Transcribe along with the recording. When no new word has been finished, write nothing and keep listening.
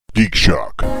Geek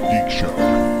Shock. Geek Shock.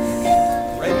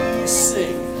 Ready,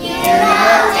 sing.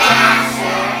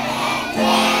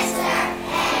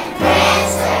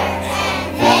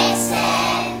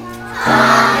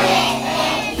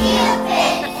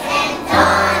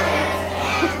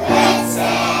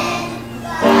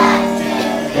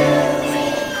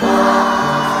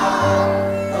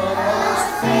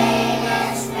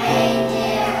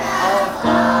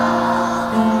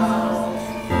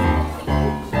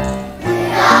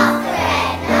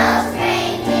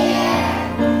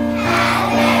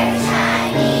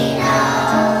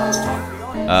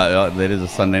 It is a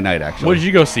Sunday night, actually. What did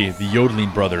you go see? The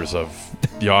Yodeling Brothers of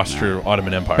the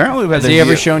Austro-Ottoman Empire. Apparently, Has he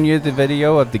ever shown you the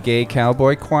video of the gay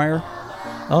cowboy choir?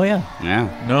 Oh, yeah.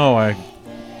 Yeah. No, I'm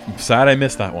sad I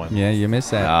missed that one. Yeah, you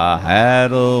missed that. I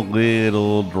had a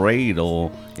little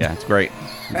dreidel. Yeah, it's great.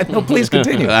 No, please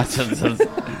continue.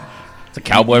 It's a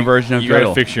cowboy version of You gotta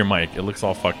dreidel. fix your mic. It looks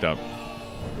all fucked up.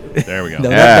 There we go. No,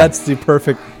 Yeah. that's the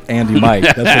perfect Andy Mike.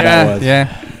 That's what that was.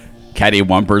 Yeah. Catty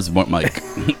Wumpers, Mike.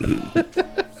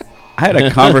 I had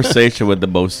a conversation with the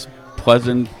most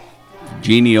pleasant,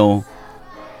 genial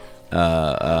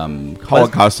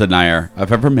Holocaust denier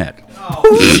I've ever met.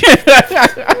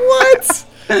 What?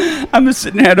 I'm just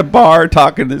sitting at a bar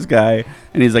talking to this guy,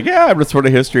 and he's like, "Yeah, I just wrote a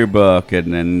history book," and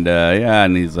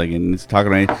he's like, and he's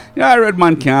talking to me. Yeah, I read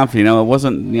Mein Kampf. It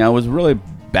wasn't, it was really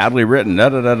badly written. Da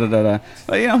da da da da.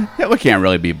 But Hitler can't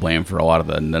really be blamed for a lot of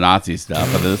the Nazi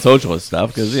stuff, or the socialist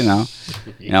stuff, because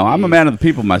I'm a man of the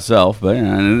people myself. But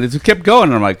and it just kept going.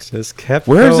 And I'm like, Just kept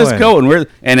where's going. this going?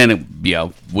 And then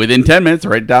within 10 minutes,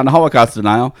 right down to Holocaust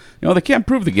denial. They can't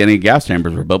prove that any gas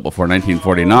chambers were built before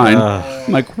 1949.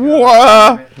 I'm like,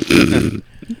 what?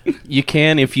 You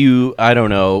can if you, I don't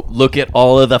know, look at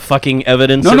all of the fucking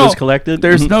evidence that was collected.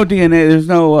 There's no DNA. There's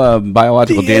no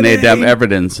biological DNA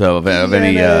evidence of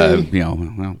any.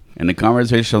 And the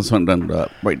conversation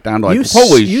went right down to like,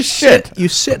 holy shit! You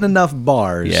sit in enough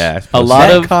bars. Yeah, A lot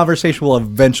that of conversation will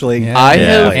eventually. I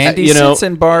have, Andy sits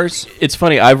in bars. It's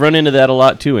funny. I've run into that a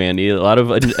lot too, Andy. A lot of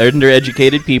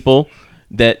undereducated people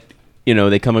that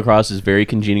they come across as very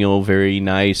congenial, very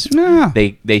nice. Yeah.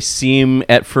 They seem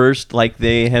at first like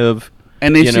they have,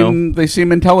 and they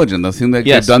seem intelligent. They seem like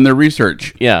Yes. they've done their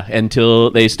research. yeah, until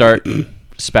they start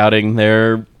spouting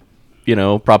their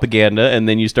propaganda, and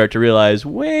then you start to realize,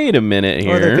 wait a minute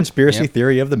Or their here. conspiracy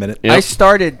theory of the minute. Yep. I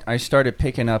started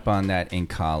picking up on that in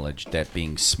college, that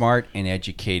being smart and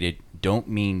educated don't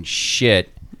mean shit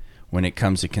when it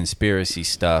comes to conspiracy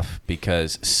stuff,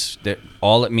 because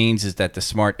all it means is that the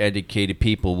smart, educated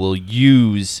people will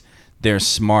use their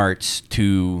smarts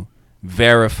to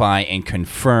verify and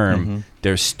confirm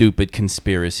their stupid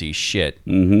conspiracy shit.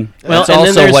 Mm-hmm. That's and then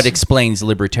also there's- what explains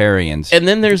libertarians. And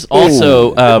then there's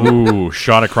also Ooh,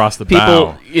 shot across the people.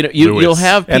 bow. You'll Lewis.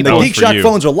 have And people the Geek for Shock you.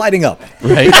 phones are lighting up.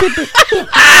 right.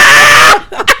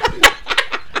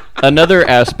 Another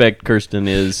aspect, Kirsten,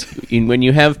 is when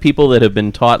you have people that have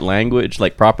been taught language,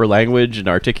 like proper language and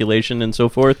articulation and so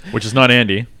forth, Which is not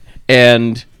Andy.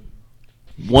 and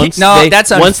once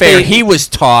that's unfair. once they, He was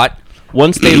taught.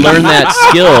 once they learn that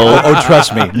skill, Oh,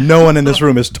 trust me, no one in this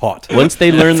room is taught. once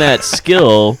they learn that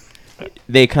skill,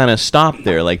 they kind of stop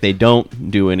there. Like they don't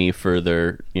do any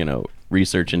further,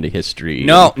 research into history.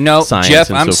 No, and science Jeff,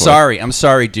 and I'm so forth. sorry. I'm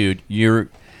sorry, dude.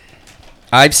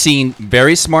 I've seen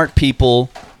very smart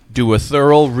people do a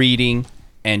thorough reading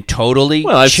and totally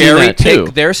Well, I've seen cherry that too.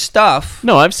 pick their stuff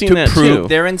No, I've seen to that prove too.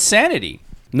 their insanity.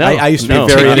 No, I used to no.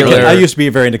 be very. Particular- I used to be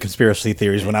very into conspiracy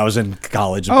theories when I was in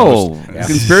college.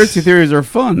 Conspiracy theories are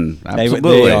fun. They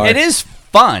Absolutely. are. It is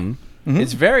fun.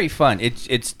 It's very fun.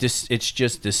 It's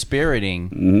just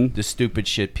dispiriting the stupid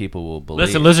shit people will believe.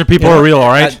 Listen, lizard people are real, all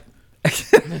right?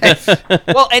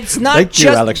 Well, it's not Thank you,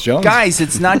 just Alex Jones. guys.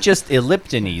 It's not just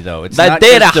elliptony though. It's They not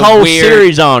did a just the whole weird,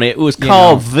 series on it. It was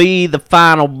called know. V: The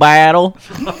Final Battle.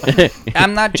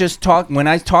 I'm not just talking. When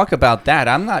I talk about that,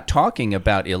 I'm not talking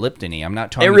about elliptony. I'm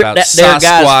not talking They ripped about that there guy's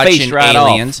Sasquatch face and right off.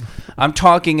 aliens. I'm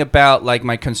talking about like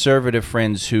my conservative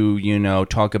friends who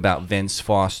talk about Vince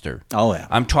Foster. Oh yeah.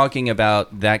 I'm talking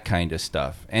about that kind of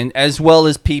stuff, and as well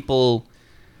as people.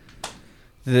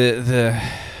 The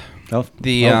Oh,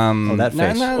 that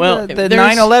face. Well, the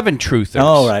there's- 9/11 truthers.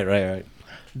 Oh right.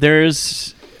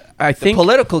 There's, I The think,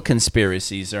 political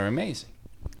conspiracies are amazing.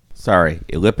 Sorry,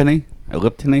 elliptony.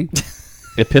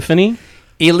 Epiphany.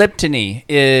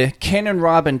 Elliptony. Ken and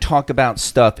Robin Talk About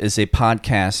Stuff is a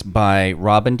podcast by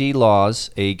Robin D.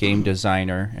 Laws, a game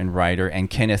designer and writer, and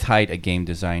Kenneth Haidt, a game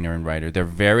designer and writer. They're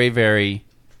very, very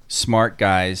smart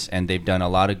guys, and they've done a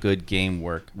lot of good game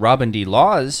work. Robin D.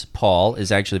 Laws, Paul,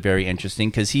 is actually very interesting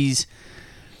because he's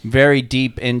very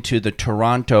deep into the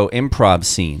Toronto improv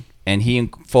scene. and he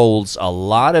unfolds a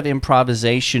lot of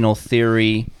improvisational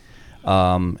theory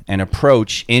and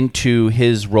approach into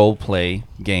his role-play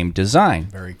game design.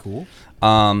 Very cool.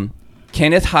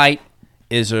 Kenneth Haidt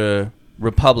is a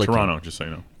Republican. Toronto, just so you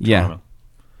know. Yeah. Toronto.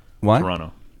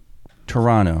 What?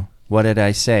 Toronto. What did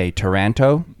I say?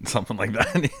 Toronto? Something like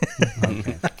that.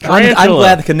 I'm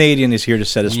glad the Canadian is here to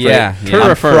set us straight. Yeah.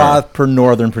 I'm proud per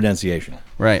northern pronunciation.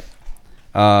 Right.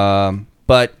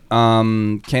 But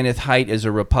Kenneth Haidt is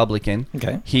a Republican.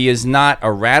 Okay. He is not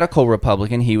a radical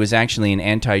Republican. He was actually an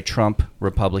anti-Trump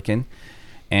Republican.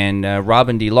 And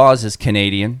Robin D. Laws is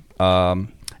Canadian.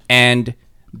 And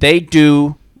they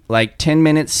do like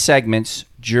 10-minute segments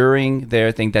during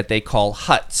their thing that they call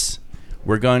huts.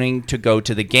 We're going to go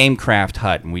to the Gamecraft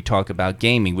hut, and we talk about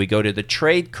gaming. We go to the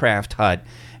Tradecraft hut,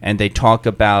 and they talk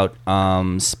about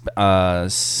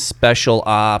special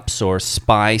ops or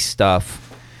spy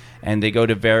stuff. And they go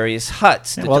to various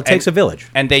huts. Well, it takes a village.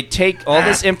 And they take all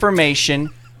this information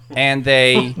and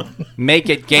they make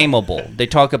it gameable. They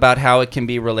talk about how it can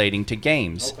be relating to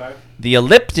games. Okay. The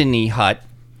Elliptony hut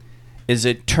is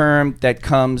a term that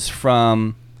comes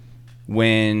from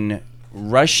when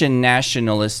Russian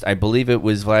nationalist, I believe it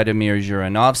was Vladimir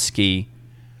Zhirinovsky,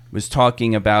 was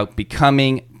talking about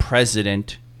becoming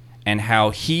president and how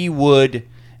he would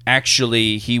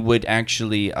actually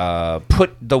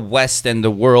put the West and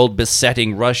the world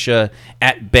besetting Russia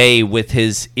at bay with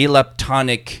his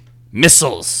elliptonic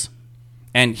missiles.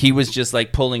 And he was just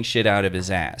like pulling shit out of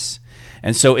his ass.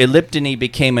 And so elliptony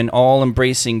became an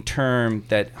all-embracing term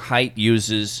that Haidt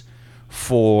uses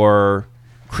for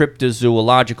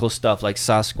cryptozoological stuff like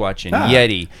Sasquatch and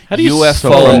Yeti, UFO.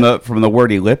 So from the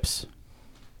word ellipse?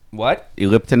 What?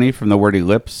 Elliptony from the word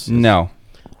ellipse? No.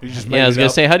 I was going to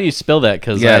say, how do you spell that?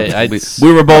 Because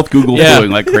we were both Google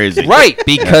doing like crazy. Right,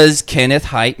 because Kenneth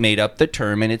Haidt made up the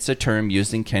term, and it's a term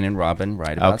used in Ken and Robin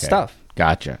write about stuff.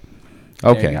 Gotcha.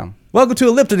 There Okay. you go. Welcome to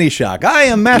Elliptony Shock. I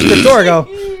am Master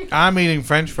Torgo. I'm eating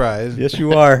French fries. Yes,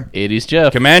 you are. 80s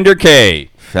Jeff. Commander K.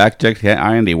 Fact check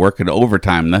Andy working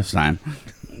overtime this time.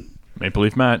 Maple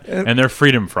Leaf Matt. And they're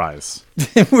freedom fries.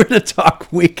 We're going to talk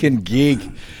Weekend Geek.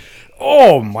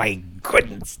 Oh, my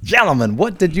goodness. Gentlemen,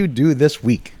 what did you do this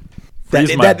week?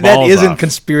 Freeze my That balls isn't off.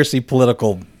 conspiracy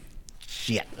political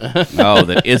shit. Oh,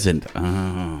 that isn't.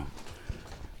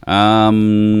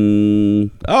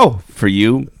 For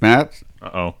you, Matt,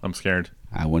 Uh-oh, I'm scared.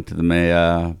 I went to the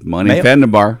Millennium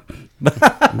Fandom Bar.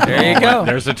 There you go.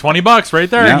 There's the $20 right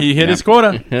there. Yeah, He hit yeah. his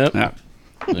quota. Yep. Yeah,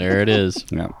 There it is.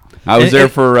 yeah. I was there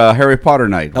for Harry Potter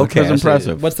night. Which was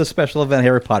impressive. What's the special event?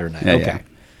 Harry Potter night. Yeah, okay.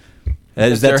 yeah.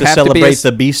 Is There that to have to be celebrate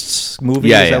the Beasts movie?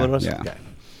 Yeah, Is that yeah, what it was? yeah. Okay.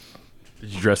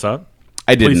 Did you dress up?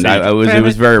 I didn't. Please say I it. was. It Damn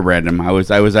was it. very random. I was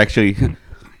actually.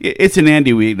 It's an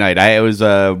Andy weeknight. I was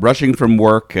rushing from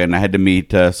work, and I had to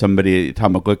meet somebody at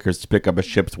Atomic Liquors to pick up a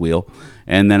ship's wheel,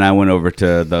 and then I went over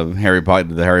to the Harry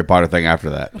Potter thing after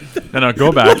that. No,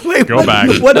 go back. Go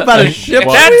back. What about a ship?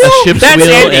 A ship's wheel,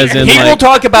 Andy. as in He will like,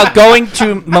 talk about going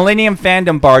to Millennium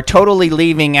Fandom Bar, totally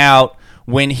leaving out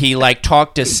when he like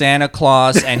talked to Santa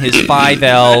Claus and his 5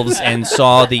 elves and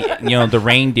saw the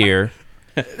reindeer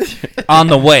on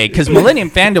the way, because Millennium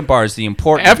Fandom Bar is the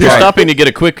important after part. stopping to get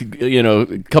a quick,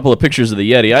 couple of pictures of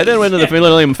the Yeti, I then went to the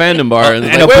Millennium Fandom Bar and,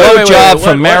 and a like, wait, blowjob what?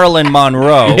 from Marilyn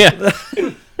Monroe. Yeah,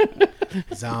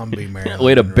 Zombie Marilyn.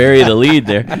 way to bury the lead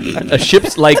there. A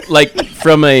ship's like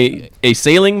from a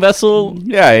sailing vessel.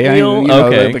 Yeah, yeah. Wheel? You know,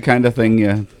 Okay. the kind of thing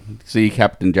you see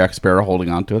Captain Jack Sparrow holding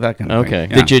on to, that kind of Okay.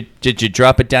 thing. Yeah. Did you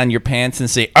drop it down your pants and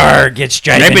say, "Arg, it's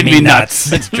driving me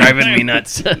nuts"? It's driving me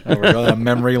nuts. We're going down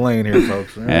memory lane here,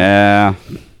 folks. Yeah.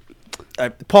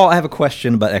 Paul, I have a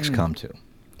question about XCOM 2.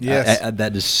 Yes.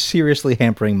 That is seriously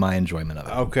hampering my enjoyment of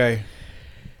it. Okay.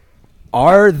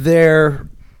 Are there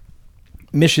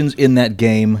missions in that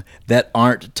game that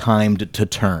aren't timed to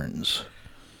turns?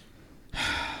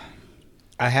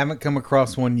 I haven't come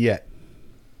across one yet.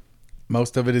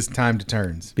 Most of it is time to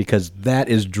turns. Because that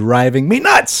is driving me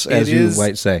nuts, as you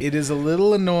might say. It is a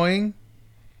little annoying,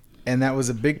 and that was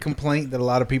a big complaint that a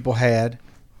lot of people had.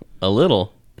 A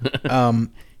little.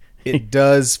 It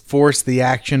does force the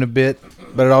action a bit,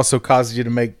 but it also causes you to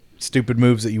make stupid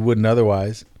moves that you wouldn't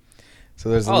otherwise. So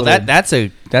there's a Oh, little,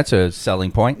 that's a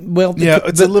selling point. Well, Yeah,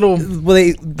 it's a little- the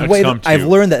way that XCOM 2. I've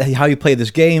learned that how you play this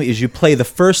game is you play the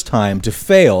first time to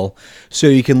fail, so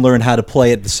you can learn how to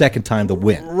play it the second time to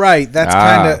win. Right.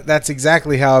 That's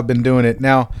exactly how I've been doing it.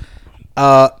 Now,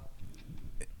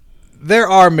 there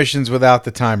are missions without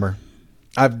the timer.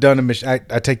 I've done a mission. I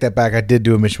take that back. I did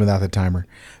do a mission without the timer,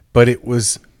 but it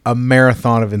was a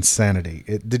marathon of insanity.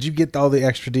 Did you get all the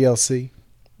extra DLC?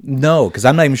 No, because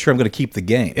I'm not even sure I'm going to keep the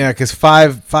game. Yeah, because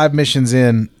five missions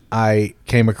in, I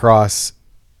came across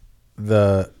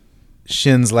the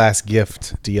Shin's Last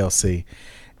Gift DLC,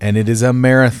 and it is a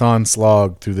marathon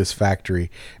slog through this factory.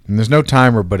 And there's no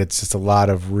timer, but it's just a lot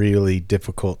of really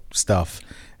difficult stuff.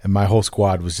 And my whole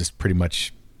squad was just pretty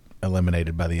much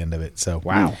eliminated by the end of it. So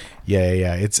Wow.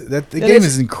 yeah. It's the game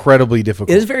is incredibly difficult.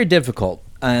 It is very difficult,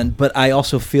 but I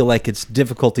also feel like its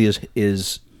difficulty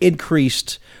is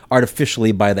increased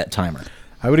artificially by that timer.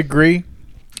 I would agree,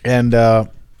 and I'd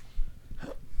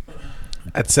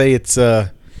say it's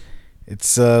a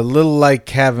little like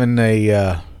having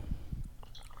a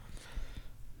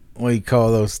what do you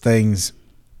call those things?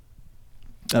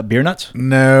 Beer nuts?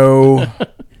 No,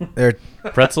 they're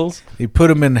Pretzels? you put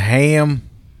them in ham.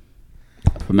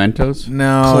 Pimentos?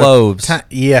 No, Cloves.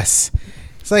 Yes,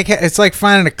 it's like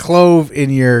finding a clove in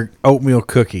your oatmeal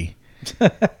cookie,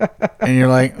 and you're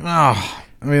like, oh.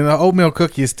 I mean, the oatmeal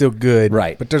cookie is still good,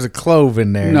 Right. But there's a clove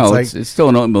in there. No, it's it's still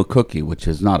an oatmeal cookie, which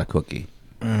is not a cookie.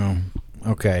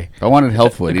 okay. If I wanted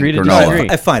health food, Agree eat to granola. disagree.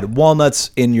 I find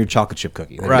walnuts in your chocolate chip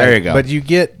cookie. There you go. But you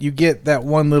get that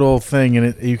one little thing,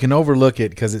 and you can overlook it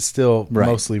because it's still Right.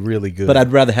 mostly really good. But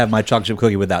I'd rather have my chocolate chip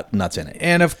cookie without nuts in it.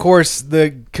 and of course,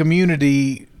 the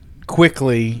community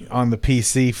quickly on the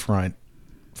PC front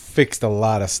fixed a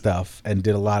lot of stuff and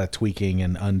did a lot of tweaking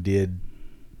and undid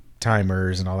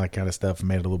timers and all that kind of stuff and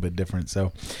made it a little bit different.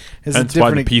 So it's That's a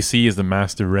why the different. PC is the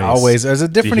master race. Always, there's a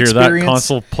Do you different hear experience. that,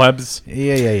 console plebs?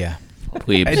 Yeah.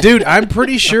 Plebes. Dude, I'm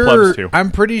pretty sure. Plebs too. I'm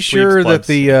pretty sure plebs.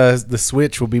 that the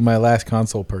Switch will be my last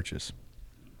console purchase.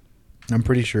 I'm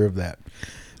pretty sure of that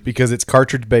because it's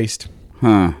cartridge based,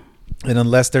 Huh. and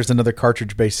unless there's another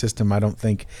cartridge based system, I don't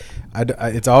think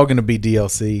it's all going to be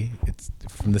DLC. It's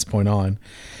from this point on,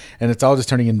 and it's all just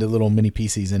turning into little mini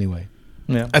PCs anyway.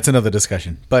 Yeah. That's another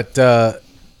discussion, but I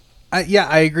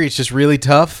agree. It's just really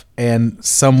tough and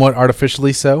somewhat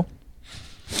artificially so.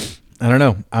 I don't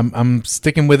know. I'm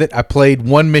sticking with it. I played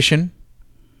one mission.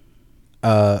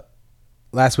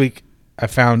 Last week, I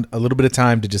found a little bit of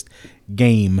time to just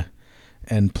game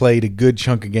and played a good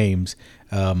chunk of games.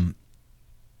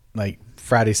 Like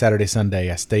Friday, Saturday,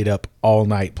 Sunday, I stayed up all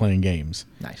night playing games.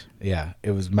 Nice. Yeah,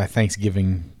 it was my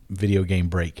Thanksgiving video game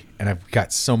break, and I've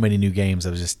got so many new games. I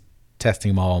was just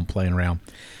testing them all and playing around.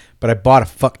 But I bought a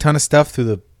fuck ton of stuff through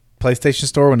the PlayStation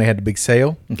Store when they had the big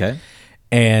sale. Okay.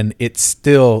 And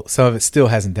some of it still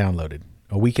hasn't downloaded.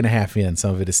 A week and a half in,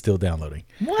 some of it is still downloading.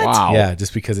 What? Wow. Yeah,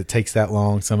 just because it takes that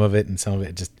long, some of it, and some of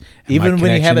it just... and Even my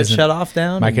when you have connection it isn't- shut off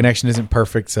down? My connection isn't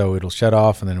perfect, so it'll shut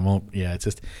off, and then it won't... Yeah, it's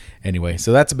just... Anyway,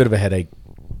 so that's a bit of a headache.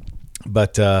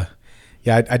 But, I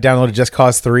downloaded Just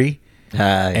Cause 3,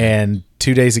 and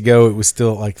 2 days ago, it was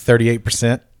still like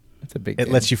 38%. It's a big It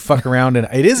game. lets you fuck around, and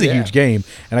it is a huge game.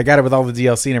 And I got it with all the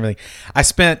DLC and everything. I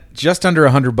spent just under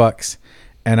 $100,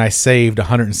 and I saved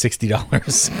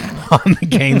 $160 on the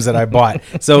games that I bought.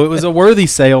 So it was a worthy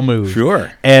sale move.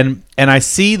 Sure. And I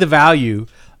see the value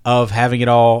of having it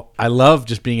all. I love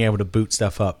just being able to boot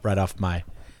stuff up right off my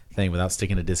thing without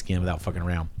sticking a disc in, without fucking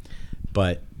around.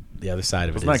 But the other side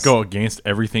of it Doesn't is that go against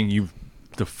everything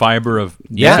the fiber of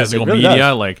Yeah, physical it really media?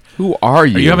 does. Like, Who are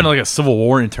you? are you having like a civil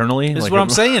war internally? This like, is what I'm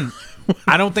saying.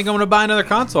 I don't think I'm going to buy another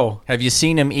console. Have you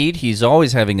seen him eat? He's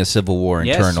always having a civil war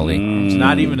Yes. internally. It's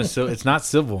not even it's not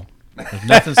civil. There's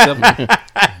nothing civil.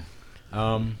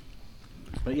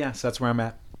 But yeah, so that's where I'm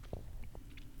at.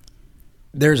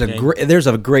 There's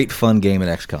a great fun game in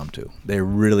XCOM 2. There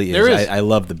really is. There is. I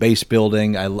love the base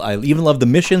building. I even love the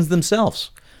missions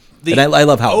themselves. The and I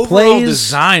love how it overall plays.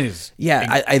 design is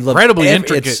Yeah, I love incredibly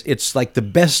intricate. It's like the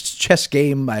best chess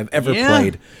game I've ever Yeah.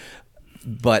 played.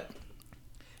 But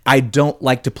I don't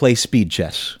like to play speed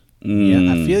chess.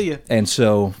 Yeah, I feel you. And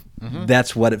so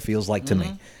that's what it feels like to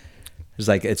me. It's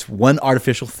like it's one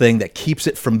artificial thing that keeps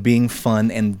it from being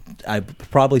fun, and I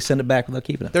probably send it back without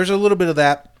keeping it. There's a little bit of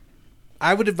that.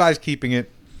 I would advise keeping it,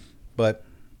 but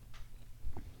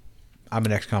I'm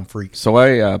an XCOM freak. So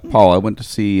Paul, I went to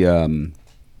see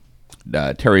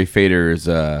Terry Fader's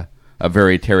A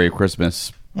Very Terry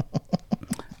Christmas.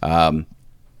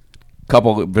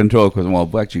 Couple ventriloquism. Well,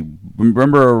 actually,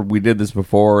 remember we did this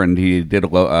before, and he did a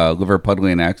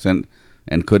Liverpudlian accent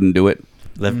and couldn't do it.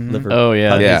 Liver. Oh,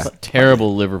 yeah. Yeah. This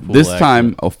terrible Liverpool This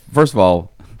accent. time, first of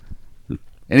all,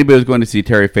 anybody who's going to see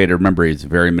Terry Fader, remember he's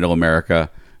very middle America,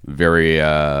 very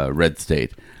red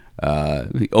state.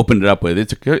 He opened it up with,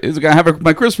 it's going to have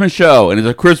my Christmas show, and it's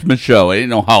a Christmas show. It ain't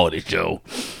no holiday show.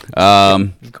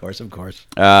 Of course.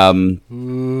 But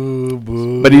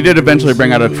he did eventually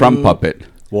bring out a Trump puppet.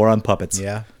 War on Puppets.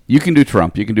 Yeah. You can do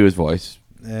Trump. You can do his voice,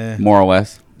 more or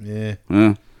less. Yeah.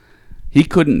 He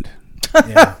couldn't.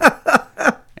 Yeah.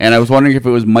 And I was wondering if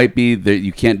it might be that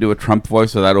you can't do a Trump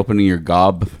voice without opening your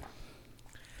gob.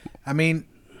 I mean,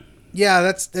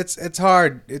 yeah, it's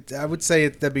hard. I would say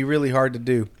that'd be really hard to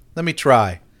do. Let me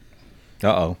try.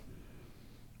 Uh-oh.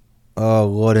 Oh,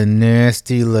 what a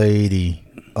nasty lady.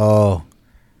 Oh,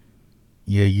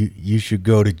 yeah, you should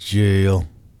go to jail.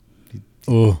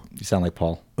 Oh, You sound like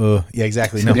Paul. yeah,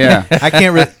 exactly. No, Yeah. I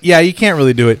can't really. Yeah, you can't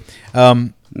really do it.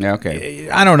 Yeah, okay.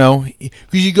 I don't know,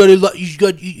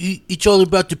 because it's all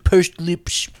about the pursed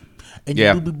lips, and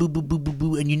Yeah. boo, boo, boo, boo, boo,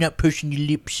 boo, and you're not pursing your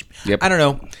lips. Yep. I don't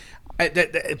know.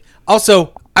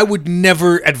 Also, I would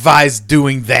never advise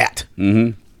doing that,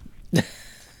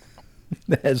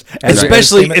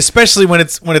 especially when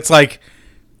it's like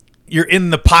you're in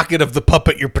the pocket of the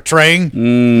puppet you're portraying.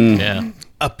 Yeah.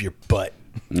 Up your butt.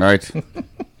 All right.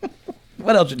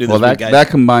 What else you do this Well, week, guys? that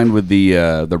combined with the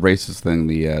racist thing,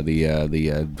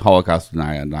 the Holocaust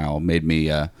denial, made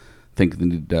me think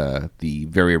the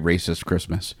very racist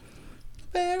Christmas.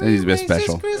 That needs to be a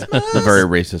special. The very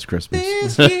racist Christmas.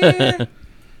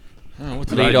 Oh, what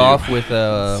did I Lead do? off with Let's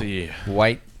a see.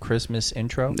 white Christmas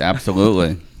intro.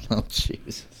 Absolutely. Oh,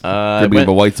 jeez. Could be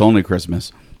a whites only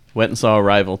Christmas. Went and saw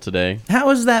Arrival today. How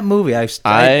is that movie? I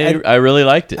I really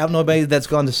liked it. don't know anybody that's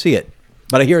gone to see it,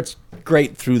 but I hear it's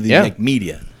great through the Yeah.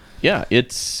 media. Yeah,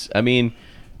 it's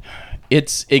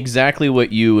exactly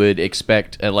what you would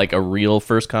expect like a real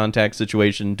first contact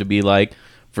situation to be like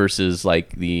versus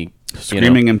like the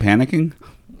Screaming and panicking?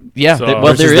 Yeah, So-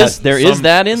 well there Versus is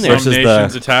that in there. Some Versus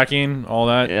nations the- attacking, all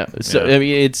that. Yeah. So I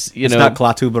mean it's It's not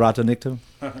Klaatu Barata Nikto.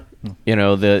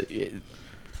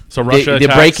 So Russia the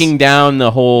attacks. breaking down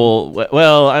the whole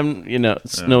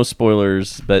it's no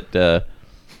spoilers but the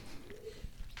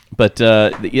way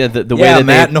that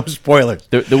Matt, no spoilers.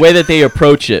 the way that they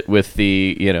approach it with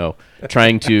the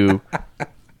trying to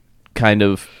kind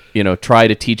of try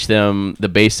to teach them the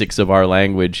basics of our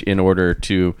language in order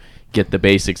to get the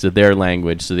basics of their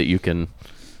language so that you can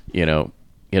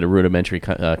get a rudimentary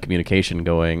communication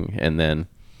going, and then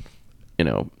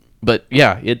but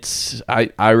yeah,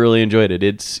 I really enjoyed it.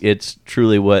 It's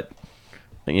truly what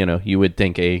you would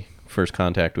think a first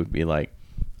contact would be like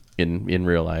in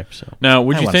real life. So Now,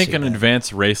 would I you wanna think see an that.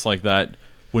 advanced race like that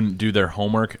wouldn't do their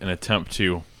homework and attempt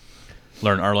to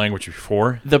learn our language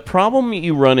before? the problem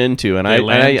you run into, and They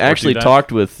land I or actually do that?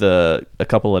 talked with a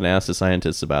couple of NASA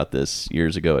scientists about this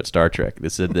years ago at Star Trek. They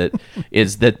said that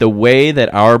is that the way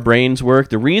that our brains work,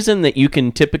 the reason that you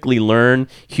can typically learn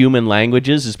human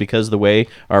languages is because the way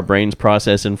our brains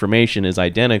process information is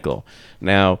identical.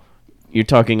 Now, you're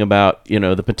talking about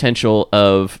the potential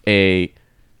of a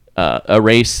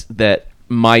race that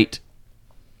might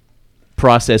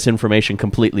process information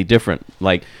completely different.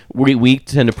 Like we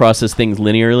tend to process things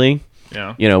linearly.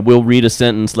 Yeah. We'll read a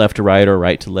sentence left to right or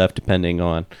right to left depending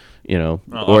on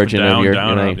up origin and down, of your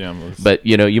down, name. up, yeah, well, But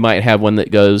you might have one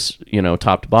that goes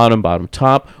top to bottom, bottom to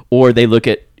top, or they look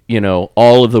at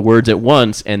all of the words at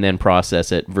once and then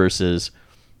process it versus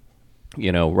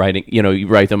writing you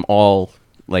write them all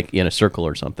like in a circle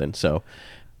or something. So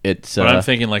it's But I'm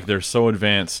thinking like they're so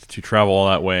advanced to travel all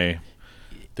that way,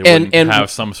 they And- wouldn't and-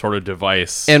 have some sort of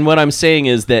device. And what I'm saying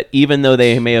is that even though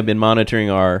they may have been monitoring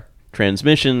our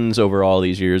transmissions over all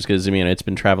these years, because it's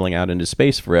been traveling out into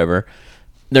space forever,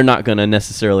 they're not going to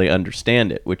necessarily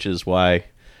understand it, which is why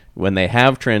when they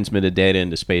have transmitted data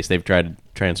into space, they've tried to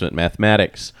transmit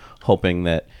mathematics, hoping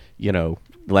that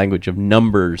language of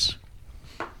numbers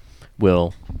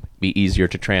will be easier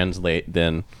to translate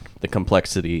than the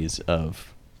complexities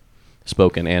of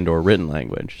spoken and or written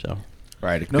language. So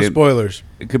Right. It No could, spoilers,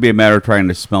 it could be a matter of trying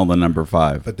to smell the number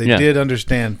 5. but they Yeah. did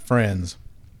understand Friends,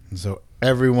 and so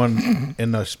everyone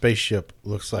in the spaceship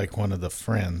looks like one of the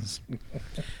Friends.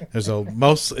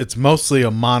 It's mostly a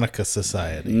Monica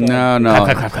society. No.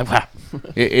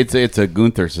 It's a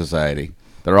Gunther society.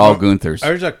 They're all Gunthers.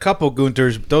 There's a couple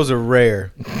Gunthers, but those are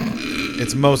rare.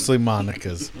 It's mostly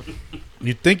Monica's.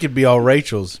 You'd think it'd be all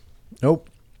Rachel's. Nope.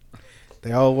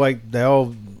 They all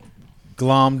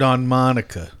glommed on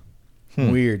Monica.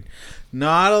 Weird.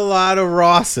 Not a lot of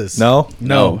Rosses. No?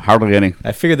 No, hardly any.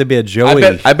 I figured there'd be a Joey.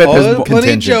 I bet Oh, there's there's more,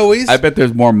 plenty of Joeys. I bet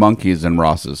there's more monkeys than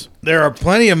Rosses. There are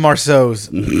plenty of Marceaus.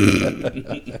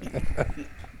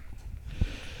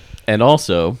 And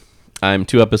also, I'm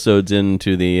 2 episodes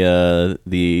into the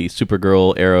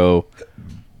Supergirl, Arrow,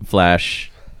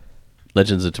 Flash,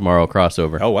 Legends of Tomorrow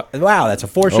crossover. Oh, wow. That's a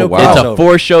 4-show wow. It's crossover. a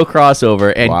 4-show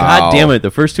crossover, and Wow. god damn it,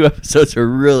 the first 2 episodes are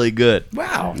really good.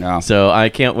 Wow. No. So I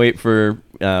can't wait for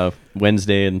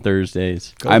Wednesday and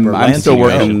Thursdays. I'm Berlanti, still go.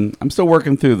 working. I'm still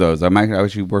working through those. I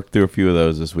actually worked through a few of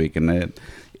those this week, and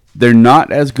they're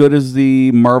not as good as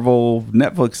the Marvel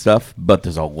Netflix stuff, but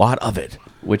there's a lot of it.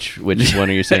 Which one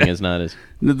are you saying is not as?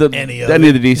 Any of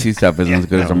the DC stuff isn't as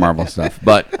good as the Marvel stuff,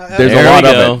 but there's There a lot we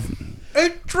of go.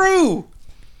 it. It's true.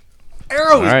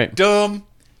 Arrow is All right. dumb.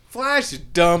 Flash is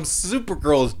dumb.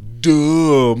 Supergirl is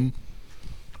dumb.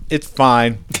 It's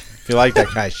fine. If you like that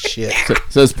kind of shit.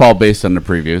 Says Paul based on the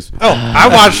previews. Oh, I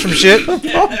watched some shit.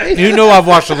 You know I've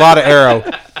watched a lot of Arrow.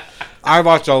 I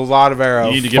watched a lot of Arrow.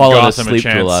 You need to give Fallen Gotham a asleep to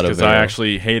a chance lot of because I Arrow.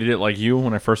 actually hated it like you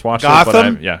when I first watched it.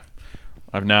 Gotham? But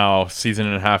I've now season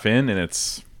and a half in, and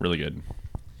it's really good.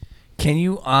 Can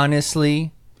you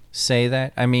honestly say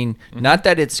that? I mean, not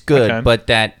that it's good, can. but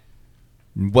that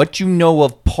what you know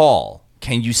of Paul,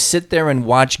 can you sit there and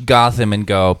watch Gotham and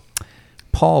go,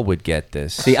 Paul would get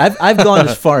this? See, I've gone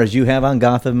as far as you have on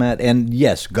Gotham, Matt, and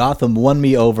yes, Gotham won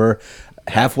me over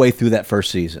halfway through that first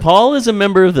season. Paul is a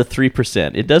member of the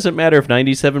 3%. It doesn't matter if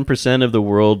 97% of the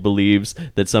world believes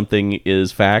that something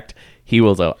is fact. He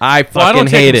will go, I fucking Well, I don't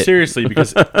take hate him it. seriously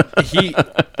because he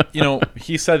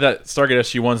said that Stargate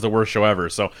SG-1's the worst show ever.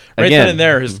 So right Again. then and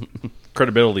there, his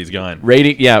credibility's gone.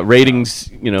 Ratings,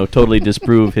 totally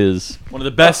disprove his. One of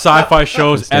the best sci-fi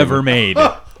shows ever made.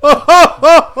 Laugh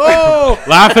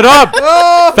it up,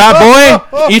 fat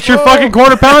boy! Eat your fucking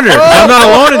quarter pounder. I'm not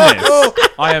alone in this.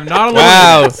 I am not alone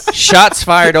Wow, in this. shots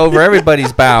fired over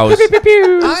everybody's bows.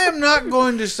 I am not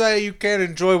going to say you can't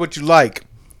enjoy what you like.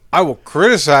 I will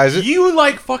criticize it. You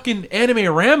like fucking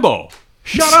anime Rambo.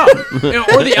 Shut up.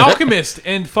 Or The Alchemist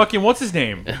and fucking what's his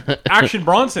name? Action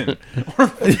Bronson.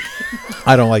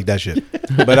 I don't like that shit.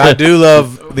 But I do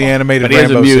love the animated But he is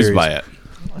Rambo amused series. by it.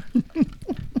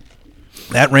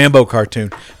 That Rambo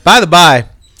cartoon. By the by,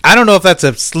 I don't know if that's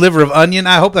a sliver of onion.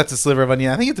 I hope that's a sliver of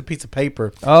onion. I think it's a piece of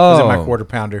paper. Oh. It's in my quarter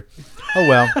pounder. Oh,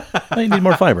 well. You need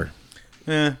more fiber.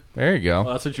 Eh. There you go.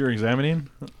 That's what you're examining?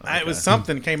 It was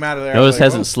something came out of there. Notice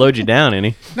hasn't slowed you down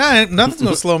any. No, nothing's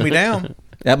going to slow me down.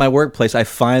 At my workplace, I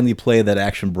finally played that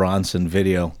Action Bronson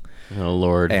video, Oh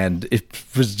Lord. and it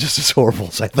was just as horrible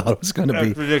as I thought it was going to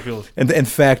be. ridiculous. And in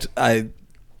fact,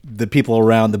 the people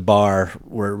around the bar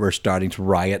were starting to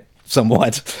riot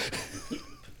somewhat.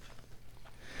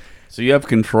 So you have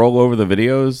control over the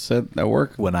videos at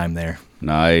work? When I'm there.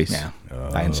 Nice. Yeah,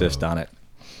 I insist on it.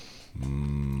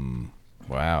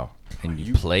 Wow. And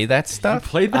you play that stuff?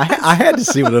 Played that? I had to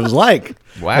see what it was like.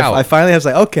 Wow. I finally was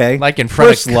like, okay, Like in front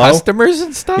we're of slow. customers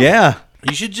and stuff? Yeah,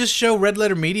 You should just show Red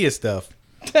Letter Media stuff.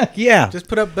 yeah, Just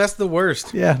put up best of the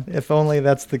worst. yeah. If only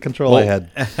that's the control I had.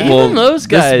 Even those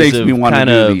guys this makes me have want to kind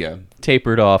do of the.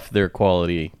 tapered off their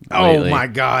quality. Oh, lately. my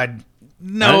God.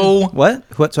 No. What?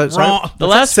 What? Sorry. Wrong. The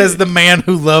last says the man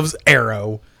who loves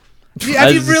Arrow. I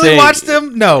Have you was really saying- watched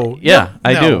them? No. Yeah, No.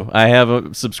 I No. do. I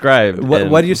have subscribed. What,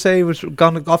 and, what do you say was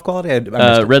gone off quality? I missed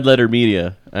it. Red Letter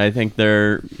Media. I think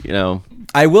they're,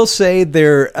 I will say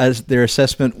their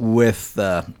assessment with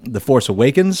the Force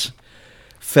Awakens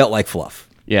felt like fluff.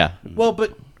 yeah. Well,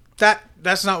 but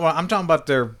that's not what I'm talking about.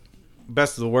 Their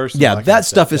best of the worst. and Yeah, all that kind of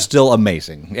stuff is still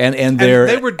amazing, and And their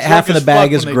they were drunk half in the as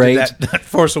bag fuck is when they great. did that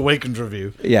Force Awakens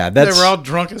review. Yeah, They that's were all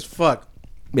drunk as fuck.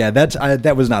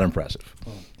 that was not impressive.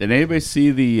 Did anybody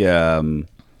see the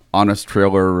honest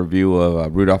trailer review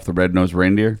of Rudolph the Red-Nosed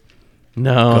Reindeer?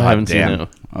 No, I haven't damn. seen it.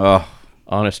 Oh,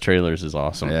 Honest Trailers is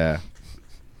awesome. yeah.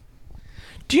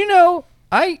 Do you know,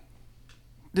 I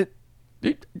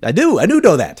do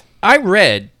know that. I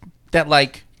read that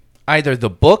like either the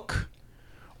book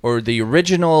or the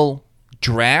original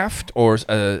draft or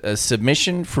a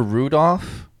submission for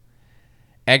Rudolph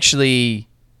actually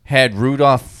had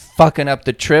Rudolph fucking up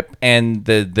the trip and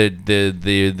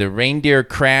the reindeer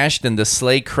crashed and the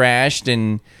sleigh crashed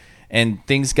and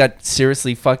things got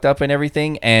seriously fucked up and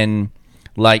everything, and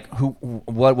like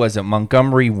what was it,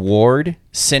 Montgomery Ward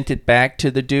sent it back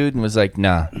to the dude and was like,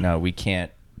 no, we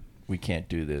can't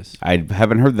do this. I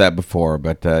haven't heard that before,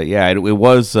 but yeah, it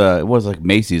was like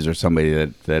Macy's or somebody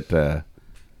that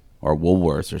or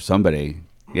Woolworths or somebody.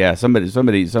 Yeah, somebody. It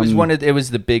was it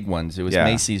was the big ones. It was Yeah.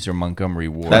 Macy's or Montgomery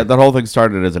Ward. That whole thing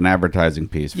started as an advertising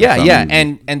piece. For yeah, some yeah,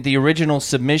 reason. and the original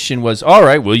submission was, all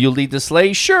right, will you lead the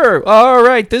sleigh? Sure. All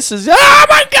right, this is, oh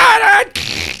my God,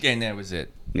 and that was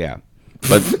it. yeah,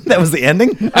 but That was the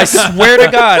ending. I swear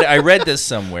to God, I read this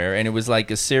somewhere, and it was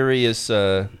like a serious.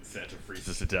 Santa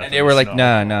freezes to death. And they were like,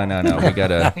 no, we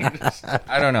gotta.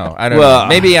 I don't know. Well,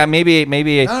 Maybe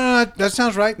That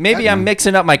sounds right. I'm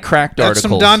mixing up my cracked That's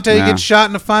some articles. Dante Yeah. gets shot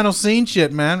in the final scene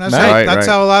shit, man. That's Right, that's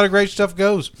right. how a lot of great stuff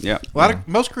goes. Yeah.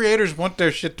 Most creators want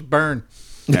their shit to burn.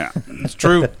 yeah. It's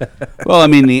true. Well, I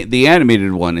mean, the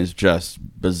animated one is just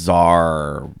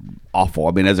bizarre, awful.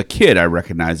 I mean, as a kid, I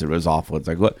recognized it was awful. It's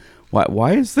like, what?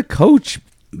 Why is the coach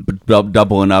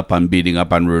doubling up on beating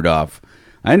up on Rudolph?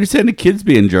 I understand the kids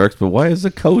being jerks, but why is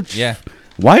the coach? Yeah.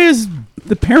 Why is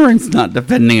the parents not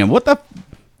defending him? What the?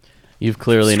 You've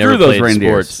clearly Screw never those played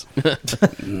reindeers. sports.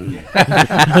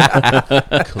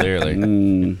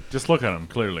 Clearly. Just look at him,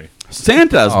 clearly.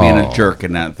 Santa's being a Oh. jerk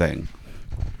in that thing.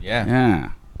 Yeah. Yeah,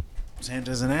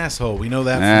 Santa's an asshole. We know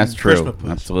that. that's from true. Christmas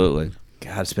Puss. Absolutely.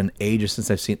 God, it's been ages since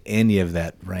I've seen any of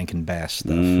that Rankin Bass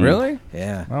stuff. Really?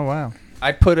 Yeah. Oh wow.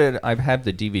 I put it. I have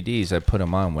the DVDs. I put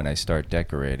them on when I start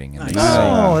decorating, and they sing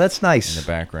Oh, that's in the nice.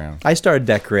 background. I started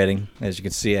decorating. As you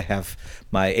can see, I have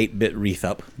my 8-bit wreath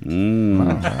up.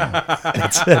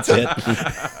 That's it.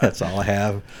 That's all I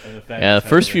have. Yeah, the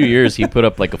first few years he put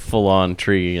up like a full-on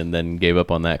tree and then gave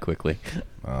up on that quickly.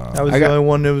 I was I got- the only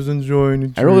one that was enjoying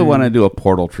it. I really want to do a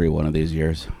portal tree one of these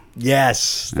years.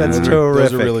 Yes, that's Those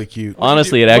terrific. Those are really cute.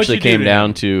 Honestly, it what'd actually you do came to down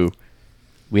him? to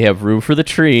we have room for the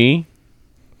tree,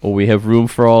 or we have room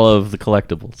for all of the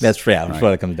collectibles. That's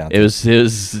what it comes down to. It was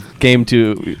his game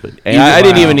to. I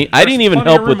didn't even. I didn't even plenty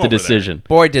help of with room the over there. decision.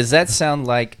 Boy, does that sound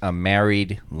like a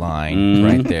married line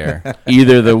right there.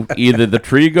 Either the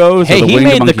tree goes. Hey, or the he winged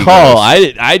made the monkey call.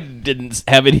 goes. I didn't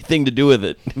have anything to do with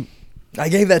it. I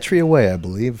gave that tree away, I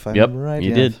believe. If I Yep, remember right.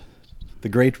 you Yeah. did. The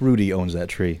great Rudy owns that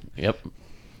tree. Yep.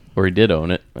 Or he did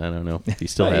own it. I don't know. He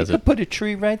still You has could it. put a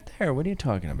tree right there. What are you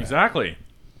talking about? Exactly.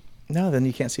 No, then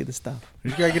you can't see the stuff.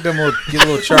 You gotta get them get a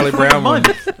little Charlie Brown one.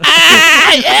 Get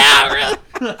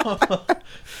a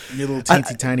little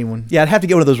teensy tiny one. Yeah, I'd have to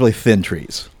get one of those really thin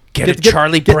trees. Get a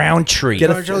Charlie Brown tree. get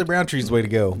a- Oh, Charlie Brown tree's the way to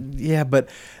go. Yeah, but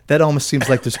that almost seems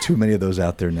like there's too many of those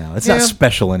out there now. It's not Yeah.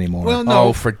 special anymore. Well, no.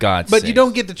 Oh, for God's But sake. you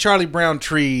don't get the Charlie Brown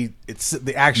tree. It's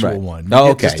the actual Right. one. Oh,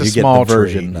 get okay. Just a You get small the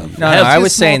version tree. of- No, Have I just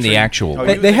was small saying tree. the actual Oh,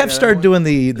 one. they have started doing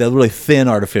the really thin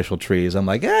artificial trees. I'm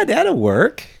like, that'll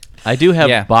work. I do have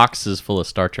Yeah. boxes full of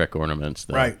Star Trek ornaments,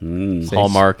 though. Right.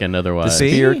 Hallmark and otherwise.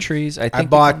 See? Spear trees. I I think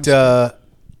bought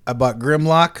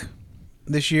Grimlock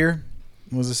this year.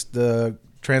 Was this the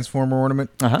Transformer ornament?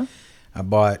 Uh-huh. I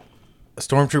bought a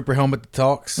Stormtrooper helmet that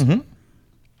talks. Mm-hmm.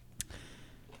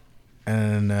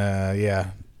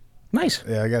 And Nice.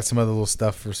 I got some other little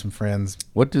stuff for some friends.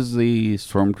 What does the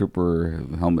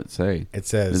Stormtrooper helmet say? It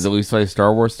says Does it at least say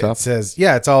Star Wars it stuff? says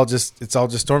it's all just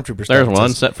Stormtrooper stuff. There's It one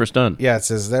says- set for stun. Yeah, it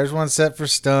says there's one set for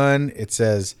stun. It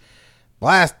says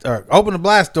blast or open the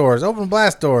blast doors, open the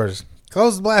blast doors,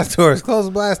 close the blast doors, close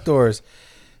the blast doors.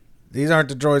 These aren't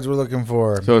the droids we're looking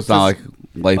for. So it's not like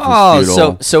life is Oh,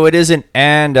 futile. so it isn't.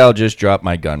 And I'll just drop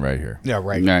my gun right here. Yeah,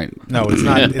 right. Right. No, it's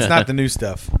not. It's not the new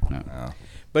stuff. No.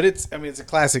 But it's a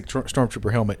classic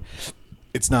Stormtrooper helmet.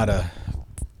 It's not a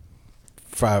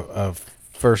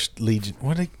First Legion.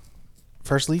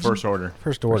 First Legion? First order.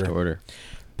 First Order. First order.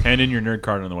 Hand in your nerd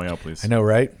card on the way out, please. I know,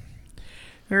 right?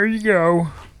 There you go.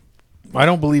 I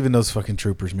don't believe in those fucking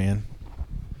troopers, man.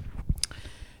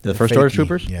 The First Order Fakey.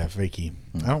 Troopers? Yeah, fakey.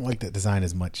 I don't like that design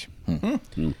as much.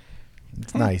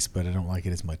 It's nice, but I don't like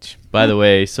it as much. By the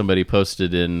way, somebody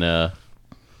posted in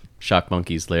Shock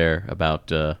Monkey's Lair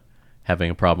about having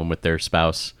a problem with their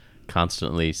spouse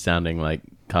constantly sounding like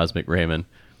Cosmic Raymond.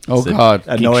 Oh, Said God.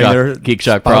 Annoying Geek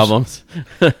Shock their spouse.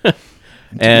 problems.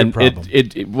 And problem.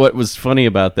 what was funny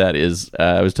about that is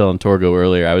I was telling Torgo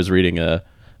earlier, I was reading a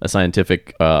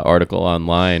scientific article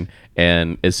online,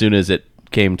 and as soon as it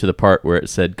came to the part where it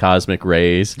said cosmic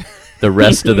rays, the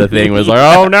rest of the thing was like,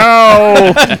 oh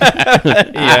no!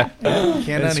 Yeah.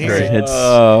 Can't unhear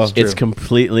it. It's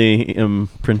completely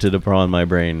imprinted upon my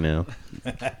brain now.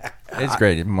 It's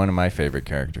great. It's one of my favorite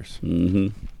characters.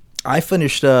 I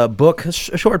finished a book, a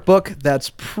short book that's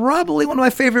probably one of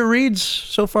my favorite reads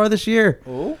so far this year.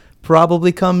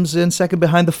 Probably comes in second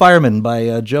behind The Fireman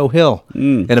by Joe Hill.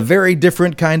 And a very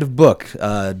different kind of book.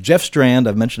 Jeff Strand,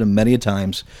 I've mentioned him many a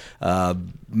times,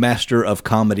 master of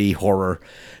comedy horror.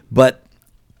 But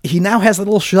he now has a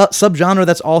little subgenre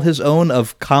that's all his own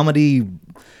of comedy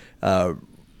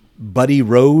buddy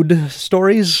road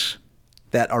stories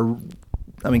that are...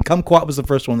 I mean, Kumquat was the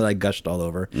first one that I gushed all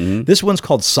over. This one's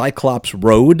called Cyclops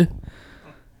Road,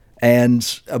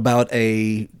 and about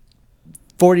a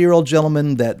 40-year-old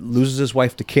gentleman that loses his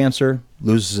wife to cancer,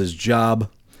 loses his job,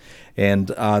 and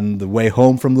on the way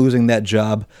home from losing that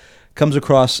job, comes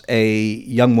across a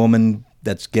young woman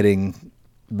that's getting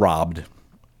robbed,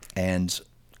 and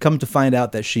come to find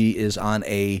out that she is on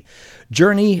a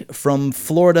journey from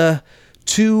Florida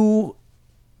to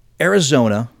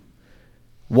Arizona,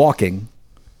 walking,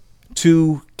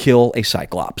 to kill a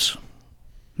Cyclops.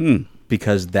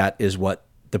 Because that is what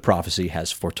the prophecy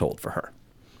has foretold for her.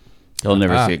 He'll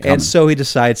never see it coming. And so he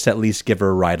decides to at least give her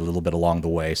a ride a little bit along the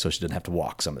way so she doesn't have to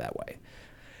walk some of that way.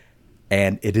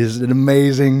 And it is an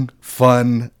amazing,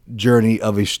 fun journey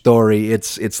of a story.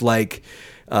 It's like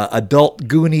adult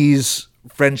Goonies,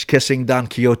 French kissing Don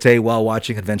Quixote while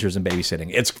watching Adventures in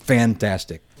Babysitting. It's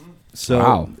fantastic. So,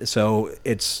 Wow. So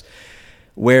it's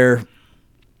where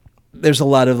there's a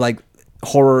lot of like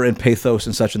horror and pathos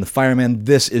and such in the Fireman.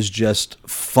 This is just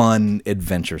fun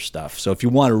adventure stuff. So if you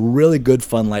want a really good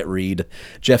fun light read,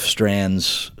 Jeff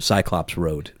Strand's Cyclops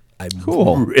Road. I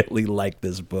really like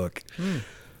this book.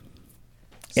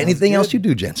 Anything else you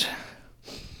do, gents?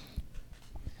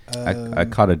 I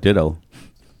caught a ditto.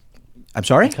 I'm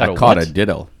sorry? I caught a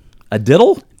ditto. A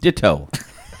diddle? Ditto.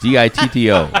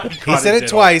 D-I-T-T-O. He said it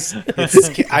twice.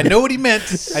 I know what he meant.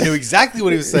 I knew exactly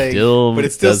what he was saying, Still but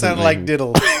it still doesn't sounded like ring.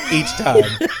 diddle each time.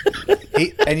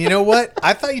 And you know what?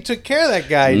 I thought you took care of that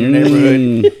guy in your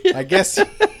neighborhood. I guess And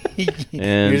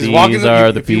you're just these walking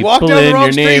are the if you walk people down the in wrong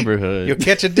your street, neighborhood. You'll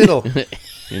catch a diddle.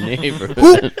 Your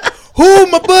neighborhood. Who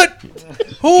my butt?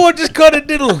 Who I just caught a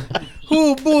diddle?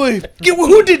 Oh boy!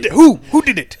 Who did it? Who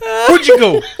did it? Where'd you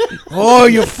go? Oh,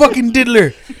 you fucking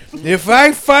diddler! If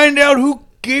I find out who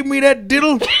gave me that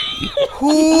diddle,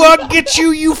 who I'll get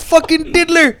you, you fucking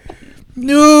diddler!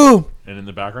 No! And in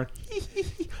the background,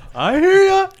 I hear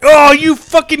ya. Oh, you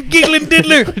fucking giggling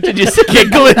diddler! Did you say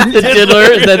giggling the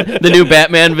diddler? Is that the new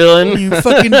Batman villain? You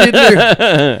fucking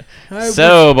diddler!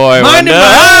 So, boy, Minding Wanda.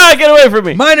 my Get away from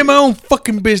me. Minding my own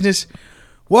fucking business,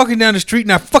 walking down the street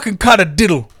and I fucking caught a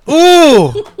diddle.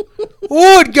 Oh!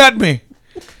 Oh, it got me.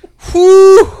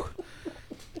 Whew!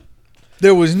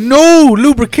 There was no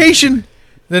lubrication.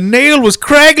 The nail was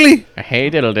craggly. Hey,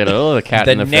 diddle diddle, the cat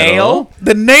The in the nail? fiddle.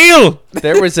 The nail.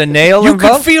 There was a nail You could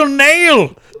involved? feel nail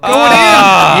going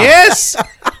in. Yes.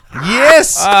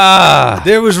 Yes.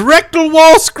 There was rectal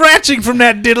wall scratching from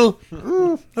that diddle.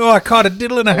 Oh, I caught a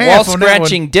diddle and a Wall half on that one.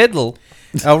 scratching diddle.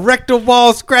 A rectal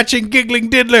wall scratching giggling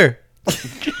diddler.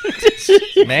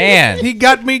 Man. He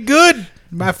got me good.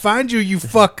 I find you, you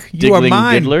fuck. You Diggling are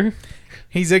mine. diddler.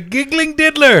 He's a giggling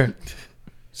diddler.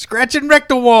 Scratching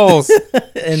rectal walls.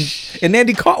 And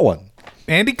Andy caught one.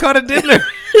 Andy caught a diddler.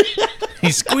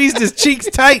 He squeezed his cheeks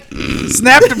tight,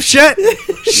 snapped them shut.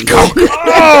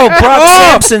 Oh, Brock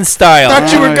Sampson style.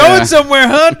 thought you were Oh, going yeah. somewhere,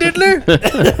 huh, diddler?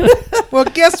 Well,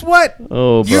 guess what?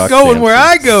 Oh, You're Brock going where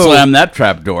I Sampson. go. Slam that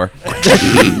trap door.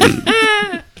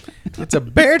 It's a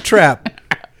bear trap.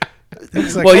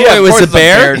 Looks like Well, yeah, it was course a it's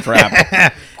bear.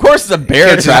 trap. Of course it's a bear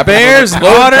Catches trap. bears, Clothes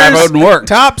trap otters, wouldn't work.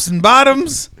 tops and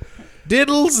bottoms,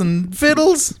 diddles and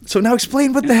fiddles. So now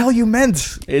explain what the hell you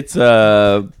meant. It's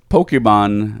a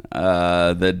Pokemon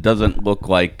that doesn't look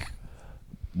like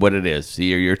what it is. So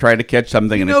you're trying to catch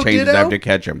something and know it changes Ditto? after you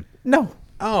catch him. No.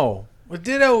 Oh, well,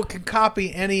 Ditto can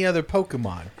copy any other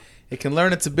Pokemon. It can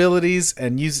learn its abilities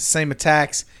and use its same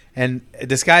attacks and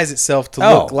disguise itself to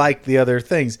look like the other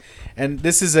things. And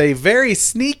this is a very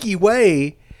sneaky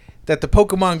way that the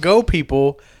Pokemon Go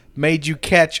people made you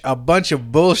catch a bunch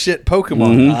of bullshit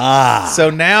Pokemon. So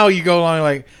now you go along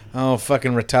like, oh,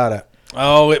 fucking Rattata.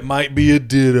 Oh, it might be a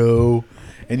Ditto.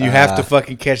 And you have to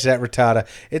fucking catch that Rattata.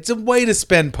 It's a way to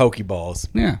spend Pokeballs.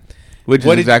 Yeah. Which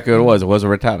What is did- exactly what it was. It was a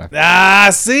Rattata. Ah,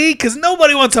 see? Because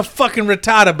nobody wants a fucking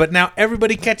Rattata, but now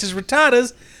everybody catches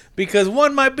Rattatas because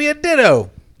one might be a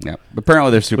Ditto. Yeah.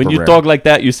 Apparently they're super When you rare. talk like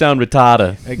that, you sound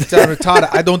retarded. I tell Rattata,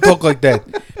 I don't talk like that.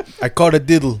 I caught a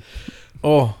diddle.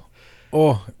 Oh,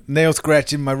 nail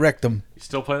scratch in my rectum. You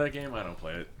still play that game? I don't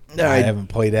play it. All I right. haven't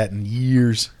played that in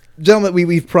years. Gentlemen,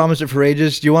 we've promised it for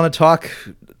ages. Do you want to talk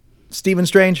Stephen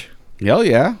Strange? Hell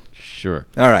yeah. Sure.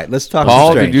 All right, let's talk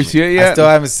Paul, Strange. did you see it I yet? still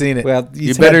haven't seen it. Well,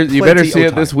 you better see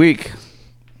it this week.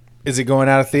 Is it going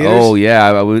out of theaters? Oh yeah,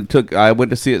 I went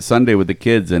to see it Sunday with the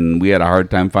kids, and we had a hard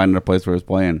time finding a place where it was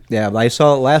playing. Yeah, I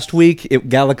saw it last week.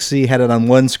 Galaxy had it on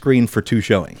one screen for 2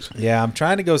 showings. Yeah, I'm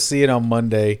trying to go see it on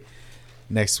Monday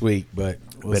next week, but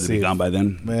we'll Better see. be gone by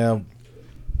then. Well,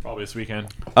 Probably this weekend.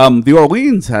 The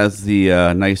Orleans has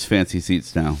the nice fancy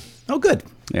seats now. Oh, good.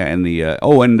 Yeah, and the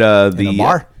the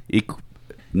bar?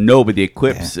 No, but the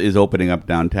Eclipse is opening up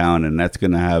downtown, and that's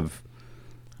going to have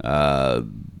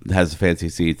has fancy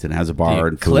seats and has a bar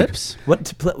and food. Eclipse? What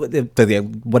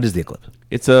is the Eclipse?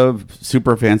 It's a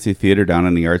super fancy theater down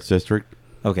in the Arts District.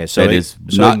 Okay, so That is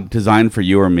not designed for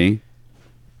you or me.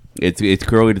 It's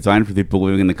clearly designed for people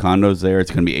living in the condos there. It's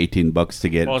going to be $18 to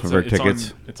get Well, for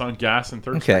tickets. It's on Gas and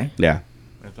Third okay. Yeah,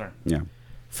 Street. Right there. yeah.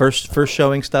 First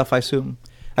showing stuff, I assume.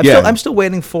 Yeah. I'm still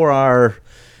waiting for our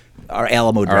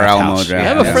Alamo Draft Alamo House. Draft I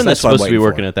have a Yeah, friend that's what I'm supposed to be waiting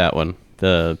working for. at that one,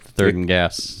 the Third and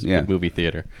Gas Yeah. movie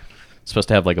theater. It's supposed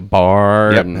to have like a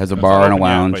bar Yep, and has a It's bar not and a open yet,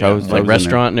 lounge. but yeah. I was like in there.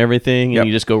 restaurant and everything, Yep. and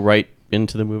you just go right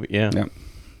into the movie. Yeah. Yep.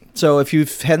 So if you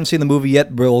hadn't seen the movie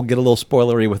yet, we'll get a little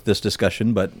spoilery with this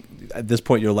discussion. But at this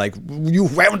point, you're like, you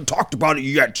haven't talked about it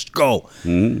yet. Just go.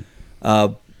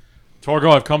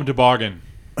 Torgo, I've come to bargain.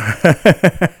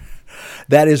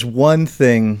 That is one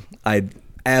thing I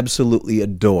absolutely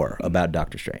adore about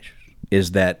Doctor Strange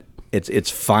is that It's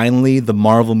finally the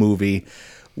Marvel movie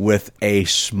with a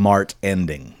smart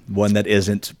ending, one that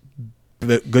isn't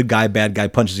good guy, bad guy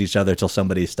punches each other until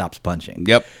somebody stops punching.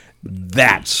 Yep.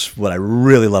 That's what I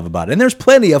really love about it. And there's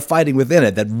plenty of fighting within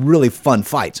it, that really fun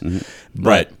fights.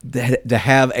 But to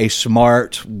have a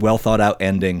smart, well thought out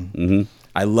ending,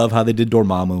 I love how they did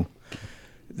Dormammu.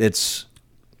 It's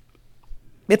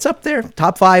up there,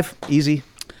 top 5, easy.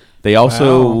 They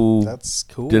also Wow, that's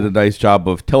cool. did a nice job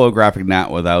of telegraphing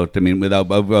that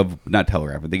not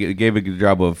telegraphing. They gave a good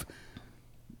job of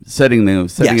setting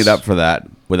Yes. it up for that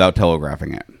without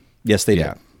telegraphing it. Yes, they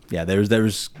Yeah. did. Yeah,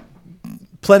 there's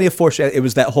plenty of foreshadowing. It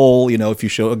was that whole, if you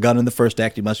show a gun in the first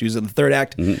act, you must use it in the third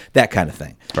act, that kind of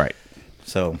thing. Right.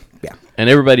 So, yeah. And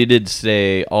everybody did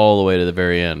stay all the way to the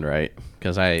very end, right?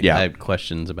 Because I Yeah. had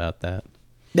questions about that.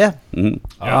 Yeah.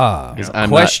 Because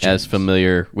I'm not as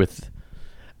familiar with.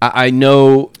 I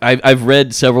know I've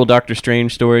read several Doctor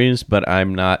Strange stories, but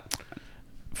I'm not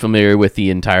familiar with the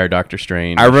entire Doctor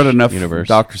Strange. I read enough universe.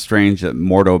 Doctor Strange that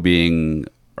Mordo being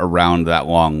around that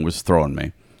long was throwing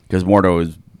me, because Mordo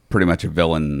is pretty much a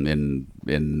villain in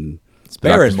Doctor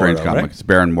Baron Strange Mordo, comics. right?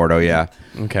 Baron Mordo, yeah.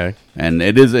 Okay. And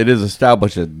it is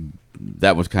established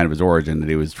that was kind of his origin, that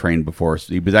he was trained before.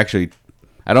 He was actually,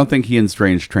 I don't think he and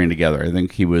Strange trained together. I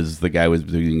think he was the guy who was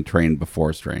being trained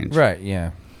before Strange. Right,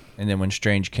 yeah. And then when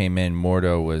Strange came in,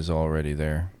 Mordo was already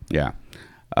there. Yeah.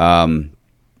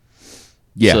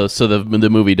 Yeah. So the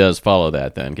movie does follow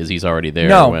that then, because he's already there.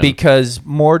 No, when- because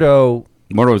Mordo...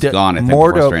 Mordo was gone, I think,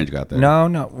 before Strange got there.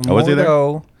 No. Oh, was he there?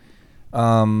 Mordo,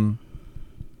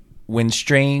 when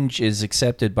Strange is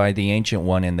accepted by the Ancient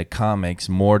One in the comics,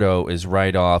 Mordo is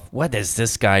right off, what is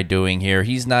this guy doing here?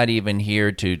 He's not even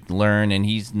here to learn, and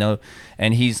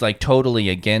he's like totally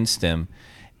against him.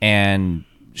 And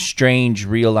Strange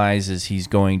realizes he's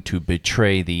going to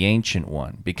betray the Ancient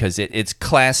One, because it's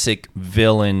classic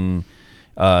villain.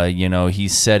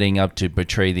 He's setting up to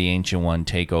betray the Ancient One,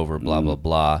 take over, blah blah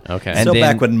blah. Okay. And Still then-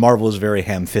 back when Marvel was very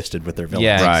ham-fisted with their villains.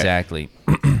 yeah, Right. exactly.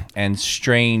 And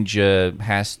Strange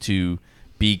has to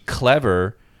be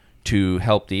clever to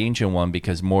help the Ancient One,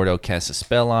 because Mordo casts a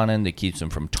spell on him that keeps him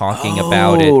from talking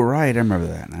about it. Oh, right. I remember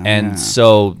that now. And yeah.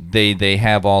 so they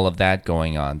have all of that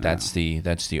going on. That's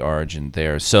the origin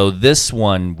there. So this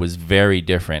one was very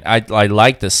different. I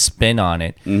like the spin on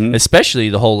it, especially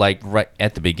the whole, like, right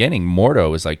at the beginning,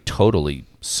 Mordo is like totally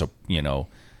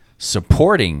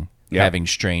supporting Yeah. having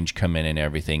Strange come in and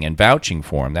everything, and vouching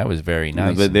for him. That was very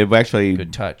nice. They've actually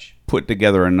Good touch. put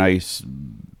together a nice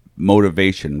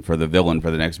motivation for the villain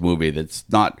for the next movie. That's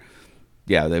not.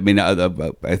 Yeah, I mean,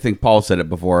 I think Paul said it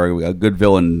before. A good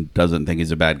villain doesn't think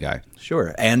he's a bad guy.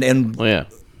 Sure. And Oh, yeah.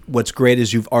 what's great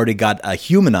is you've already got a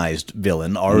humanized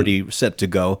villain already set to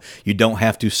go. You don't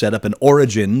have to set up an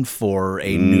origin for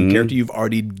a new character. You've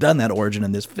already done that origin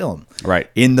in this film. Right.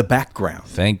 In the background.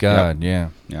 Thank God, yeah.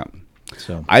 Yeah.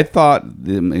 So I thought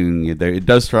it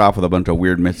does start off with a bunch of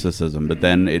weird mysticism, but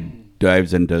then it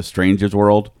dives into Strange's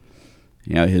world,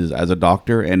 his as a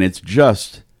doctor, and it's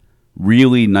just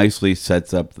really nicely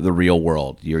sets up the real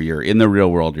world. You're in the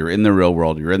real world. You're in the real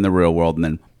world. You're in the real world, and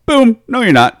then boom, no,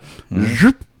 you're not.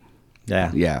 Zhoop.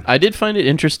 yeah. Yeah. I did find it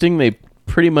interesting. They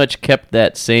pretty much kept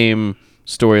that same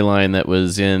storyline that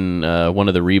was in one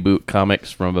of the reboot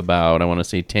comics from about, I want to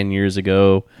say, 10 years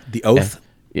ago. The Oath.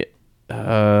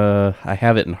 I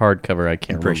have it in hardcover. I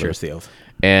can't I'm remember. pretty sure it's The Oath.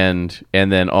 And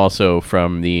then also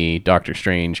from the Doctor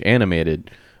Strange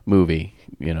animated movie,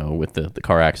 with the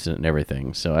car accident and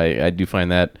everything. So I do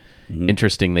find that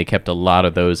interesting. They kept a lot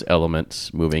of those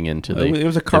elements moving into the It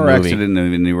was a the car movie. accident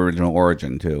in the original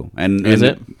Origin too, and Is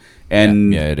it?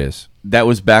 And Yeah, it is. that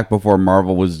was back before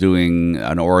Marvel was doing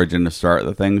an Origin to start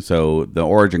the thing. So the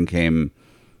Origin came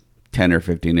 10 or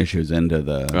 15 issues into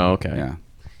the. Oh, okay. Yeah.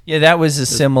 Yeah, that was a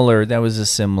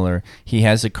similar. He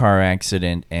has a car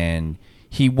accident and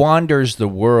he wanders the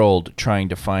world trying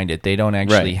to find it. They don't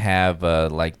actually Right. have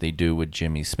like they do with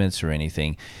Jimmy Smits or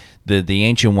anything. The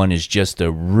Ancient One is just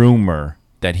a rumor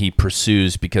that he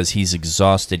pursues because he's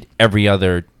exhausted every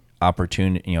other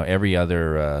opportunity, every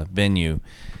other venue,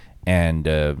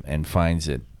 and finds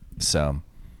it. So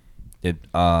it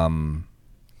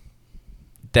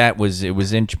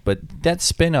but that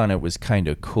spin on it was kind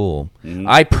of cool.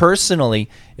 I personally,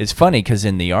 it's funny because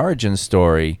in the origin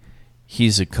story,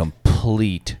 he's a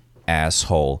complete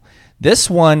asshole. This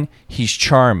one, he's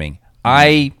charming.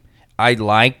 I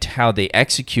liked how they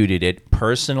executed it.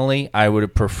 Personally, I would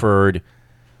have preferred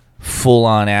full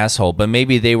on asshole, but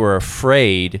maybe they were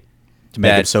afraid To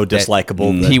make it so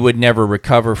dislikable that- he would never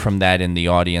recover from that in the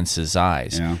audience's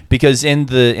eyes. Yeah. Because in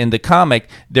the comic,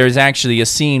 there's actually a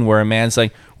scene where a man's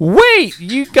like, "Wait,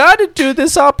 you got to do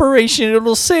this operation.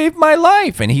 It'll save my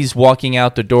life." And he's walking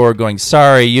out the door going,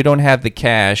 "Sorry, you don't have the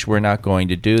cash. We're not going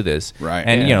to do this." Right.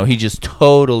 And, Yeah. he just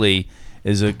totally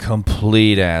is a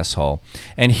complete asshole.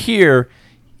 And here,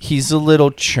 he's a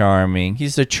little charming.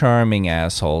 He's a charming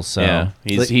asshole. So Yeah,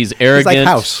 he's He's arrogant. like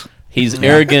House. He's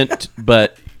arrogant,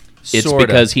 but it's Sorta.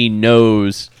 because he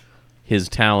knows his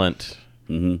talent,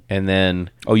 and then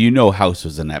Oh, House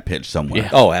was in that pitch somewhere.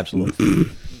 Oh, absolutely.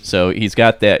 so he's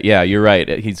got that. Yeah, you're right.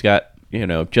 He's got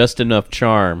just enough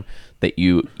charm that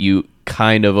you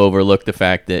kind of overlook the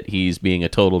fact that he's being a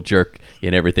total jerk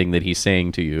in everything that he's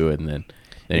saying to you, and then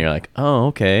you're like, oh,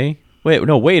 okay.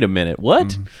 Wait a minute.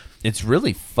 What? it's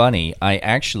really funny. I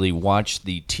actually watched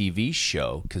the TV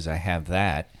show because I have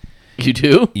that. You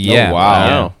do? Yeah. Oh,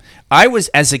 wow. I was,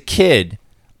 as a kid,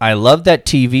 I loved that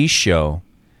TV show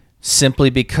simply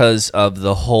because of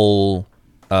the whole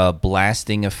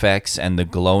blasting effects and the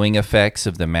glowing effects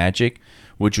of the magic,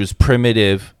 which was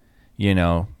primitive,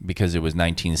 because it was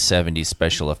 1970s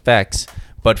special effects.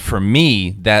 But for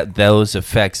me, those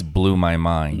effects blew my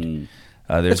mind.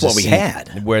 There's That's what a we scene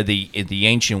had. where the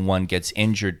Ancient One gets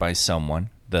injured by someone.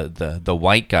 The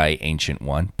white guy Ancient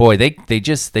One. Boy, they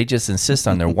just insist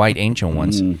on their white Ancient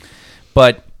Ones.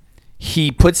 But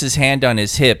he puts his hand on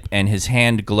his hip and his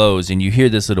hand glows, and you hear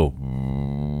this little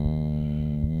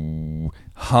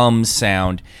hum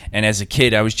sound. And as a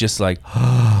kid, I was just like,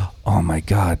 "Oh my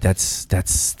God, that's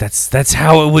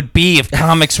how it would be if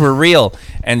comics were real."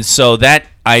 And so that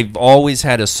I've always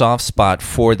had a soft spot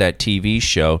for that TV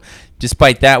show.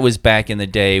 Despite that was back in the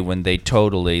day when they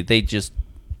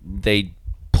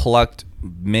plucked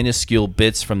minuscule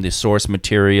bits from the source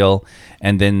material,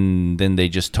 and then they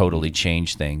just totally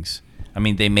changed things. I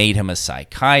mean, they made him a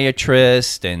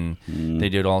psychiatrist, and they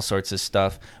did all sorts of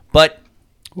stuff. But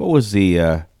What was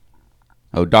the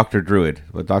Dr. Druid?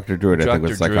 Well, Dr. Druid, I think,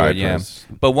 was Dr. Druid, psychiatrist.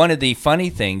 But one of the funny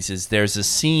things is there's a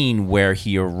scene where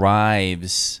he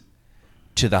arrives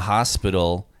to the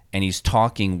hospital and he's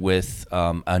talking with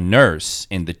a nurse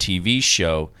in the TV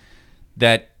show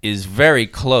that is very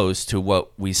close to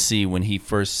what we see when he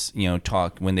first,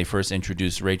 when they first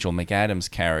introduced Rachel McAdams'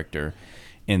 character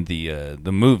in the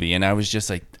movie. And I was just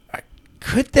like,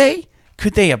 could they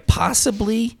have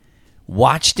possibly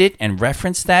watched it and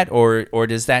referenced that, or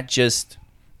does that just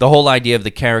the whole idea of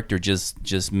the character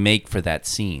just make for that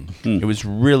scene? It was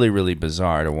really, really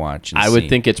bizarre to watch. And I would see.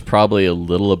 think it's probably a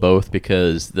little of both,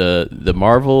 because the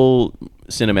Marvel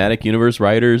Cinematic Universe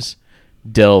writers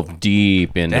delve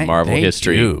deep into Marvel they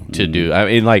history do. to do. I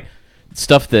mean, like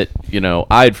stuff that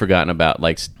I'd forgotten about,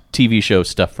 like TV show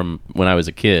stuff from when I was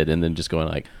a kid, and then just going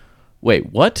like,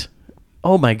 "Wait, what?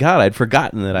 Oh my God, I'd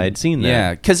forgotten that I had seen that."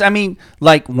 Yeah, because I mean,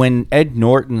 like when Ed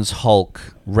Norton's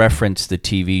Hulk referenced the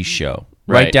TV show,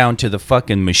 right Right. down to the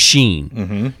fucking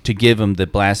machine to give him the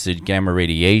blasted gamma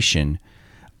radiation.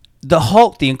 The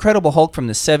Hulk, the Incredible Hulk from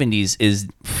the 70s, is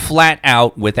flat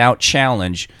out, without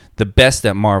challenge, the best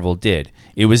that Marvel did.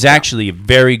 It was actually a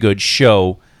very good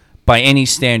show by any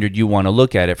standard you want to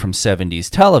look at it from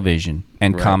 70s television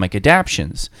and comic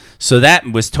adaptions. So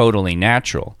that was totally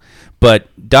natural. But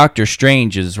Doctor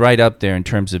Strange is right up there in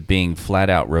terms of being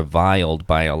flat out reviled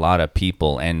by a lot of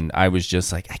people. And I was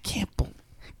just like, I can't believe,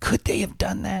 could they have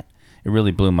done that? It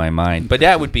really blew my mind. But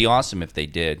that would be awesome if they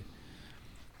did.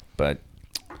 But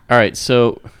All right,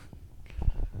 so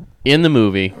in the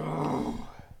movie,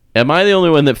 am I the only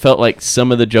one that felt like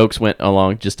some of the jokes went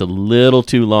along just a little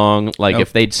too long? Like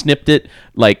if they'd snipped it,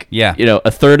 like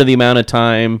a third of the amount of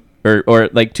time, or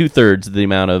like 2/3 of the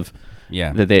amount of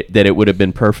that it would have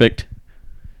been perfect.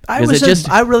 I Is it just-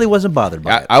 really wasn't bothered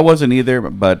by it. I wasn't either,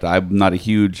 but I'm not a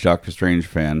huge Doctor Strange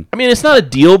fan. I mean, it's not a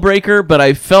deal breaker, but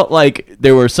I felt like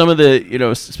there were some of the,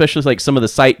 especially like some of the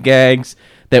sight gags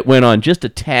that went on just a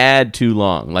tad too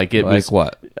long. Like it was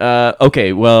what?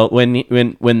 Okay, well, when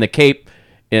the Cape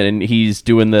and he's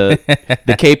doing the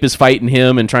Cape is fighting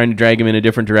him and trying to drag him in a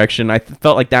different direction, I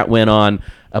felt like that went on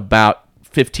about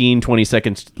 15-20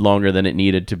 seconds longer than it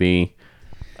needed to be.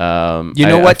 You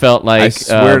know I what? felt like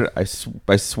I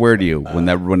swear to you, when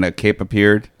that cape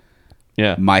appeared,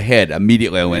 yeah. my head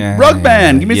immediately went,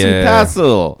 Rugman, give me some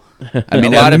tassel. I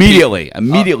mean, A lot of immediately.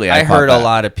 I heard caught a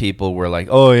lot of people were like,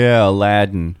 "Oh yeah,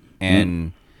 Aladdin,"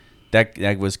 and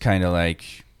that was kind of like,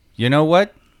 you know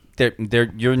what?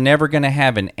 You're never gonna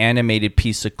have an animated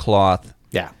piece of cloth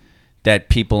Yeah. that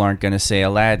people aren't gonna say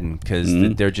Aladdin because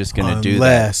they're just gonna do that.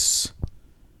 Unless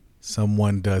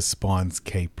someone does Spawn's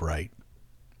cape right,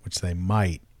 which they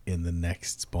might in the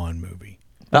next Spawn movie.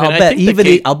 I mean, I bet think the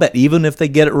cape- I'll bet even if they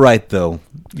get it right, though,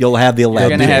 you'll have the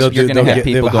Aladdin. gonna have- They'll you're do- gonna they'll have get-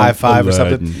 they people have a high going, five or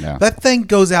something. Aladdin, yeah. That thing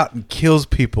goes out and kills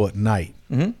people at night.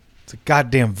 Mm-hmm. It's a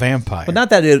goddamn vampire. But not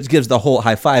that it gives the whole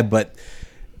high five, but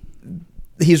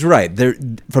he's right. There,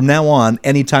 from now on,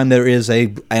 anytime there is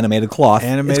a animated cloth, it's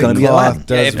Animated going to be cloth Aladdin.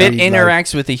 does if it read like-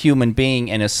 interacts with a human being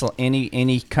in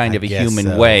any kind I of a guess human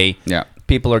so. way, Yeah.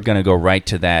 people are going to go right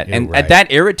to that. You're And right.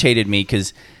 that irritated me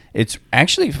because it's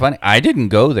actually funny. I didn't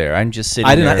go there. I'm just sitting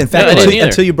I did there. not. In fact, I didn't either.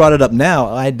 until you brought it up now,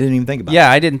 I didn't even think about it. Yeah,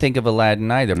 I didn't think of Aladdin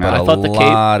either, but I a thought the cape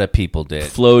lot of people did.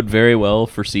 flowed very well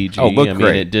for CG. Oh, looked I mean,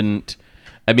 great. it didn't.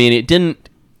 I mean, it didn't.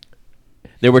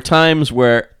 There were times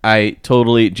where I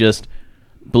totally just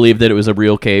believed that it was a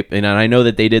real cape, and I know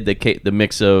that they did the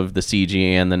mix of the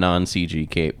CG and the non-CG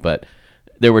cape, but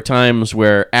there were times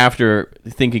where after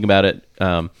thinking about it,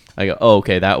 I go, "Oh,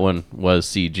 okay, that one was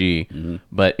CG,"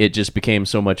 but it just became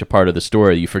so much a part of the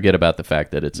story, you forget about the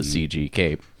fact that it's a CG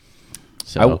cape.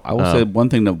 So I will say one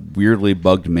thing that weirdly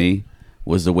bugged me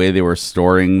was the way they were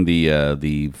storing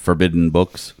the forbidden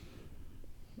books.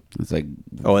 It's like,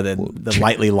 Oh, the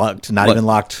lightly locked, not What? even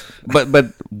locked. but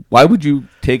why would you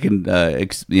take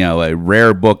a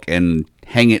rare book and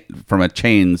hang it from a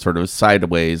chain, sort of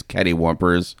sideways,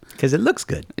 cattywampers? Because it looks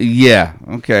good. Yeah,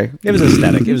 okay. It was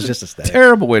aesthetic. It was just aesthetic.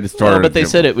 Terrible way to start. Well, but they it.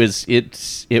 said it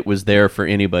was there for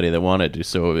anybody that wanted to.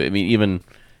 So I mean, even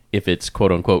if it's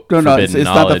quote unquote No, forbidden it's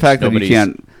not the knowledge, fact that you nobody's-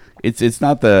 can't. It's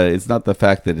not the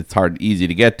fact that it's easy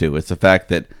to get to. It's the fact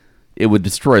that it would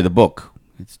destroy the book.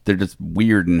 They're just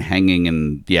weird and hanging,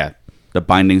 and yeah, the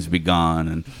bindings would be gone.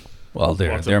 And Well,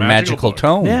 Well, it's a they're magical magical book.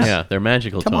 tones. Yeah. Yeah, they're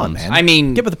magical Come on, tones. man. I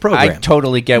mean, Get with the program. I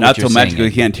totally get not what so you're magical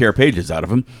saying. you can't tear pages out of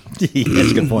them. That's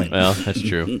a good point. Well, that's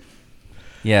true.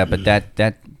 Yeah, but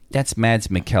that's Mads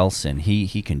Mikkelsen.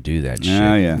 He can do that shit.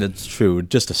 Yeah, yeah. That's true.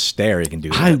 Just a stare, you can do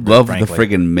that. I love frankly. the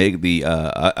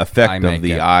friggin' effect Eye of the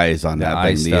makeup. eyes on The that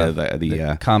eye thing. stuff.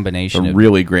 The combination a of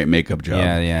really great makeup job.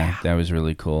 Yeah, that was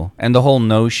really cool. And the whole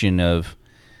notion of,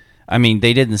 I mean,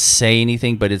 they didn't say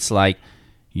anything, but it's like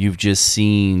you've just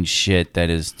seen shit that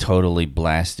has totally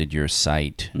blasted your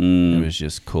sight. It was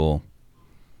just cool.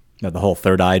 No, the whole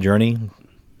third eye journey.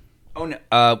 Oh no!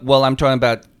 Well, I'm talking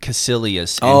about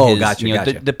Caecilius. And Oh, his, gotcha, you know,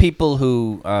 gotcha. The people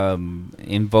who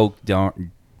invoke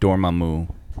Dormammu.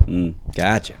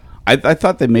 Gotcha. I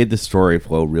thought they made the story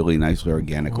flow really nicely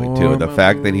organically too. The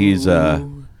fact that he's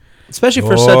Especially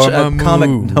for such a comic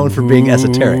known for being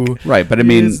esoteric. right, but I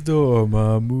mean, Is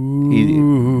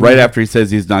Dormammu. right after he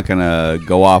says he's not gonna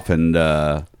go off and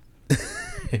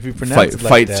If you pronounce it like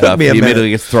fight that. stuff, me he a minute. immediately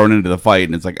gets thrown into the fight,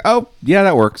 and it's like, oh yeah,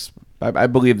 that works. I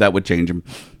believe that would change him.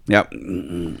 Yep.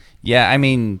 Yeah, I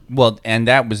mean, well, and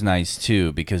that was nice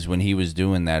too because when he was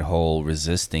doing that whole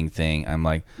resisting thing, I'm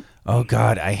like, oh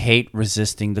god, I hate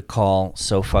resisting the call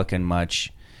so fucking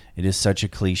much. It is such a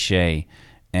cliche,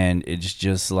 and it's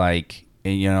just like,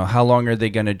 you know, how long are they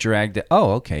going to drag the?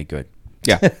 Oh, okay, good.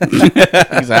 Yeah.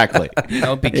 Exactly. You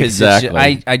know, because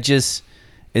Exactly. I just,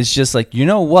 it's just like, you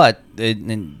know what?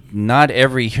 Not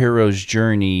every hero's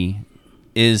journey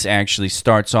is actually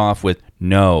starts off with,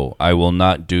 no, I will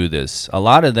not do this. A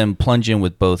lot of them plunge in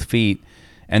with both feet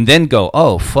and then go,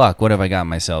 oh, fuck, what have I got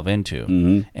myself into?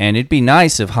 Mm-hmm. And it'd be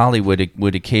nice if Hollywood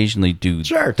would occasionally do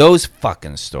Sure. those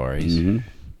fucking stories. Mm-hmm.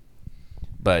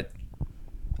 But,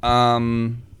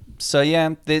 so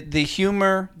yeah, the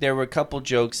humor, there were a couple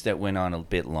jokes that went on a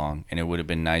bit long, and it would have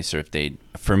been nicer if they'd,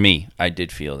 for me, I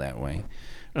did feel that way.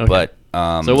 Okay. But,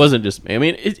 So it wasn't just. I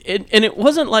mean, it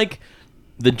wasn't like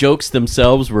the jokes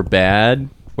themselves were bad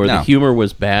or No. the humor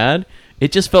was bad.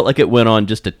 It just felt like it went on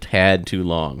just a tad too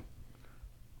long.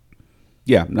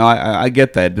 Yeah. No, I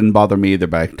get that. It didn't bother me either,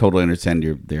 but I totally understand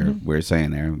what you're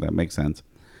saying there. That makes sense.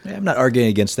 Yeah, I'm not arguing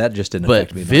against that. Just didn't But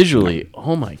affect me. visually,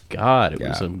 oh my god, it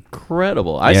was Yeah.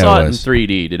 incredible. I Yeah, saw it it in was.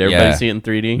 3D. Did everybody Yeah. see it in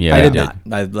 3D? Yeah. I did I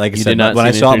not. Like I You said, did not when see I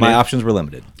it in saw it, my 3D? options were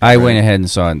limited. I went ahead and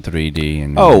saw it in 3D.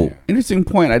 And Oh, interesting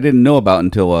point. I didn't know about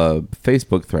until a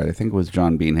Facebook thread. I think it was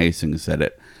John Bean Hastings said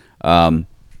it.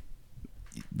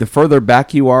 The further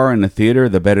back you are in the theater,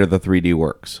 the better the 3D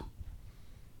works.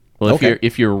 Well, Okay.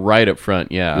 if you're right up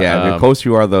front, yeah. Yeah, the closer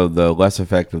you are, the less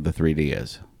effective the 3D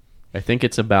is. I think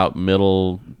it's about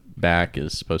middle back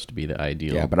is supposed to be the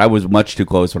ideal. Yeah, but I was much too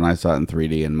close when I saw it in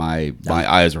 3D, and my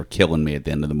eyes were killing me at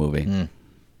the end of the movie.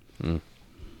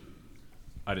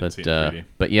 I didn't see it in 3D.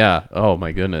 But yeah, oh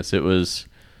my goodness, it was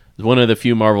one of the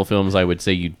few Marvel films I would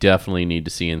say you definitely need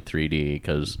to see in 3D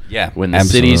because Yeah, when the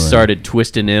absolutely. cities started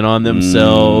twisting in on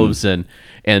themselves and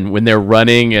when they're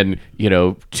running and you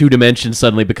know 2 dimensions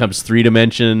suddenly becomes 3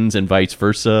 dimensions and vice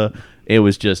versa, it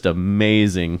was just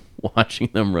amazing watching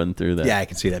them run through that. Yeah, I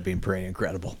can see that being pretty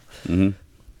incredible. it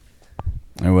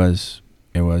was.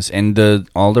 It was, and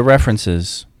all the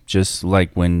references, just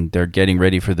like when they're getting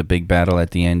ready for the big battle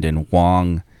at the end, and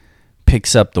Wong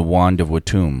picks up the wand of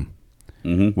Watum,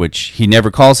 which he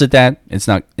never calls it that. It's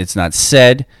not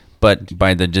said, but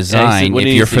by the design, if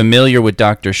you're familiar with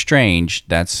Doctor Strange,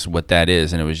 that's what that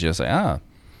is. And it was just like,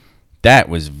 that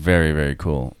was very, very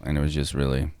cool, and it was just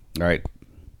really Right.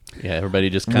 Yeah, everybody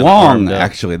just kind of Wong,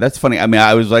 actually. That's funny. I mean,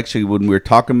 I was actually, when we were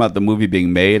talking about the movie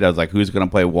being made, I was like, who's going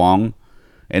to play Wong?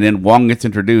 And then Wong gets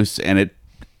introduced, and it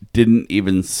didn't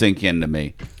even sink into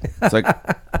me. It's like,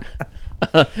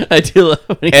 I do love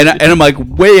when and I'm like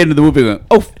way into the movie going,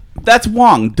 oh, that's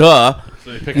Wong, duh.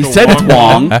 So they picked He the said it's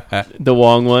Wong. the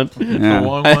Wong one. Yeah. The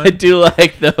Wong I one. do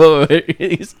like though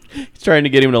he's trying to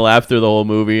get him to laugh through the whole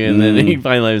movie, and then he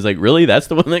finally was like, "Really, that's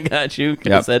the one that got you?"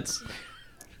 Because Yep. that's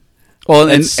Well,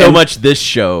 it's so much this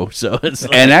show. So it's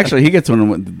like, And actually, he gets one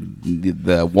of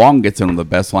the Wong gets one of the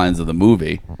best lines of the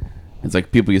movie. It's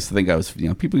like people used to think I was,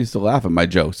 people used to laugh at my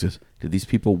jokes. Just, did these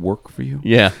people work for you?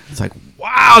 yeah, It's like,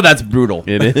 wow, that's brutal.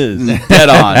 it is. Dead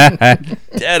on.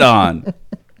 Dead on.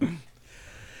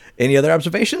 Any other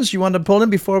observations you wanted to pull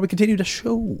in before we continue the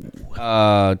show?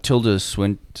 Tilda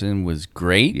Swinton was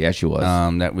great. Yeah, she was.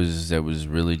 That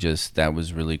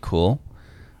was really cool.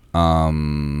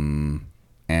 And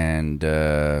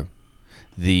the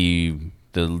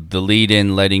lead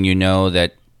in letting you know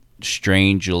that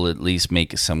Strange will at least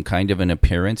make some kind of an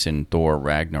appearance in Thor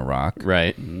Ragnarok.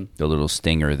 Right. The little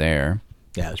stinger there.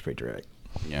 Yeah, that's pretty direct.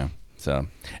 Yeah. So,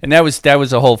 and that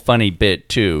was a whole funny bit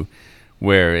too,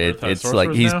 where it's like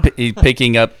sorcerers now? he's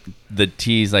picking up the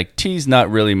tea's like, tea's not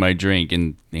really my drink,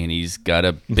 and he's got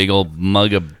a big old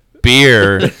mug of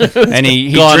beer, and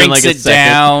he Gone in drinks like a it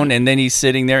second. down, and then he's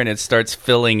sitting there, and it starts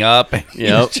filling up. And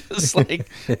Yep. he's just like,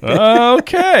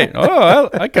 okay,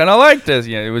 I kind of like this.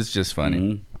 Yeah, it was just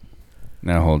funny.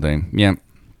 That whole thing. Yeah,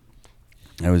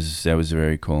 that was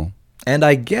very cool. And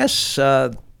I guess I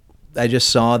just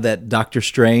saw that Doctor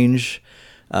Strange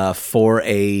has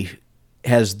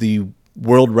the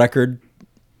world record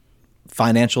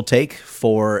financial take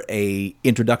for a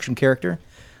introduction character.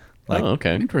 Like, Oh,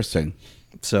 okay. Interesting.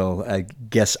 So I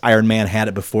guess Iron Man had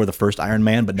it before the first Iron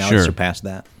Man, but now Sure. it's surpassed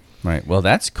that. Right. Well,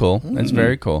 that's cool. That's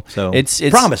very cool. So, it's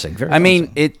promising, very I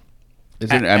mean,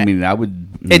 promising. I would.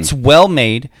 It's well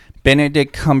made.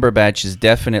 Benedict Cumberbatch is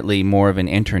definitely more of an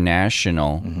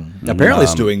international, Apparently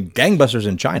it's doing gangbusters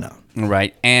in China.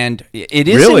 right? And it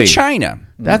is Really? in China.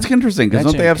 That's interesting because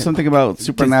That's don't they have in- something about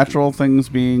supernatural things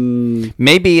being?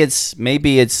 Maybe it's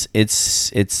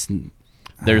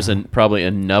There's probably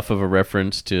enough of a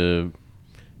reference to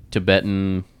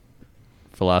Tibetan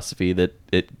philosophy that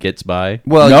it gets by.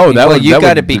 well, No, you- that well, would- you that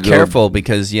got to would be go- careful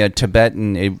because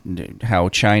Tibetan, how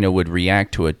China would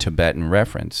react to a Tibetan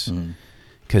reference.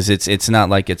 Because it's not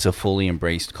like it's a fully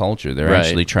embraced culture. They're Right.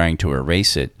 actually trying to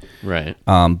erase it. Right.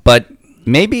 But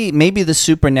maybe the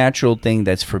supernatural thing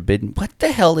that's forbidden. What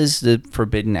the hell is the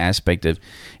forbidden aspect of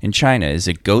in China? Is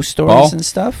it ghost stories Ball? and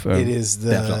stuff? or- It is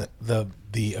the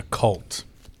occult,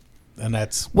 and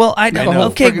that's Well, I know. don't.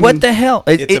 Okay, Friggin- what the hell?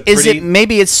 It's a Is pretty- it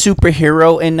maybe it's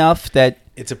superhero enough that?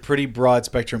 it's a pretty broad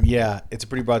spectrum. Yeah, it's a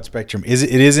pretty broad spectrum. It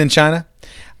is in China.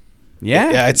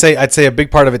 Yeah. Yeah, I'd say a big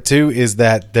part of it too is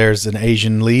that there's an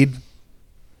Asian lead.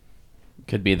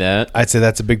 Could be that. I'd say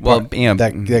that's a big Well, part. yeah,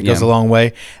 that goes yeah. a long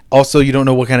way. Also, you don't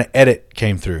know what kind of edit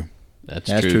came through, That's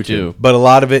That's true true, too. but a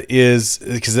lot of it is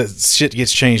because that shit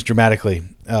gets changed dramatically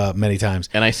many times.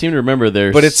 And I seem to remember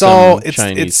there's But it's some all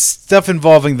Chinese. it's stuff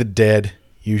involving the dead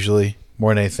usually more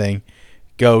than anything,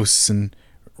 ghosts and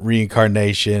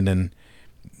reincarnation and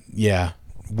weird.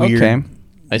 Okay.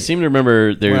 I seem to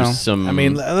remember there's Well, some. I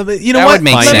mean, you know That what? would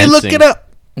make Let me sense. look it up.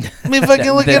 Let me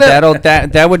fucking look it up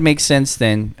That would make sense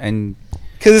then, and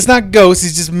because it's not ghosts;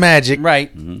 it's just magic. right.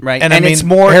 And And I mean, it's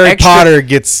more Harry extra, Potter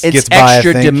gets It's by. I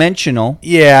extra think. dimensional.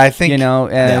 Yeah, I think You know,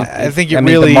 I think it mean,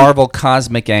 really. the Marvel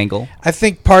cosmic angle. I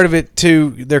think part of it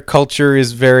too. Their culture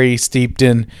is very steeped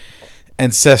in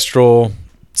ancestral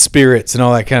spirits and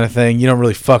all that kind of thing. You don't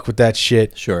really fuck with that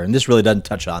shit. Sure, and this really doesn't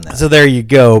touch on that. So there you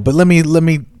go. But let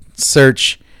me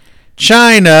search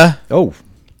China. Oh,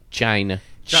 China.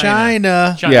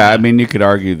 China. Yeah, I mean, you could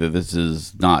argue that this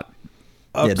is not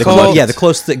yeah, Occult. the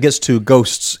closest it gets to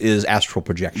ghosts is astral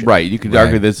projection. right. You could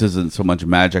argue this isn't so much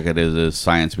magic; it is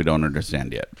science we don't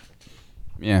understand yet.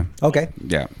 Yeah. Okay.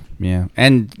 Yeah. Yeah,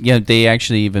 and they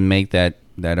actually even make that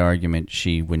argument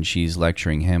when she's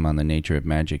lecturing him on the nature of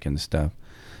magic and stuff.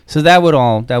 So that would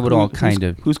all kind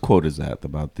of Whose quote is that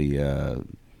about the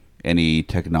any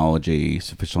technology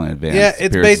sufficiently advanced? Yeah,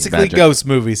 it's appears as basically magic? ghost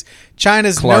movies.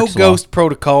 China's Clark's no Law. ghost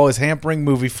protocol is hampering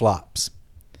movie flops.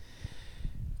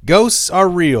 Ghosts are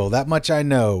real, that much I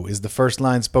know, is the first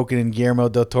line spoken in Guillermo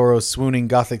del Toro's swooning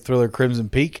gothic thriller Crimson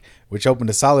Peak, which opened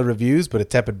to solid reviews but a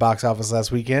tepid box office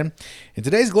last weekend. In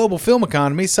today's global film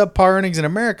economy, subpar earnings in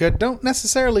America don't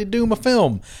necessarily doom a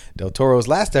film. Del Toro's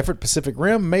last effort, Pacific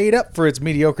Rim, made up for its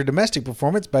mediocre domestic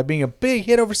performance by being a big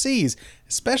hit overseas,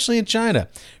 especially in China.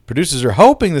 Producers are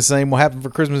hoping the same will happen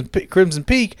for Crimson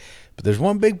Peak, but there's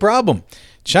one big problem.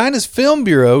 China's Film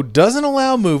Bureau doesn't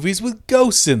allow movies with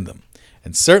ghosts in them,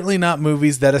 and certainly not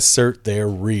movies that assert they're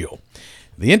real.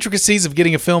 The intricacies of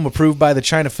getting a film approved by the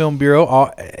China Film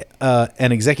Bureau,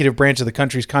 an executive branch of the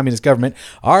country's communist government,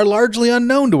 are largely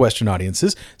unknown to Western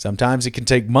audiences. Sometimes it can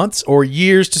take months or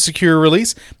years to secure a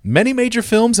release. Many major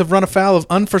films have run afoul of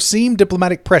unforeseen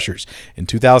diplomatic pressures. In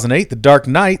 2008, The Dark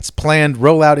Knight's planned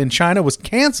rollout in China was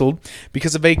canceled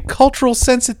because of a cultural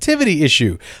sensitivity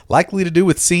issue, likely to do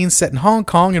with scenes set in Hong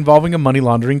Kong involving a money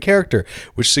laundering character,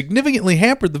 which significantly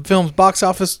hampered the film's box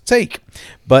office take.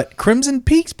 But Crimson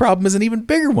Peak's problem is an even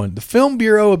bigger one. The Film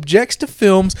Bureau objects to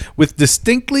films with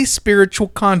distinctly spiritual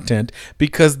content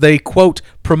because they, quote,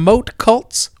 promote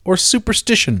cults or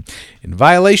superstition in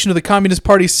violation of the Communist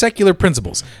Party's secular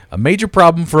principles, a major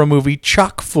problem for a movie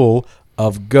chock full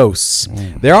of ghosts.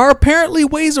 There are apparently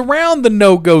ways around the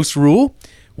no-ghost rule.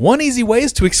 One easy way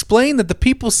is to explain that the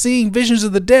people seeing visions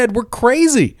of the dead were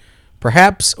crazy,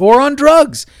 perhaps, or on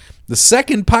drugs. The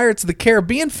second Pirates of the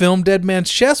Caribbean film, Dead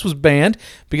Man's Chest, was banned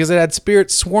because it had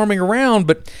spirits swarming around,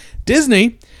 but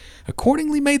Disney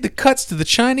accordingly made the cuts to the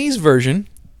Chinese version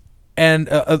and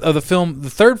of the film, the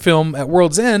third film at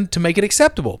World's End, to make it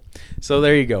acceptable. So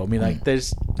there you go. I mean, like,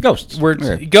 there's Ghosts.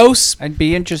 ghosts, I'd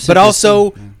be interested. but to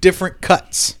also different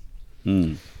cuts.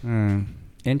 see.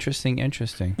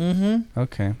 Interesting. Mm-hmm.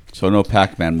 Okay. So no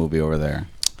Pac-Man movie over there.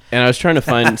 And I was trying to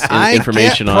find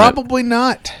information on it, Probably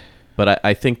not. but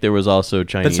I think there was also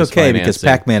Chinese That's okay because financing.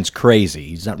 Pac-Man's crazy.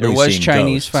 He's not There really was seeing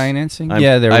Chinese ghosts. financing. I'm,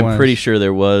 Yeah, there was. I'm pretty sure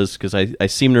there was, because I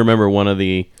seem to remember one of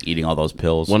Eating all those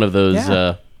pills. those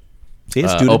Yeah. See,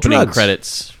 it's due to opening drugs.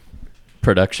 credits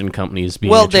production companies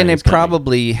being Well, a then Chinese it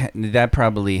company.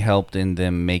 probably helped in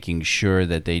them making sure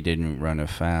that they didn't run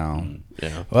afoul.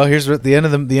 Yeah. Well, here's what the end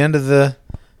of the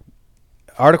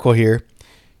article here.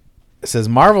 It says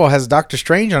Marvel has Doctor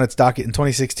Strange on its docket in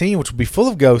 2016, which will be full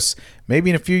of ghosts.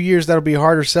 Maybe in a few years that'll be a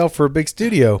harder sell for a big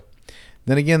studio.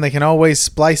 Then again, they can always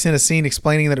splice in a scene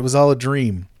explaining that it was all a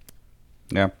dream.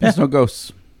 Yeah, there's no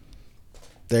ghosts.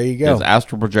 There you go. There's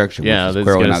astral projection. Yeah, I which was is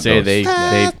clearly going to not say ghosts. they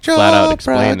flat out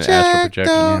explain the astral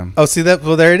projection. Yeah. Oh, see that?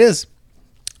 Well, there it is.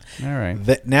 All right.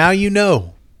 That now you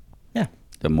know.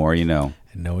 The more you know.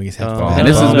 And knowing is half the And battle.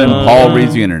 this has been Paul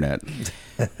Reads the Internet.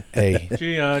 Hey,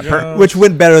 G.I. Joe. Which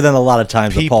went better than a lot of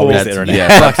times the Paul People- Reed's internet.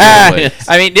 Yeah, absolutely.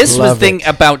 I mean, this was Love the thing it.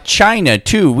 about China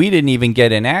too. We didn't even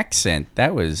get an accent.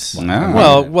 That was Wow.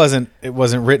 well, it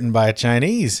wasn't written by a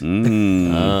Chinese.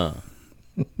 Read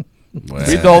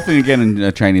the whole thing again in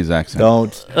a Chinese accent.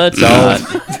 Don't. Let's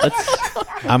not.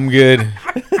 I'm good.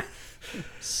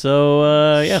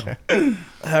 So, yeah.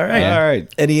 All right. All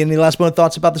right. Any last minute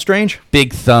thoughts about The Strange?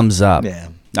 big thumbs up. Yeah.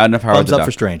 Not enough Howard Thumbs the up Duck.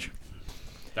 for Strange.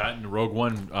 That and Rogue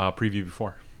One preview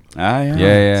before. Ah,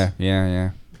 yeah.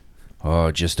 Yeah.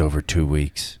 Oh, just over 2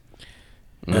 weeks.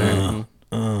 Well,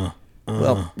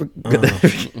 we're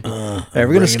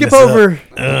gonna skip this up. over.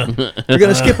 We're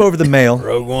gonna skip over the mail.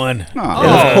 Rogue One.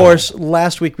 And of course,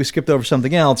 last week we skipped over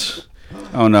something else.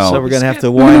 Oh, no. So we're gonna have to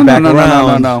No, wind back no,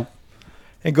 around no.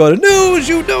 and go to news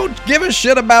you don't give a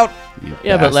shit about. You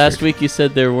Yeah, but last bastard. week you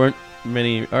said there weren't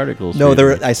many articles. No,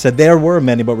 for you. I said there were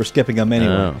many, but we're skipping them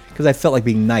anyway Oh. because I felt like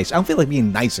being nice. I don't feel like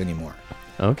being nice anymore.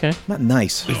 Okay. I'm not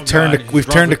nice. We've God, turned he's a drunk with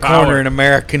corner power. in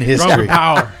American Drunk history. with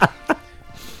power. I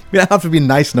mean, I don't have to be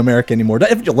nice in America anymore.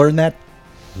 Haven't you learned that?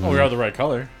 Oh, we are the right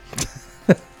color.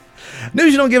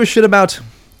 News you don't give a shit about.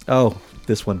 Oh,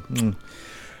 this one.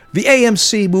 The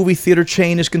AMC movie theater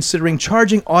chain is considering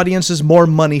charging audiences more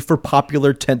money for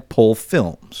popular tentpole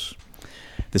films.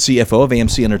 The CFO of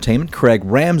AMC Entertainment, Craig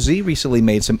Ramsey, recently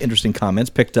made some interesting comments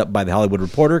picked up by The Hollywood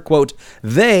Reporter. Quote,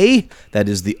 they, that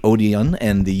is the Odeon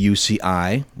and the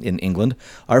UCI in England,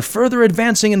 are further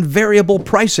advancing in variable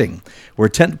pricing, where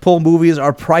tentpole movies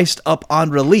are priced up on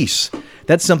release.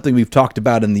 That's something we've talked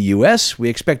about in the U.S. We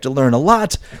expect to learn a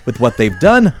lot with what they've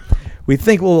done. We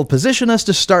think it will position us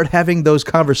to start having those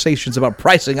conversations about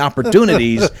pricing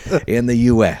opportunities in the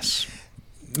U.S.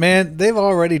 Man, they've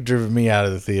already driven me out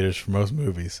of the theaters for most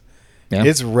movies. Yeah.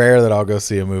 It's rare that I'll go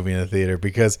see a movie in a theater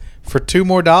because for $2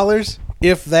 more,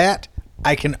 if that,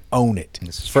 I can own it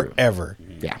forever.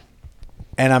 Yeah.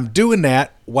 And I'm doing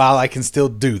that while I can still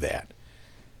do that.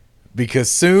 Because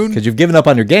soon Because you've given up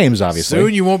on your games,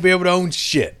 obviously. you won't be able to own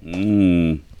shit.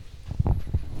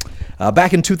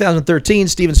 Back in 2013,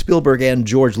 Steven Spielberg and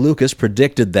George Lucas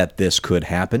predicted that this could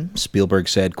happen. Spielberg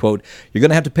said, quote, "You're going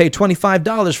to have to pay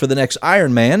 $25 for the next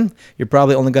Iron Man. You're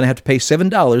probably only going to have to pay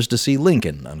 $7 to see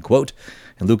Lincoln," unquote.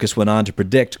 And Lucas went on to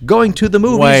predict going to the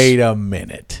movies. Wait a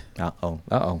minute.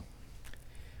 Uh-oh.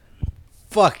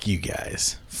 Fuck you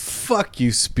guys. Fuck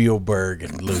you, Spielberg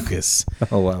and Lucas.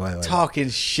 Wait. Talking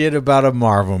shit about a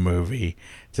Marvel movie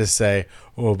to say,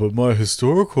 oh, but my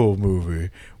historical movie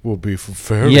will be for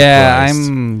fair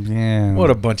price. What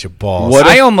a bunch of balls.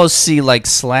 I almost see like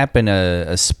slapping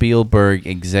a Spielberg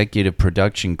executive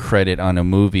production credit on a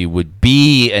movie would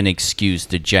be an excuse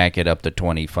to jack it up to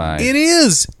 25. It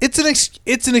is. It's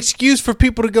an excuse for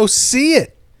people to go see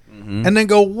it and then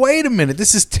go, wait a minute,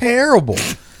 this is terrible.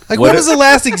 Like, when was the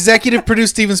last executive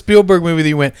produced Steven Spielberg movie that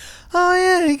you went, oh,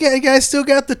 yeah, you guys still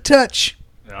got the touch?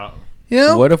 Yeah. You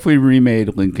know? What if we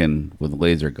remade Lincoln with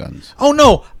laser guns? Oh,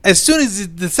 no. As soon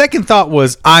as the second thought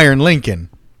was Iron Lincoln.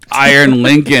 Iron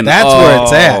Lincoln. That's where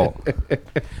it's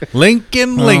at.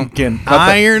 Lincoln.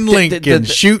 Iron Lincoln.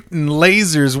 Shooting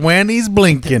lasers when he's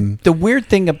blinking. The weird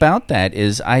thing about that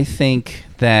is I think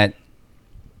that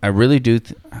I really do.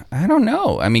 I don't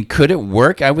know. I mean, could it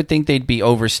work? I would think they'd be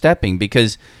overstepping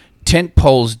because tent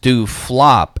poles do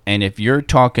flop. And if you're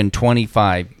talking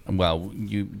 25, well,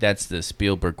 that's the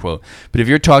Spielberg quote. But if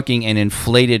you're talking an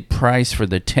inflated price for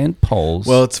the tent poles.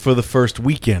 Well, it's for the first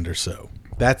weekend or so.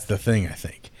 That's the thing, I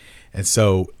think. And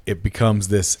so it becomes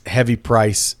this heavy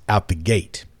price out the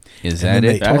gate. Is And that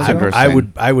then it? That's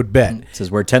interesting. I would bet. It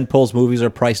says where tentpoles movies are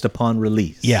priced upon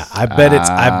release. Yeah, I bet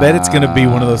it's going to be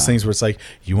one of those things where it's like,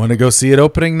 you want to go see it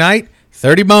opening night?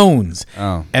 30 bones.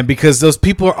 Oh. And because those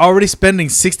people are already spending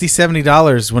 $60,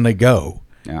 $70 when they go.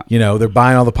 Yeah. You know, they're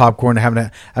buying all the popcorn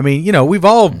and having we've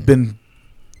all been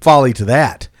folly to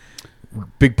that.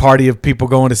 Big party of people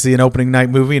going to see an opening night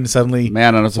movie and suddenly,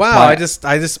 Man, on a supply- wow, I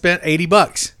just spent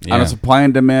 $80. Yeah. On a supply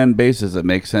and demand basis, it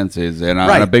makes sense. And on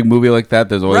Right. a big movie like that,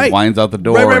 there's always Right. lines out the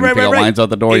door. Right. And if you got lines out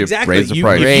the door, Exactly. you raise the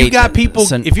price. If you got people,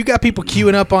 So- if you got people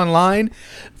queuing up online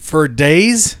for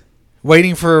days,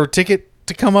 waiting for a ticket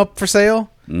to come up for sale,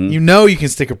 you know you can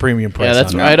stick a premium price. Yeah,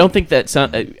 that's. on I it. don't think that.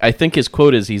 I think his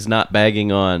quote is he's not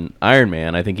bagging on Iron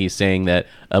Man. I think he's saying that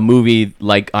a movie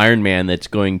like Iron Man that's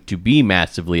going to be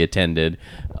massively attended,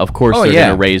 of course they're yeah.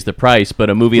 going to raise the price. But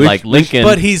a movie like Lincoln,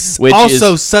 But he's which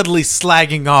also is, subtly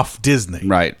slagging off Disney.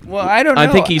 Right. Well, I don't know. I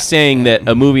think he's saying that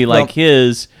a movie like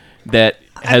his that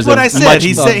has what a I said. much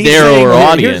He's saying- narrower saying-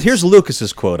 audience. Here's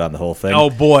Lucas's quote on the whole thing. Oh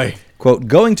boy. Quote,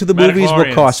 going to the movies will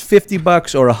Midichlorians. cost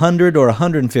 $50 or $100 or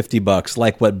 $150,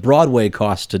 like what Broadway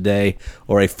costs today,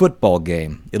 or a football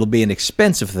game. It'll be an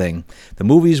expensive thing. The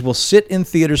movies will sit in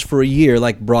theaters for a year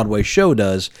like Broadway show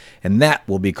does, and that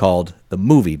will be called the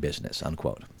movie business,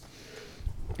 unquote.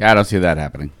 Yeah, I don't see that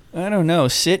happening. I don't know.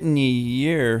 Sit in a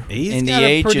year He's in got the a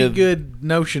age pretty of. good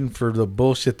notion for the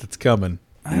bullshit that's coming.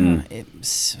 I don't,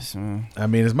 it's, I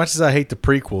mean, as much as I hate the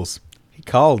prequels, he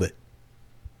called it.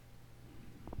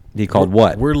 He called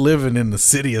what? We're living in the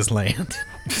Sidious land.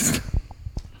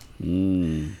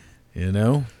 You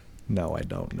know? No, I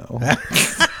don't know.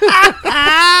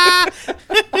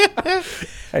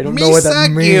 I don't know what that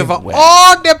Misa means. give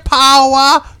all the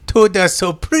power to the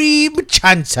Supreme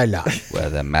Chancellor. where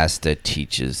the master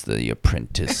teaches the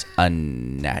apprentice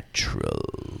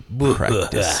unnatural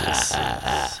practices.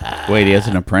 Wait, he has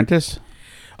an apprentice?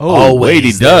 Oh, wait,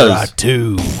 he does.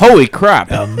 Two. Holy crap.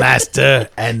 The master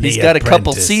and He's the got a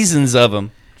couple apprentice. seasons of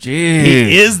them.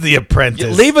 He is the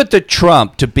apprentice. Leave it to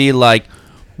Trump to be like,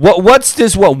 what's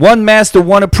this? What, one master,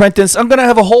 one apprentice? I'm going to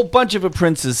have a whole bunch of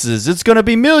apprentices. It's going to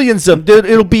be millions of them.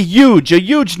 It'll be huge, a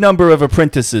huge number of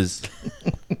apprentices.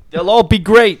 They'll all be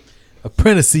great.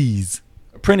 Apprentices.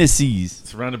 Apprentices.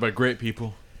 Surrounded by great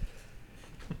people.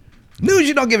 News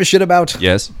you don't give a shit about.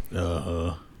 Yes.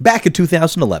 Back in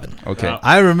 2011, Okay.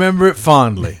 I remember it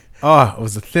fondly. Oh, it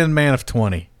was a thin man of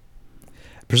 20.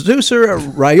 producer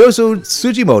Ryozo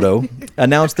Tsujimoto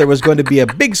announced there was going to be a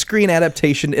big screen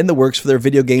adaptation in the works for their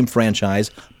video game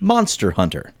franchise, Monster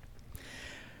Hunter.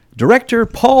 Director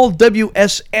Paul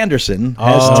W.S. Anderson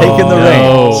has taken the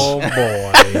reins.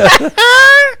 Oh,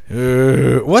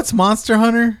 boy. What's Monster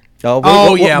Hunter? We'll-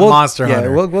 Monster yeah,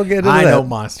 Hunter. we'll get into I that. know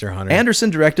Monster Hunter.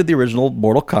 Anderson directed the original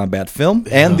Mortal Kombat film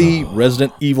and the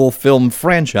Resident Evil film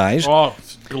franchise. Oh,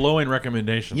 glowing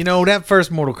recommendation. You know, that first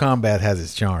Mortal Kombat has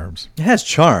its charms. It has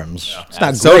charms. It's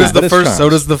not So great, does but the it's first. charms. So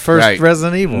does the first Right.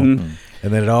 Resident Evil, and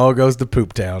then it all goes to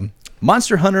Poop Town.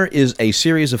 Monster Hunter is a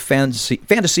series of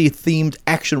fantasy-themed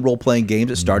action role-playing games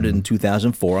that started in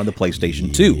 2004 on the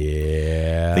PlayStation 2.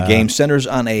 Yeah. The game centers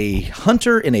on a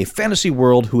hunter in a fantasy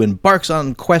world who embarks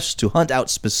on quests to hunt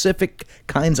out specific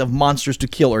kinds of monsters to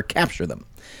kill or capture them.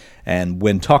 And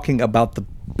when talking about the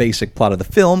basic plot of the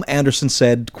film, Anderson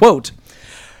said, quote,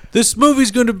 This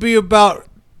movie's going to be about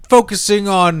focusing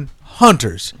on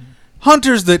hunters.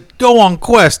 Hunters that go on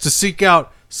quests to seek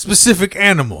out specific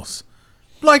animals.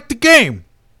 Like the game.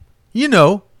 You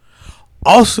know.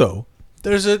 Also,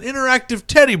 there's an interactive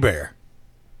teddy bear.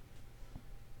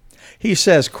 he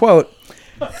says, quote,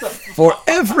 for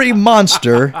every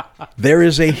monster, there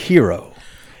is a hero.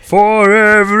 For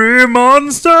every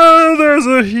monster, there's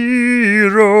a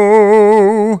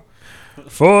hero.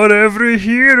 For every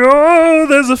hero,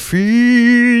 there's a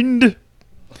fiend.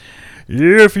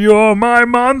 If you're my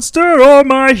monster or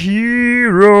my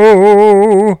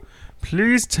hero,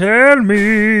 please tell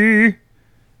me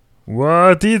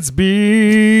what it's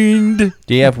been.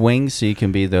 Do you have wings so you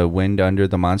can be the wind under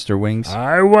the monster wings?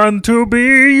 I want to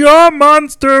be your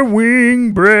monster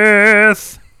wing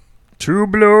breath, to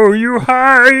blow you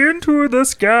high into the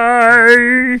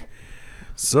sky.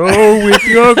 So with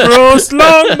your gross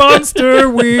long monster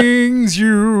wings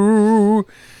you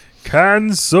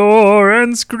can soar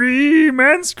and scream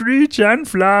and screech and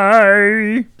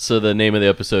fly. So the name of the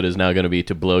episode is now going to be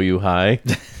To Blow You High.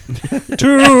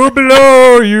 To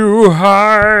blow you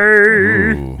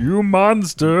high, Ooh. you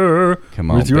monster,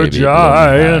 Come on, with your baby, blow me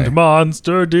high. giant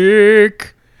monster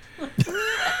dick.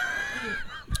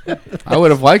 I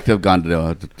would have liked to have gone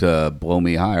to Blow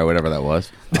Me High or whatever that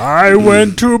was. I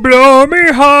went to Blow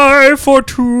Me High for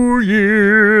 2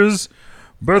 years,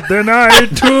 but then I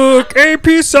took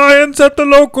AP Science at the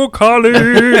local college.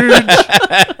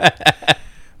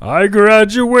 I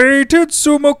graduated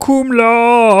summa cum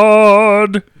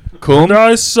laude. And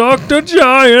I sucked a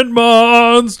giant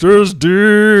monster's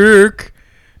dick.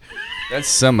 That's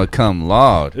summa cum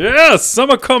laude. Yes,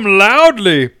 summa cum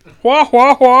loudly. Wah,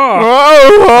 wah,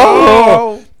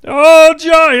 wah. Oh,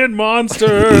 giant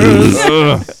monsters.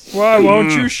 Why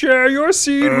won't you share your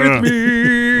seed with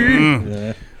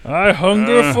me? I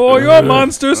hunger for your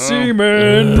monster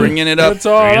semen. Bringing it up. That's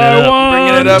all I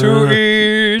want Bringing it up. to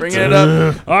eat. Bringing it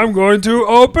up. I'm going to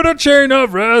open a chain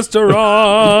of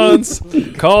restaurants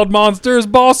called Monsters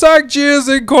Ballsack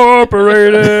Jizz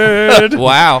Incorporated.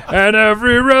 Wow. And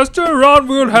every restaurant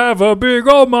will have a big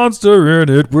old monster in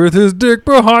it with his dick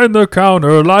behind the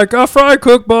counter like a fry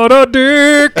cook but a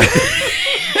dick.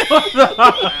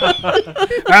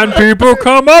 And people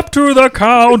come up to the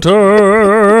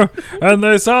counter and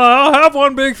they say, I'll have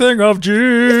one big thing of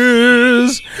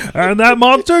jizz. And that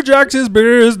monster jacks his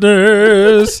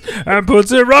business and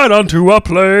puts it right onto a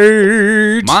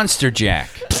plate. Monster Jack.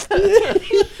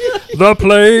 The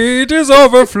plate is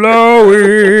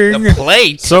overflowing.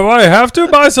 Plate. So I have to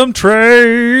buy some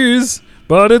trays,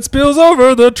 but it spills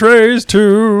over the trays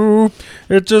too.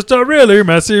 It's just a really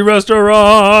messy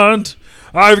restaurant.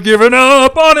 I've given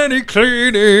up on any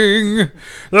cleaning.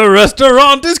 The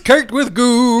restaurant is caked with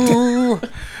goo.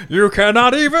 You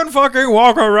cannot even fucking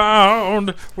walk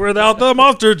around without the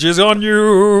monster jizz on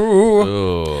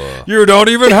you. You don't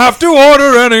even have to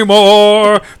order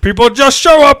anymore. People just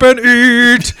show up and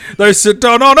eat. They sit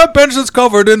down on a bench that's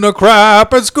covered in the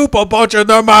crap and scoop a bunch in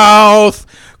their mouth.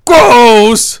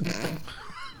 Gross.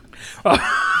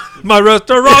 My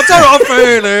restaurants are all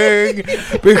failing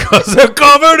because they're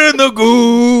covered in the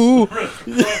goo.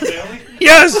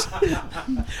 Yes.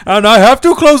 And I have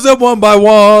to close them one by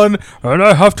one. And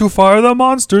I have to fire the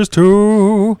monsters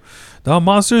too. The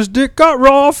monster's dick got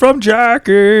raw from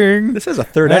jacking. This is a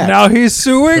third And act. now he's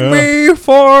suing me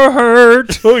for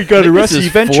hurt. Oh, you got this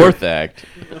is fourth act.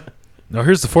 No,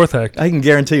 here's the fourth act. I can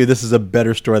guarantee you this is a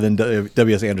better story than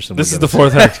W.S. Anderson. This is would the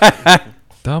give us. fourth act.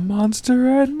 The monster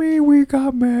and me, we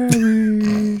got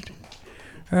married.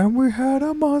 And we had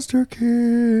a monster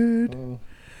kid.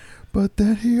 But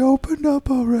then he opened up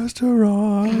a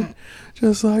restaurant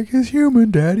just like his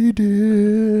human daddy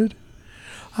did.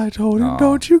 I told him,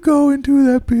 don't you go into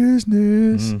that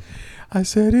business. I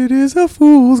said it is a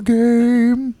fool's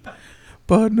game.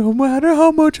 But no matter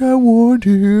how much I warned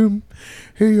him,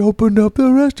 he opened up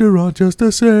the restaurant just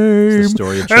the same. It's the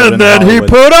story of children And then in he Hollywood.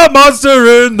 put a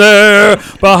monster in there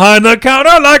behind the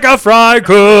counter like a fry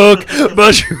cook,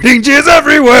 but shooting jizz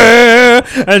everywhere.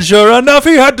 And sure enough,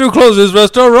 he had to close his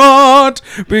restaurant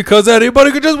because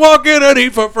anybody could just walk in and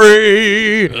eat for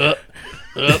free.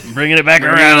 Bringing it back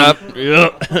around.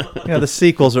 Yeah, the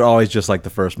sequels are always just like the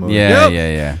first movie. Yeah, Yep.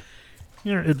 yeah.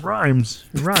 Yeah, it rhymes.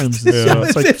 It rhymes.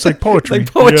 It's like poetry.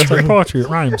 Like poetry. It's like poetry. It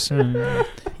rhymes.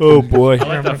 Oh boy! I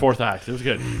like that fourth act. It was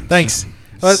good. Thanks.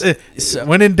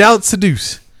 When in doubt,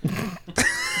 seduce.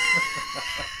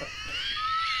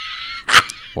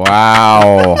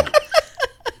 Wow.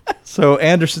 So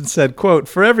Anderson said, quote,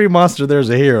 "For every monster, there's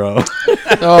a hero."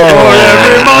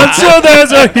 Every monster,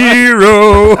 there's a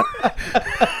hero.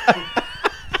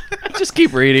 Just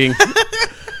keep reading.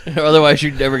 Otherwise,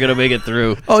 you're never gonna make it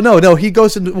through. Oh, no. He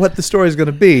goes into what the story is going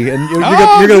to be, and you're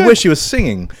going to wish he was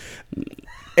singing.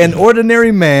 An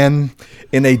ordinary man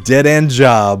in a dead-end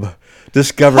job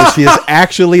discovers he is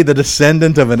actually the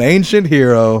descendant of an ancient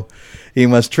hero. He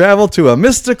must travel to a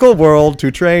mystical world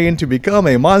to train to become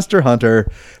a monster hunter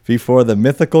before the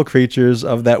mythical creatures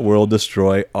of that world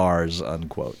destroy ours,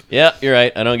 unquote. Yeah, you're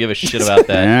right. I don't give a shit about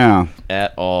that Yeah.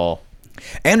 at all.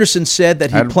 Anderson said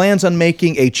that he plans on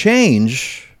making a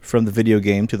change from the video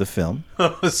game to the film.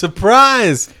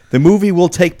 Surprise! The movie will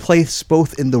take place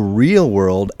both in the real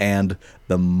world and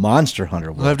the Monster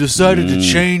Hunter world. I've decided to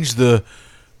change the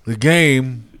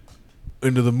game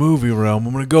into the movie realm.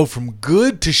 I'm going to go from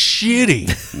good to shitty.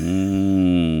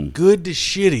 Good to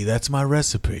shitty. That's my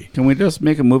recipe. Can we just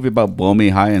make a movie about Blow Me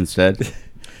High instead?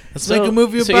 Let's So- make a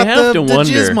movie so you about have the to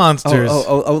wonder- jizz monsters.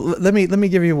 Let me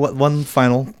give you one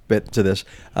final bit to this.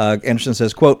 Anderson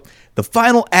says, quote, "The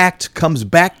final act comes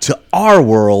back to our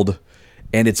world,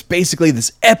 and it's basically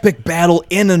this epic battle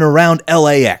in and around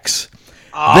LAX.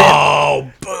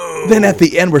 Then at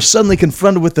the end, we're suddenly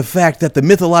confronted with the fact that the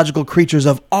mythological creatures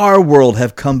of our world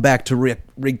have come back to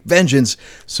wreak vengeance.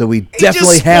 So we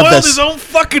definitely have his own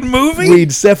fucking movie. We'd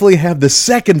definitely have the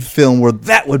second film where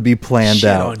that would be planned Shit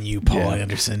out. on you, Paul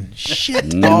Anderson.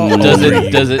 Shit all Does over it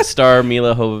you. does it star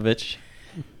Mila Jovovich?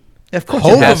 Of course,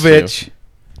 it has to. Jovovich?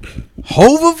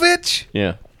 Jovovich?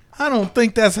 Yeah. I don't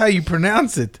think that's how you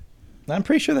pronounce it. I'm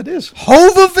pretty sure that is.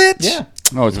 Jovovich? Yeah.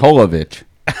 Oh, it's Holovich.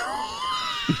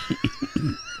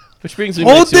 Which brings me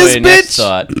Hold to this a next bitch!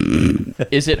 thought.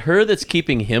 Is it her that's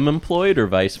keeping him employed or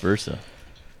vice versa?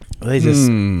 They just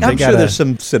I'm they sure there's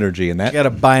some synergy in that. got a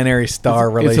binary star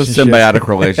It's relationship. a symbiotic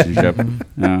relationship.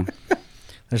 Yeah.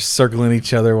 They're circling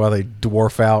each other while they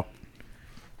dwarf out.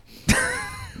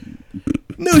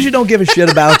 News you don't give a shit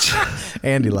about.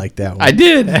 Andy liked that one. I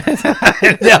did.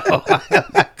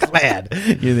 Glad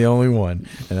you're the only one,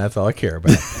 and that's all I care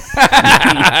about.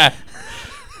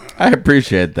 I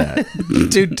appreciate that.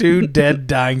 two dead,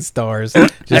 dying stars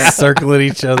just circling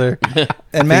each other,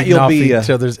 And Matt, feeding you'll off be each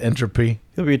other's entropy.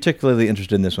 you'll be particularly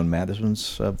interested in this one, Matt. This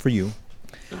one's for you.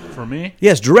 For me?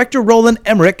 Yes, director Roland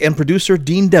Emmerich and producer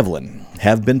Dean Devlin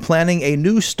have been planning a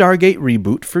new Stargate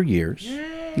reboot for years.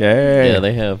 Yeah. Yeah,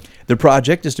 they have. The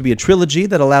project is to be a trilogy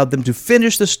that allowed them to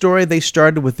finish the story they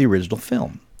started with the original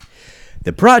film.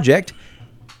 The project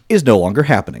is no longer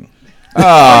happening. Son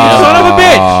of a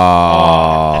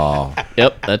bitch!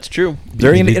 Yep, that's true.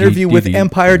 During an interview with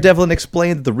Empire, Devlin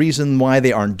explained that the reason why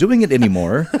they aren't doing it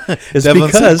anymore is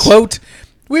Devlin said, because quote,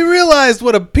 "We realized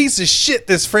what a piece of shit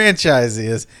this franchise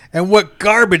is and what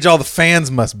garbage all the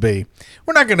fans must be.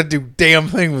 We're not going to do damn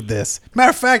thing with this.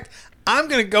 Matter of fact, I'm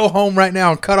going to go home right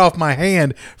now and cut off my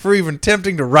hand for even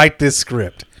attempting to write this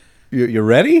script." You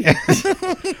ready?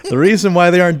 The reason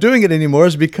why they aren't doing it anymore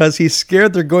is because he's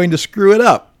scared they're going to screw it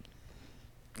up.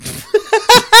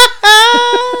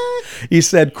 He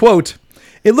said, quote,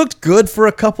 "It looked good for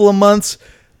a couple of months,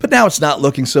 but now it's not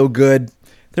looking so good.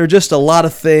 There are just a lot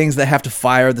of things that have to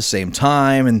fire at the same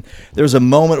time, and there was a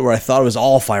moment where I thought it was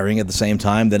all firing at the same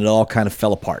time, then it all kind of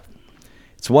fell apart.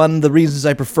 It's one of the reasons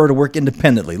I prefer to work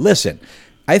independently. Listen,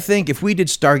 I think if we did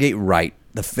Stargate right,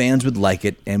 the fans would like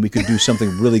it, and we could do something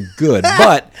really good.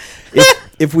 But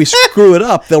if we screw it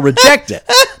up, they'll reject it."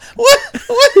 What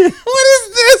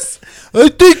is this? I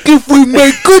think if we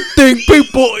make good thing,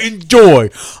 people enjoy.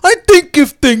 I think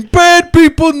if thing bad,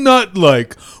 people not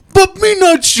like. But me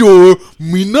not sure,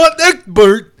 me not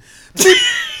expert.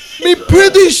 Me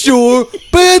pretty sure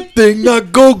bad thing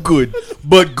not go good,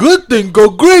 but good thing go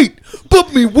great.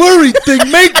 But me worry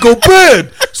thing make go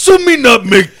bad, so me not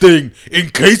make thing in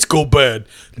case go bad.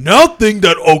 Now thing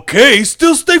that okay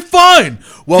still stay fine,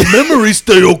 while memory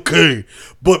stay okay.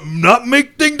 But not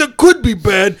make thing that could be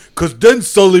bad, cause then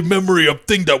sully memory of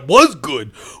thing that was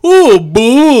good. Oh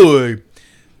boy.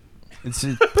 It's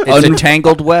a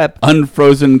tangled web.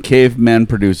 Unfrozen caveman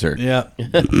producer. Yeah.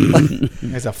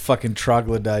 He's a fucking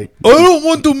troglodyte. I don't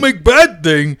want to make bad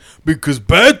thing because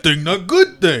bad thing not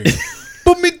good thing.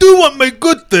 But me do want make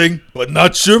good thing, but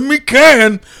not sure me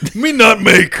can. Me not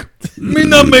make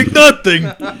nothing.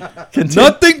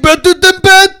 Nothing better than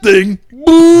bad thing.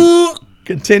 Boo.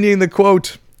 Continuing the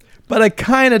quote, "But I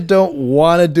kind of don't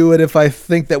want to do it if I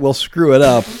think that we'll screw it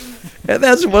up. And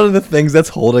that's one of the things that's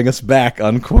holding us back,"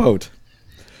 unquote.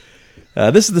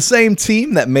 This is the same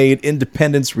team that made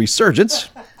Independence Resurgence.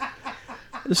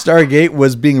 Stargate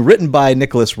was being written by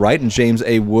Nicholas Wright and James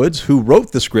A. Woods, who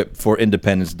wrote the script for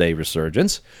Independence Day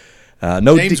Resurgence.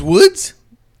 No, James Woods?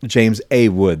 James A.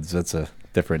 Woods. That's a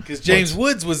different. Because James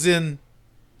Woods was in.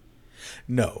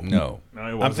 No. No. No, it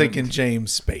I'm wasn't. thinking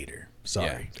James Spader.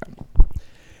 Sorry.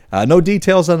 No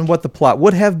details on what the plot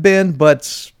would have been,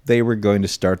 but they were going to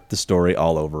start the story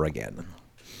all over again.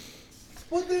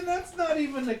 Well, then that's not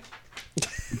even a.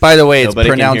 By the way, it's Nobody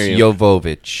can pronounced hear you.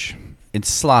 Jovovich. It's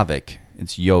Slavic.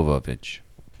 It's Jovovich.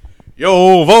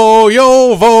 Yovo,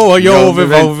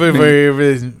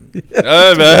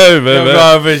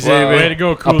 Way to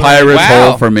go, A cool. pirate's Wow.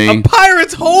 hole for me. A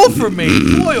pirate's hole for me.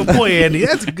 Boy, oh boy, Andy,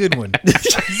 that's a good one.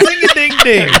 Sing a ding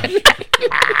ding.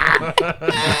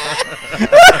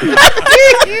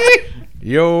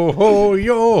 Yo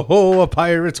ho, a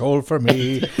pirate's hole for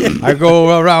me. I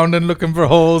go around and looking for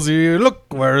holes. You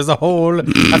look, where's a hole?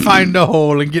 I find a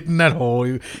hole and get in that hole.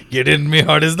 You get in me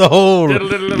heart is the hole.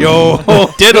 Yo ho,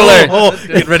 Diddler. yo, ho,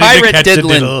 get ready Pirate to catch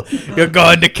diddling. a diddle. You're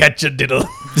going to catch a diddle.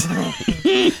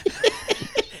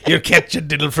 You'll catch a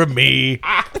diddle from me.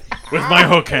 With my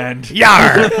hook hand.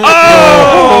 Yar!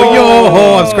 Oh, yo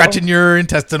ho! I'm scratching your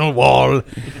intestinal wall.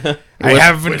 I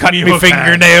haven't with cut me my hook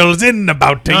hand. fingernails in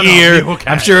about a No, year. me hook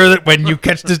I'm hand. sure that when you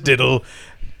catch this diddle,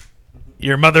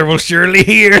 your mother will surely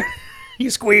hear you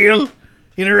squeal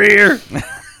in her ear.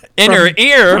 In her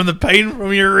ear? From the pain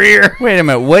from your ear. Wait a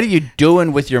minute. What are you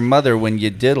doing with your mother when you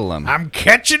diddle him? I'm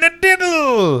catching a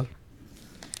diddle.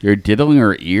 You're diddling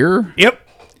her ear? Yep.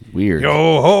 Weird. Yo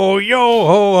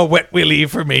ho, a wet willy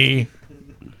for me.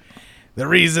 The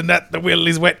reason that the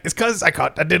willy's wet is because I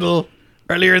caught a diddle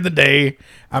earlier in the day.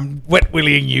 I'm wet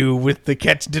willying you with the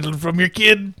catch diddle from your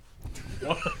kid.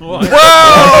 Whoa!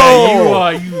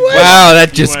 Wow, that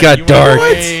just got dark.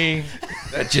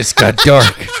 That just got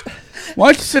dark. Why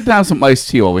don't you sit down with some iced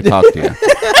tea while we talk to you?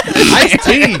 Iced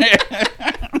tea.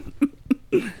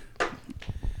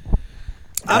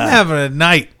 I'm having a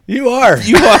night. You are.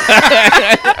 What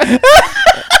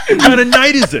kind of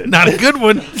night is it? Not a good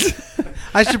one.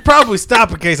 I should probably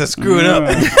stop in case I screw it up.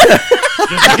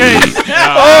 Just in case.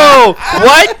 Oh,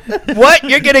 what? What?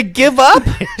 You're going to give up?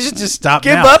 I should just stop.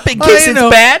 Give now. up in case it's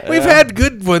bad? We've had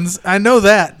good ones. I know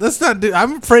that. Let's not do.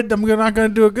 I'm afraid I'm not going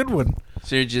to do a good one.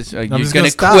 So you're just, I'm you're just going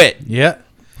to stop. quit. Yeah.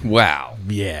 Wow.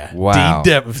 Yeah. Wow.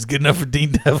 Dean Devlin. If it's good enough for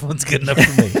Dean Devlin, it's good enough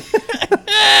for me.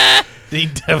 Dean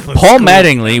Devlin. Paul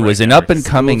Mattingly was an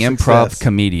up-and-coming School improv success.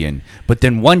 comedian, but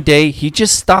then one day he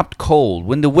just stopped cold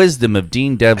when the wisdom of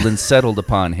Dean Devlin settled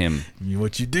upon him.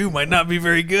 What you do might not be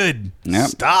very good. Yep.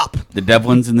 Stop. The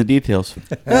Devlin's in the details. If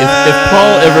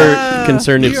Paul ever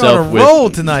concerned You're on a himself roll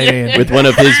tonight, Andy. with one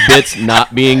of his bits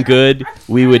not being good,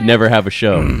 we would never have a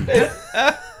show.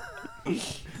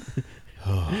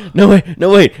 No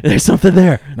wait. There's something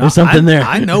there. There's something there.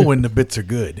 I know when the bits are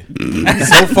good.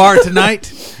 So far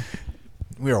tonight,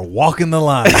 we are walking the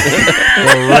line.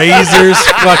 The razor's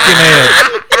fucking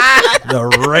edge. The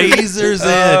razor's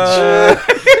edge.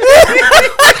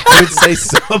 I would say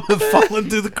some have fallen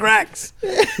through the cracks.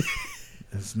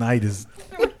 This night is.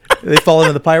 They fall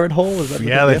into the pirate hole? Is that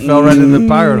Yeah, they fell right in the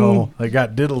pirate hole. They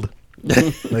got diddled.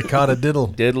 They caught a diddle.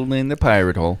 Diddled in the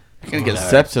pirate hole. You're going to get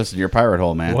sepsis in your pirate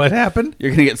hole, man. What happened? You're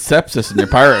going to get sepsis in your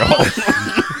pirate hole.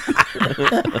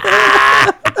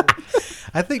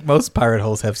 I think most pirate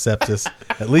holes have sepsis.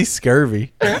 At least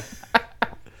scurvy.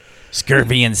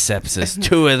 Scurvy and sepsis,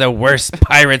 two of the worst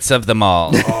pirates of them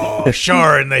all. Oh,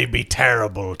 sure, and they'd be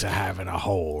terrible to have in a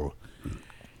hole.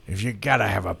 If you gotta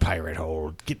have a pirate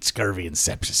hole, get scurvy and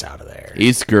sepsis out of there.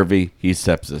 He's scurvy. He's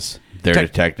sepsis. They're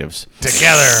detectives.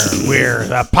 Together, we're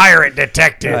the pirate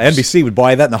detectives. NBC would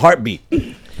buy that in a heartbeat.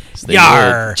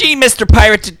 Yar. Gee, Mr.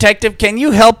 Pirate Detective, can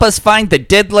you help us find the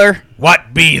diddler?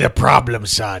 What be the problem,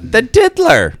 son? The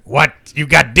diddler. What? You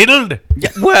got diddled?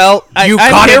 Well, You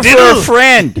I'm caught a here for diddle? a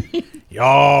friend.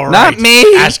 All right. Not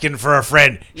me. Asking for a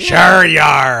friend. Sure you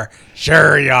are.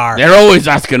 Sure you are. They're always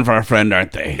asking for a friend,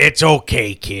 aren't they? It's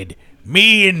okay, kid.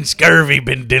 Me and Scurvy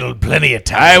been diddled plenty of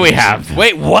times. Aye, we have.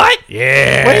 Wait, what?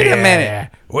 Yeah. Wait a yeah. minute.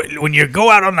 When you go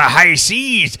out on the high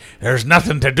seas, there's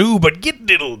nothing to do but get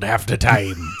diddled half the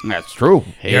time. That's true.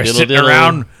 Hey, You're diddle, sitting diddle,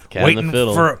 around cat and waiting the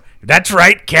fiddle. for. That's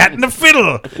right, cat and the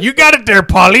fiddle. You got it there,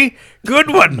 Polly. Good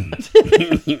one.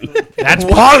 That's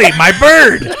Polly, my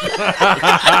bird.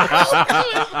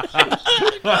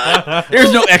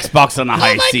 There's no Xbox on the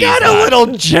high seas. Got a lad.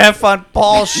 little Jeff on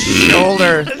Paul's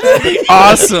shoulder. That'd be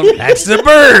awesome. That's the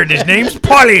bird. His name's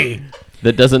Polly.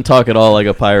 That doesn't talk at all like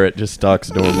a pirate, just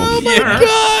talks normal.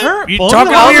 You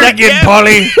talking weird again,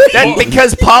 Polly? That's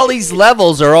because Polly's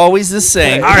levels are always the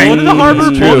same. All right. Pull to the harbor.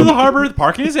 It's Pull true. to the harbor.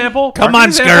 Parking example. Come parking on,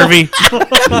 example.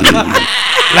 Scurvy.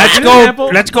 Let's An go. example.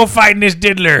 Let's go find this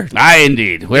diddler. Aye,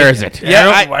 indeed. Where is it?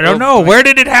 I don't know. Where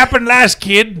did it happen last,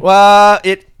 kid? Well,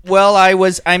 it Well,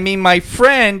 my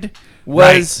friend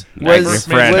was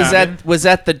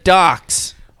at the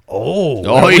docks.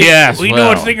 Oh, yes. We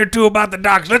know a thing or two about the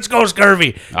docks. Let's go,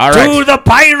 Scurvy. All right. To the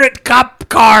pirate cop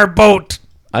car boat.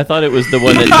 I thought it was the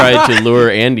one that tried to lure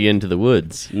Andy into the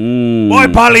woods. Boy,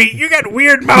 Polly, you got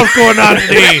weird mouth going on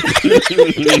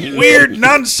today. Weird,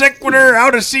 non sequitur,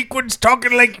 out of sequence,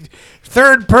 talking like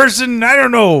third person. I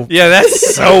don't know. Yeah,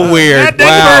 that's so weird.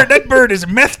 That bird is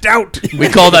methed out. We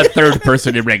call that third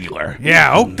person irregular.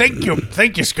 Yeah. Oh,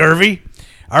 thank you, Scurvy.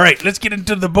 All right, let's get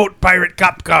into the boat pirate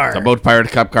cop car. The boat pirate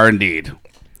cop car, indeed. Is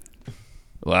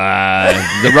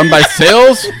it run by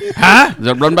sales? Huh? Is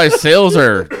it run by sales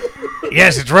or?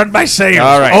 Yes, it's run by sales.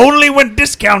 All right. Only when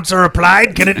discounts are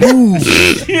applied can it move.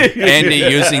 Andy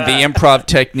using the improv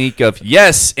technique of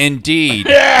yes, indeed.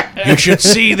 You should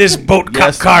see this boat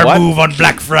cop car what? move on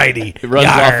Black Friday. It runs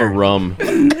Yar. off of rum.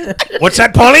 What's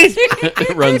that, Polly? It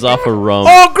runs off of rum.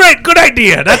 Oh, great. Good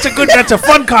idea. That's a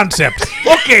fun concept.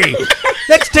 Okay.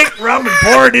 Let's take rum and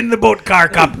pour it in the boat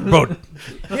boat.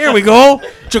 Here we go.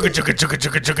 Chugga, chugga, chugga,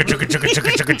 chugga, chugga, chugga, chugga,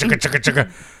 chugga, chugga, chugga, chugga, chugga.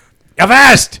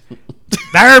 Avast!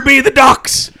 There be the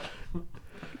docks.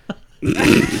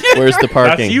 Where's the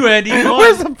parking? That's you, Andy.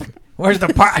 Where's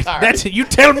the park? That's you.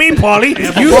 Tell me, Paulie.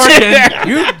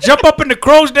 You jump up in the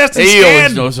crow's nest and He always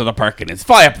stand. knows where the parking is.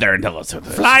 Fly up there and tell us.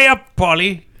 Fly up,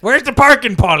 Paulie. Where's the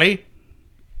parking, Paulie?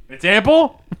 It's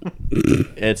ample.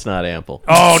 It's not ample.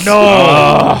 Oh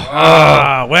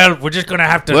no. Well, we're just gonna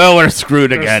have to. Well, we're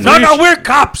screwed again. No, we're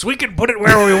cops. We can put it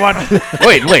where we want.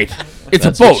 Wait. It's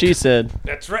That's a boat. what she said.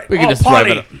 That's right. We can just drive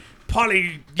it up.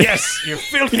 Polly, yes, you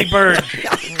filthy bird.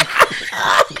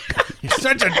 You're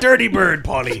such a dirty bird,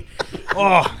 Polly.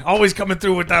 Oh, always coming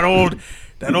through with that old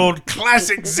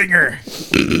classic zinger.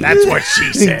 That's what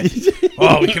she said.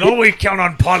 Oh, we can always count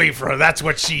on Polly for that's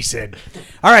what she said.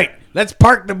 All right, let's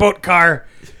park the boat car,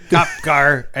 cop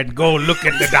car, and go look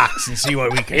at the docks and see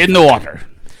what we can. In the water.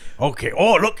 Okay.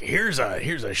 Oh, look, here's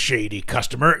a shady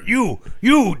customer. You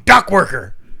dock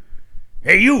worker.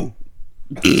 Hey, you.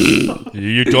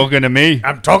 You talking to me?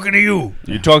 I'm talking to you.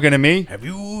 You talking to me? Have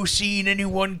you seen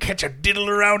anyone catch a diddle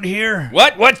around here?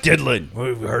 What? What diddling?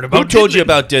 We've heard about Who told you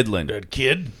diddling. about diddling? That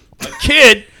kid? A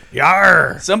kid?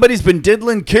 Yar. Somebody's been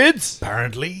diddling kids?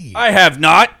 Apparently. I have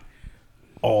not.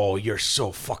 Oh, you're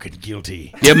so fucking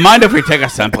guilty. Do you mind if we take a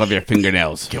sample of your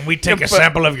fingernails? Can we take a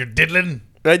sample of your diddling?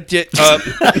 Let's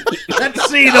Let's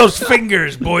see those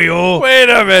fingers, boyo. wait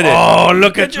a minute. Oh,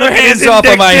 look at your hands his off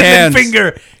of index my diddling hands.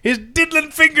 finger. His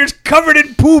diddling finger's covered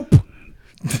in poop.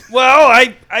 Well,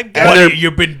 I've got What,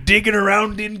 you've been digging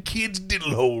around in kids'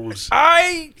 diddle holes.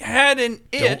 I had an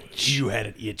itch. You had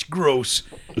an itch. Gross.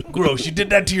 Gross. You did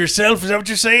that to yourself? Is that what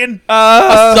you're saying?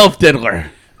 A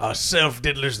self-diddler. A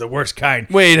self-diddler's the worst kind.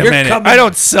 Wait a You're minute. coming- I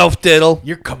don't self-diddle.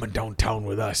 You're coming downtown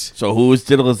with us. So whose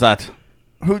diddle is that?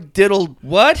 Who diddled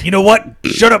what? You know what?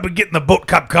 Shut up and get in the boat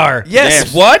cop car.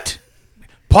 Yes, what?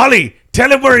 Polly,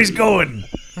 tell him where he's going.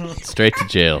 Straight to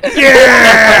jail.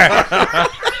 Yeah!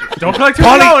 Don't collect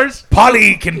Polly, $200.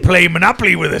 Polly can play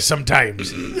Monopoly with us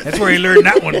sometimes. That's where he learned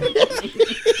that one.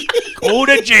 Go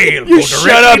to jail. Go shut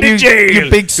directly up, to you- jail. you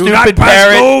big Do not stupid pass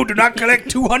parrot. go. Do not collect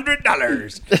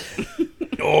 $200.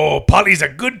 Oh, Polly's a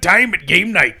good time at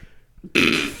game night.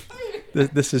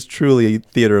 This is truly a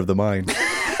theater of the mind.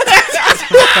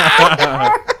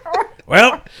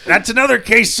 Well, that's another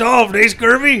case solved, eh,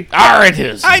 Scurvy? It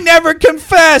is. I never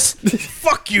confessed.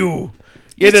 Fuck you.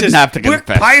 You didn't have to We're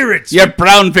confess. pirates. Your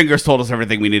brown fingers told us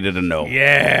everything we needed to know.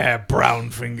 Yeah, brown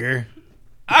finger.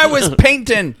 I was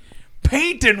painting.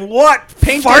 Painting what?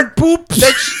 Painting Fart poops?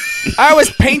 I was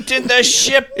painting the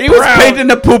ship. He was painting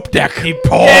the poop deck.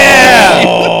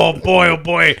 Oh, boy, oh,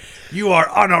 boy. You are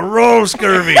on a roll,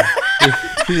 Scurvy.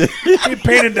 You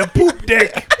painted the poop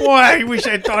deck. Boy, I wish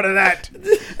I'd thought of that.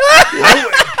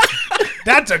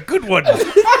 That's a good one.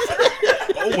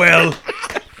 Oh, well.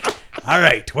 All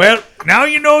right. Well, now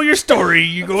you know your story.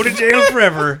 You go to jail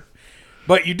forever.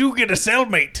 But you do get a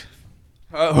cellmate.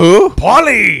 Who?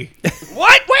 Polly.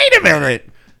 What? Wait a minute.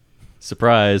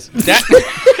 Surprise. That's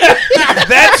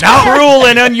cruel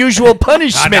and unusual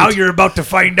punishment. Now you're about to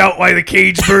find out why the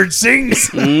cage bird sings.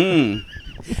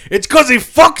 It's because he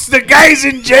fucks the guys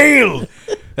in jail.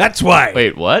 That's why.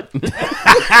 Wait, what?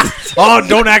 Oh,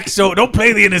 don't act so. Don't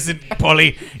play the innocent,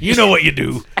 Polly. You know what you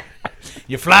do.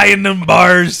 You fly in them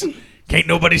bars. Can't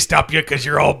nobody stop you because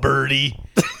you're all birdie.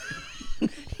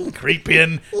 Creep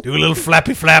in, do a little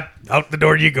flappy flap. Out the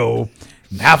door you go.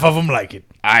 And half of them like it.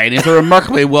 Aye, and he's a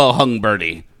remarkably well hung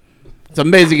birdie. It's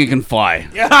amazing he can fly.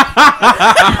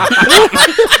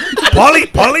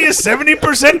 Polly is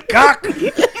 70% cock.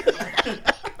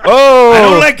 Oh. I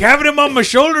don't like having him on my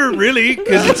shoulder, really,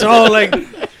 because it's all like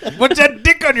What's that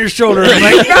dick on your shoulder? I'm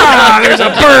like, nah, there's a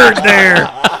bird there.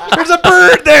 There's a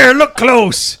bird there. Look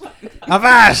close.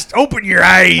 Avast, open your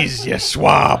eyes, you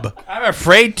swab. I'm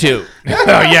afraid to.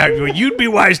 Oh, yeah, well, you'd be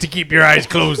wise to keep your eyes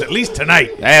closed, at least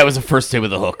tonight. That was the first day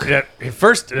with the hook. The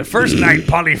first night,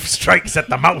 Polly strikes at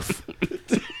the mouth.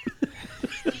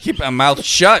 Keep my mouth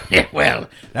shut. Yeah, well,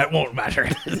 that won't matter.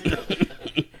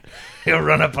 He'll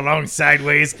run up along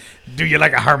sideways, do you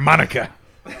like a harmonica.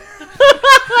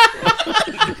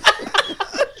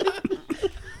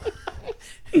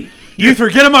 You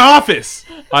forget in my office.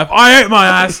 If I ate my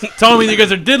ass, telling me you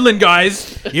guys are diddling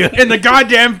guys in the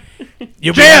goddamn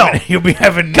jail. You'll be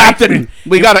having Captain,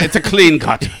 we got it. It's a clean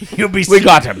cut. We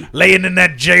got him. Laying in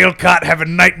that jail cot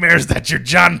having nightmares that you're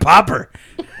John Popper.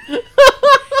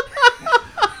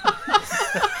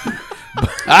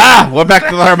 We're back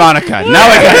to the harmonica. Now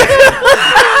I got it.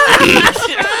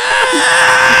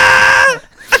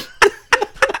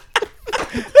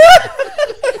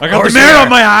 I got the mayor on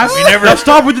my ass. We never Now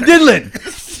stop with the diddling.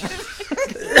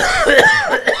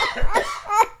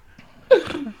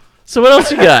 So what else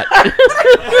you got?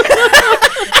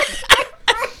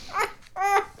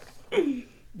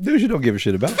 News you don't give a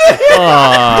shit about.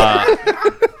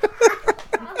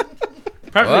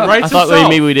 Apparently writes I thought himself.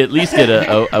 maybe we'd at least get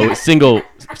a single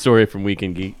story from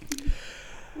Weekend Geek.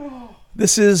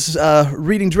 This is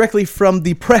reading directly from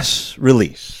the press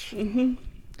release.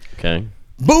 Okay.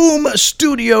 Boom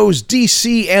Studios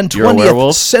DC and You're a 20th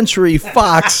werewolf? Century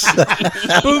Fox.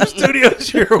 Boom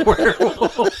Studios, you're a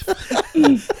werewolf.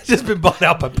 Just been bought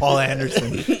out by Paul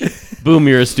Anderson. Boom,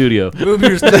 you're a studio. Boom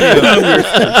your studio.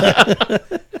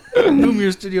 Boom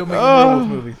your studio making werewolf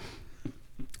movies.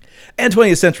 And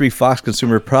 20th Century Fox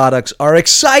Consumer Products are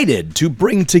excited to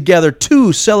bring together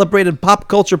two celebrated pop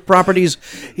culture properties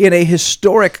in a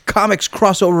historic comics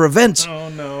crossover event. Oh,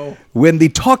 no. When the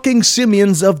talking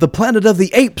simians of the Planet of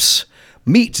the Apes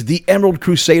meet the Emerald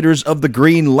Crusaders of the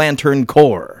Green Lantern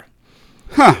Corps.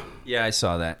 Yeah, I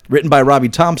saw that. Written by Robbie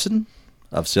Thompson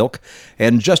of Silk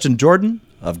and Justin Jordan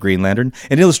of Green Lantern,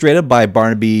 and illustrated by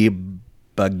Barnaby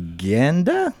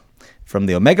Baganda from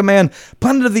the Omega Man.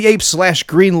 Planet of the Apes /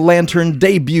 Green Lantern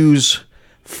debuts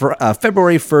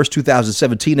February 1st,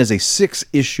 2017 as a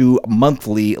 6-issue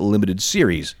monthly limited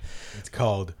series. It's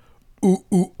called Ooh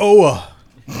Ooh Oa.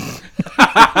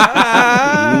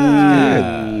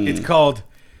 It's called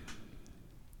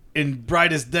In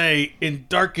Brightest Day, in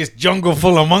Darkest Jungle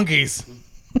Full of Monkeys.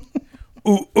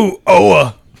 Ooh Ooh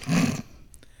Oa.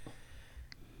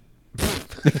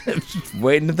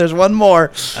 Waiting if there's one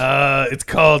more. It's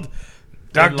called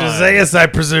Dr. Zaius, I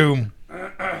presume.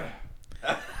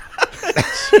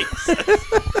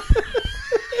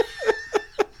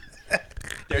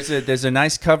 There's a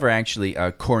nice cover actually.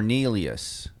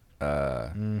 Cornelius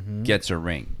gets a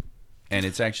ring, and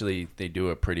it's actually they do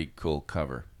a pretty cool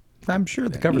cover. I'm sure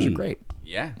the covers are great.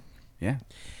 Yeah, yeah.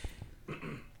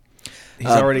 He's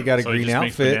already got a So he green just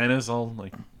makes outfit. bananas all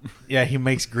like. Yeah, he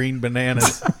makes green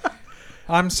bananas.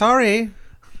 I'm sorry,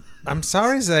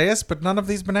 Zaius, but none of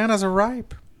these bananas are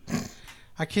ripe.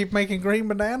 I keep making green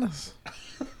bananas.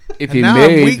 If And now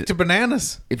I'm weak to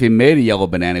bananas. if he made a yellow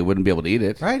banana, he wouldn't be able to eat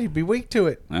it. Right, he'd be weak to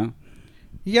it. No?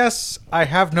 Yes, I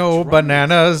have no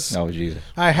bananas. Oh, Jesus.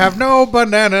 I have no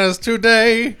bananas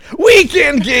today.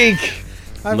 Weekend Geek!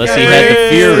 I've Unless got he had the great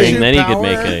fearing, then he power. could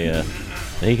make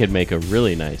then he could make a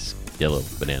really nice yellow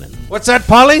banana. What's that,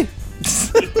 Polly?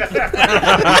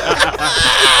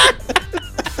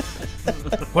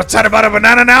 What's that about a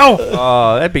banana now?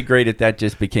 Oh, that'd be great if that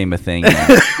just became a thing.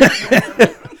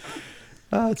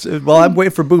 Well, I'm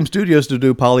waiting for Boom Studios to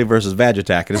do Polly versus Vag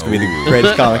Attack, and it's going to be the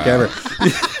greatest comic ever.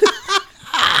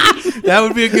 That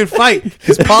would be a good fight,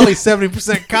 because Polly's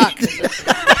 70% cock.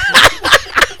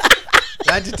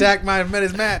 Vag Attack might have met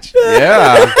his match.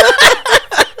 Yeah.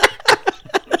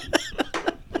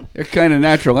 They're kind of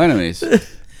natural enemies.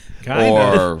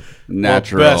 Or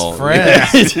natural best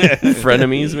friends.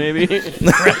 Frenemies, maybe.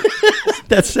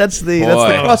 That's the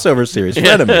Boy. crossover series,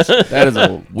 Frenemies. That is a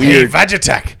Hey, weird. Vag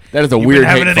Attack. That is a You weird been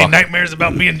having hate any fuck. nightmares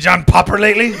about being John Popper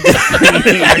lately?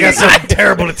 I got something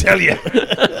terrible to tell you.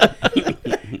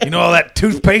 You know all that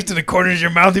toothpaste in the corners of your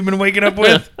mouth you've been waking up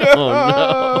with? Oh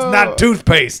no! It's not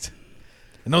toothpaste.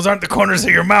 And those aren't the corners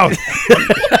of your mouth.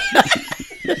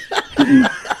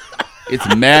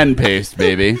 It's man paste,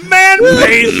 baby. Man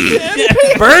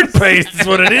paste. Bird paste is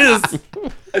what it is.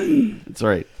 That's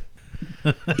right.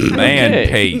 Man Okay.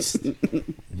 paste.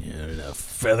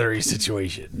 Feathery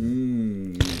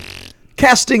situation.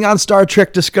 Casting on Star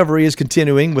Trek Discovery is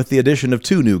continuing with the addition of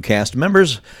 2 new cast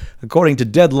members. According to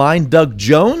Deadline, Doug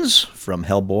Jones from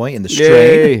Hellboy and The Strain,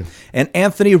 Yay. and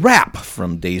Anthony Rapp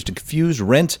from Dazed and Confused,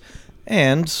 Rent,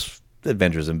 And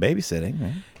Adventures in Babysitting.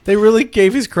 Right? They really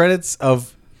gave his credits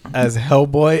as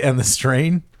Hellboy and the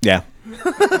Strain. Yeah.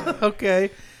 Okay.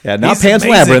 Yeah, not He's Pan's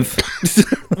amazing.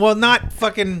 Labyrinth. Well, not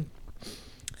fucking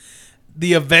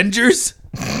the Avengers.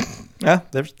 Yeah,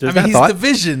 there's I mean, that he's thought. the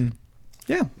Vision.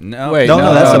 Yeah. No, Wait, No,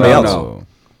 that's somebody else. no.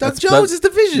 Doug Jones is the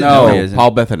Vision. No, he isn't.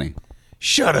 Paul Bethany.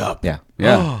 Shut up. Yeah.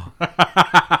 Yeah.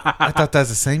 I thought that's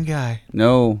the same guy.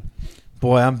 No.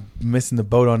 Boy, I'm missing the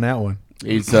boat on that one.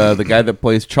 He's the guy that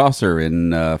plays Chaucer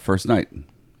in First Night.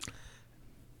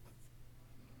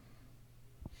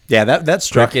 Yeah, that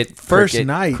struck. Cricket, First cricket,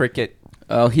 night. cricket.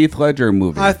 Heath Ledger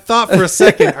movie. I thought for a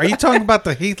second, are you talking about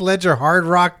the Heath Ledger hard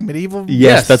rock medieval?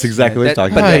 Yes, that's exactly what he's That-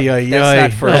 talking about. Ay, ay, That's ay.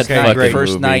 not first Okay, night. great.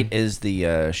 First movie. night is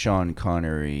the Sean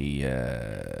Connery,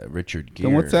 Richard Gere.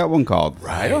 Then what's that one called?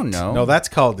 I don't know. No, that's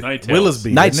called Night Tales.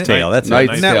 Willisby. Knight's isn't it? Tale. That's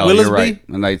Knight's Isn't that Tale. Willisby? You're right.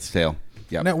 The Knight's Tale.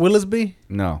 Yeah. Isn't that Willisby?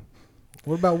 No.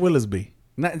 What about Willisby?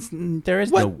 There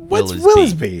is no What's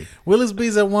Willisby.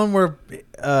 Willisby's that one where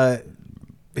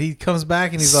he comes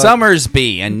back and he's like,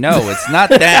 Summersby, and no, it's not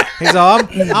that. he's all,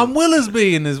 I'm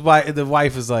Willisby, and the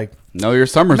wife is like, No, you're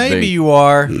Summersby. maybe you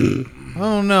are. I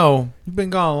don't know. You've been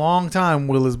gone a long time,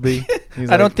 Willisby. He's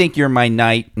I don't think you're my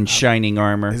knight in shining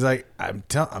armor. He's like, I'm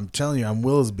telling you, I'm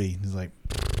Willisby. He's like,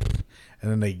 and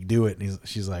then they do it, and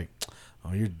she's like,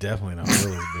 oh, you're definitely not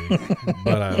Willisby,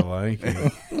 but I like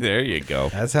you. There you go.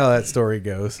 That's how that story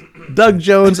goes. Doug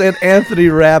Jones and Anthony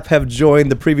Rapp have joined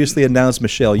the previously announced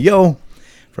Michelle Yeoh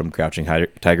from Crouching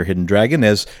Tiger, Hidden Dragon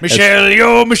as Michelle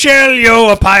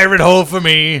Yeoh, a pirate hole for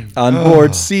me. on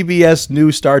board CBS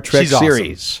new Star Trek She's awesome.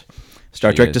 series.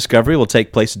 Star Trek Discovery will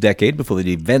take place a decade before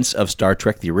the events of Star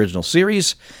Trek the original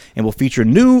series and will feature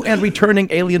new and returning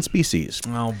alien species.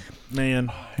 Oh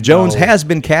man, Jones has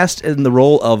been cast in the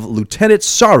role of Lieutenant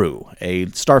Saru, a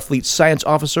Starfleet science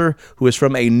officer who is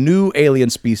from a new alien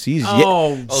species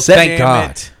thank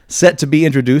God. set to be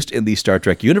introduced in the Star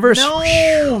Trek universe.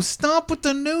 No, stop with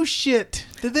the new shit.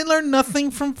 Did they learn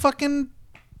nothing from fucking?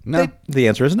 No. The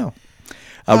answer is no.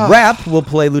 Rapp will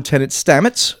play Lieutenant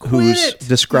Stamets, who's it,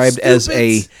 described you as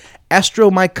a stupids.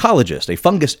 astromycologist, a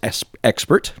fungus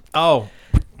expert, Oh,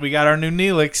 we got our new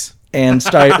Neelix. and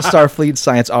Starfleet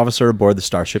science officer aboard the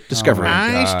Starship Discovery.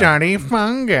 I study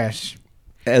fungus.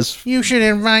 As You should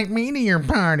invite me to your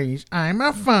parties. I'm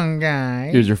a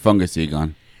fungi. Here's your fungus,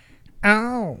 Egon.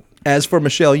 Oh. As for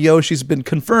Michelle Yeoh, she's been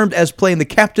confirmed as playing the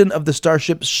captain of the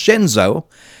starship Shenzhou,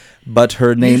 but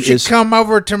her name You should is come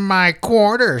over to my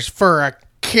quarters for a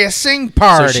kissing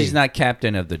party. So she's not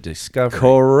captain of the Discovery.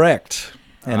 correct.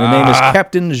 And her name is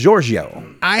Captain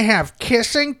Giorgio. I have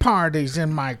kissing parties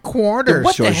in my quarters.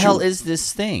 What the hell is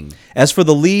this thing? As for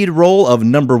the lead role of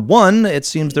number 1, it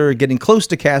seems they're getting close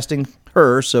to casting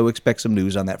her, so expect some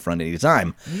news on that front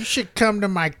anytime. You should come to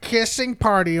my kissing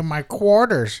party in my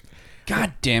quarters.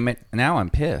 God damn it. Now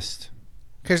I'm pissed.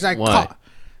 Because I Why? ca-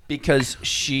 Because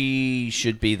she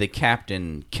should be the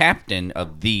captain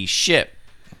of the ship.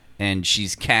 And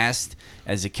she's cast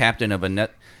as a captain of a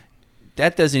nut.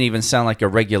 That doesn't even sound like a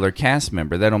regular cast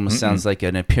member. That almost sounds like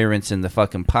an appearance in the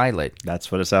fucking pilot.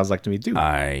 That's what it sounds like to me, too.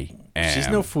 I am She's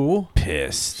no fool.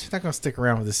 pissed. She's not going to stick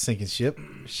around with this sinking ship.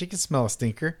 She can smell a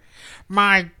stinker.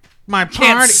 My Can't party,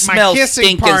 my smell kissing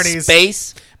stink in parties.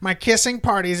 space. My kissing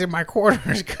parties in my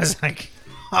quarters because I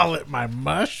call it my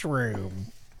mushroom.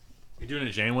 You doing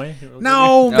a Janeway?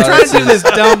 No, I'm trying to do this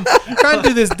dumb. Trying to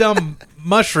do this dumb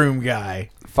mushroom guy,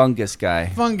 Fungus guy.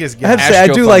 fungus I guy. have to say, I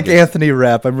do like Astrofungus. Anthony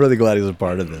Rapp. I'm really glad he's a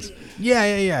part of this.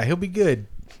 Yeah. He'll be good.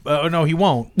 Oh no, he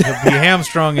won't. He'll be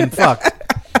hamstrung and fucked.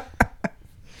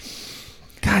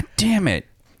 God damn it.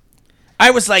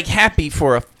 I was like happy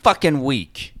for a fucking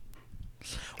week.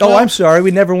 Oh, I'm sorry.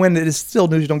 We never win. It's still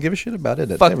news you don't give a shit about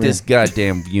it. Fuck this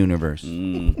goddamn universe.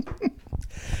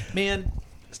 Man,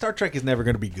 Star Trek is never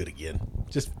going to be good again.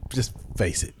 Just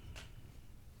face it.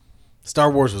 Star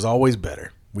Wars was always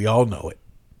better. We all know it.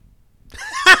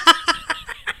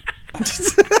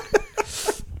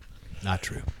 Not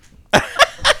true.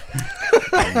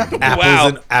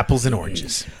 Apples and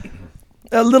oranges.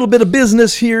 A little bit of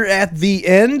business here at the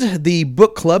end. The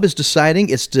book club is deciding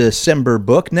its December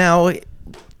book. Now,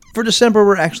 for December,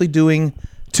 we're actually doing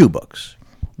 2 books.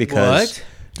 Because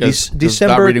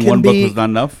December not reading can one be, book was not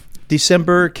enough.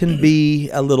 December can be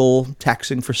a little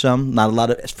taxing for some, not a lot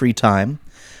of free time.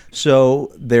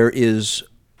 So there is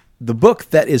the book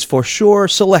that is for sure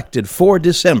selected for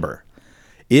December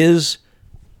is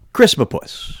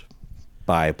Christmas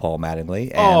by Paul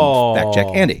Mattingly and Fact Check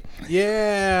Andy.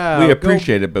 Yeah. We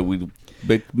appreciate it, but we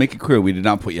But make it clear, we did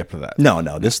not put you up for that. No.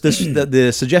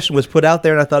 The suggestion was put out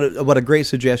there, and I thought, what a great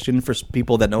suggestion for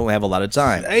people that don't have a lot of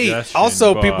time. Hey, Suggestion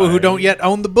also by- people who don't yet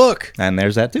own the book. And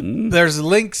there's that too. There's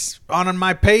links on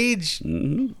my page.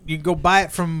 You can go buy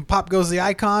it from Pop Goes the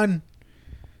Icon.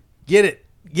 Get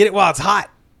it while it's hot.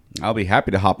 I'll be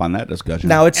happy to hop on that discussion.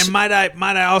 Now it's And might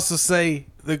I also say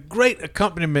the great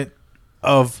accompaniment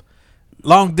of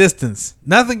long distance.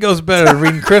 Nothing goes better than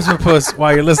reading Christmas Puss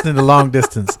while you're listening to Long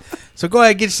Distance. So go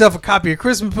ahead, get yourself a copy of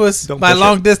Christmas Puss by push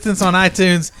Long Distance on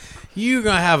iTunes. You're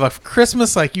gonna have a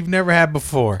Christmas like you've never had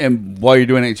before. and while you're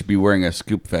doing it, you should be wearing a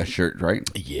Scoop Fest shirt, right?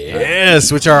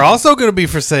 Yes, which are also going to be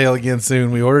for sale again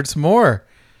soon. We ordered some more.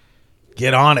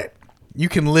 Get on it. You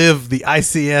can live the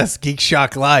ICS Geek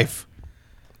Shock life.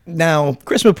 now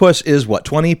Christmas Puss is what,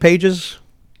 20 pages?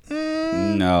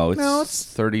 No, it's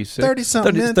 36.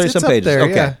 30-something 30 minutes. 30 It's some up pages. there,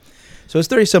 Okay. yeah. So it's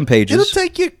 30 some pages. It'll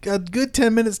take you a good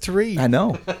 10 minutes to read. I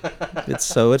know.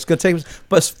 It's going to take.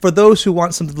 But for those who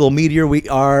want something a little meatier, we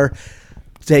are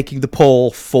taking the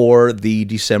poll for the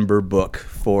December book.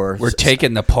 We're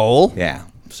taking the poll. Yeah.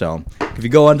 So if you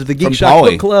go onto the Geek From Shock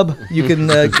Polly. Book Club, you can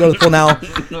go to the poll now.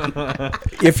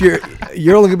 If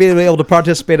you're only going to be able to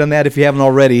participate on that if you haven't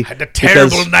already. Had a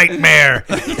terrible because- nightmare.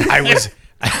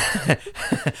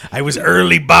 I was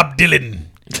early Bob Dylan.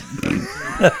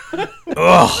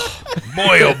 Oh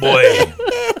boy.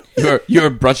 You're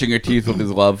brushing your teeth with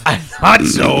his love. Thought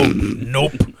so.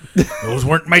 Nope. Those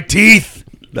weren't my teeth.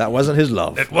 That wasn't his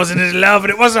love. It wasn't his love,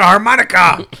 and it wasn't a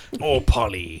harmonica. Oh,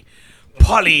 Polly.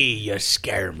 Polly, you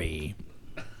scare me.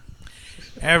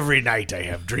 Every night I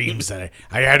have dreams that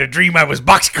I had a dream I was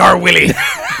Boxcar Willie.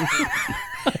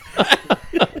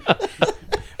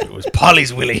 It was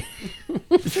Polly's Willie.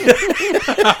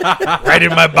 Right in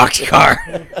my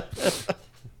boxcar.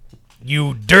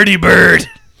 You dirty bird.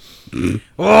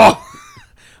 Oh,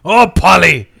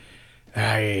 Polly.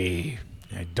 I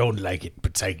don't like it,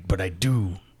 but I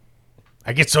do.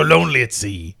 I get so lonely at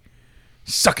sea.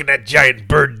 Sucking that giant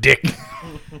bird dick.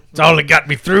 It's all that got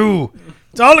me through.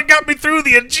 It's all that got me through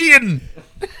the Aegean.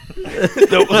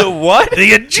 The what?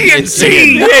 The Aegean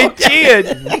Sea.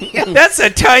 Aegean. That's a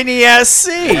tiny ass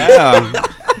sea. Well,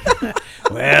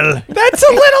 That's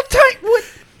a little tiny.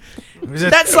 it was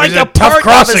That's it like was a tough part of a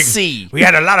crossing. sea. We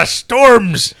had a lot of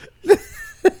storms.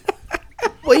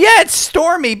 Well, yeah, it's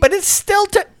stormy, but it's still.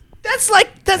 That's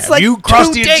like Have you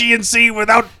crossed the two Aegean Sea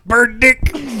without bird dick?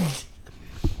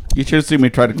 You should have seen me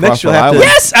try to Next cross the you'll have to- island.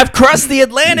 Yes, I've crossed the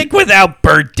Atlantic without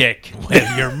bird dick.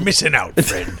 Well, you're missing out,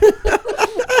 friend.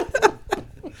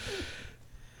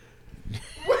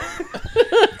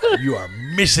 You are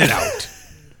missing out.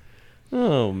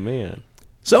 Oh man.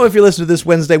 So if you listen to this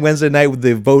Wednesday night,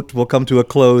 the vote will come to a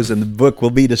close and the book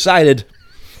will be decided.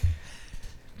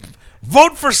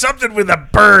 Vote for something with a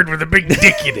bird with a big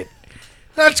dick in it.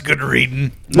 That's good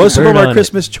reading. Most of them Bird are on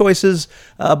Christmas choices,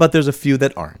 but there's a few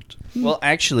that aren't. Well,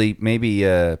 actually, maybe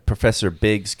Professor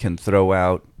Biggs can throw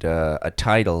out a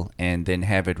title and then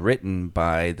have it written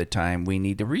by the time we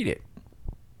need to read it.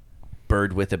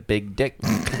 Bird with a big dick.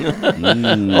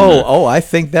 Oh, I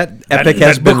think that epic that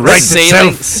has been book written. writes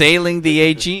itself. Sailing the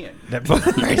Aegean. That book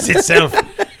writes itself.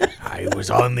 I was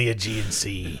on the Aegean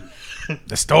Sea.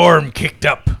 The storm kicked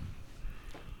up.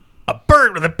 A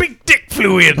bird with a big dick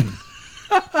flew in.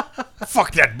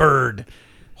 Fuck that bird.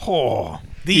 Oh,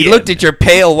 the He end. looked at your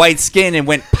pale white skin and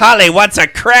went, "Polly, what's a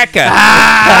cracker?"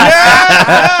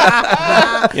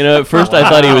 You know, at first I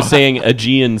thought he was saying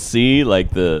Aegean Sea,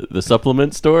 like the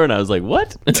supplement store, and I was like,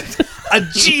 what?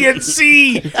 Aegean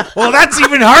Sea. Well, that's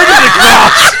even harder to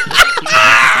cross.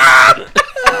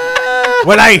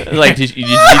 When Like, did you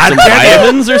need I'll some tell you.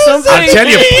 vitamins or something? I'll tell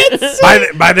you,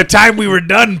 by the time we were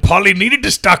done, Polly needed to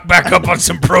stock back up on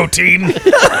some protein.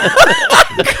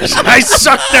 'Cause I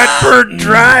sucked that bird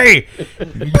dry.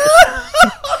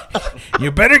 You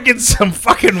better get some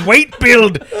fucking weight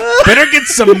build. Better get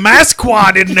some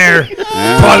Masquad in there,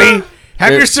 Polly.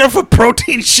 Have yourself a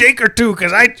protein shake or two,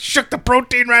 because I shook the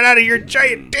protein right out of your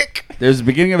giant dick. There's the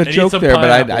beginning of a need joke some there, but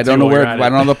pineapple, I don't too, know while where. you're I at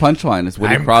don't it. know the punchline. It's when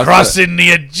you I'm cross. crossing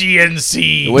the Aegean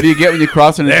Sea. What do you get when you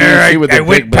cross an Aegean There, Sea with I a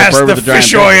went big past bird the with a giant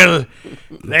fish dick? oil.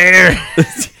 There.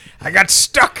 I got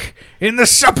stuck in the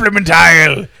supplement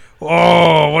aisle.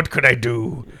 Oh, what could I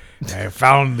do? I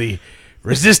found the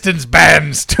resistance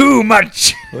bands too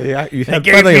much. Well, yeah, you They had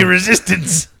gave plenty me of,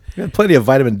 resistance. you had plenty of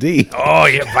vitamin D. Oh,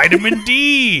 yeah, vitamin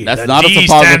D. That's The not a D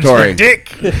suppository. stands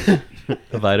for dick.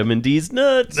 Vitamin D's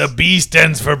nuts. The B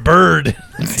stands for bird.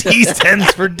 The D stands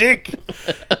for dick.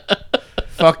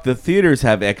 Fuck, the theaters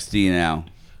have XD now.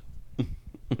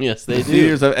 Yes, they do.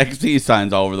 Theaters have XD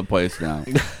signs all over the place now.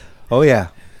 Oh yeah,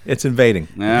 it's invading.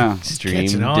 Yeah. Extreme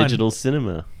Catching on. digital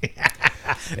cinema.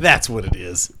 That's what it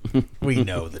is. We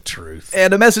know the truth.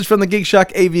 And a message from the Geek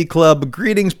Shock AV Club.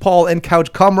 Greetings, Paul and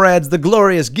couch comrades. The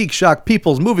glorious Geek Shock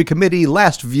People's Movie Committee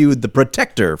last viewed The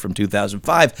Protector from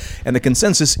 2005, and the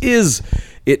consensus is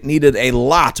it needed a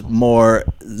lot more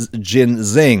Jin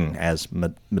Zing as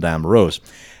Madame Rose.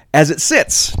 As it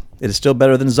sits, it is still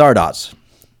better than Zardoz.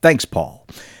 Thanks, Paul.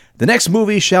 The next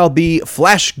movie shall be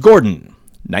Flash Gordon,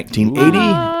 1980,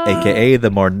 aka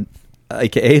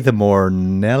the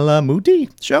Mornella Moody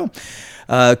Show.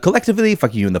 Collectively,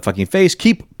 fucking you in the fucking face.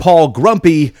 Keep Paul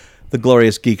grumpy. The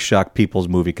glorious Geek Shock People's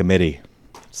Movie Committee.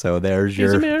 So there's It's a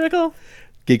your miracle.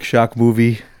 Geek Shock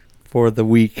movie for the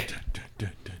week.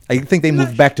 I think they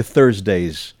moved back to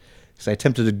Thursdays. Because I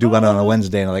attempted to do one on a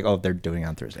Wednesday, and I'm like, oh, they're doing it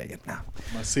on Thursday again. No.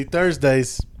 Must see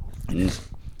Thursdays.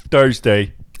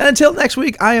 Thursday. And until next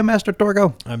week, I am Master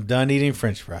Torgo. I'm done eating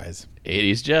French fries.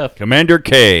 80s Jeff. Commander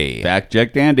K. Fact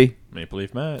check Andy. Maple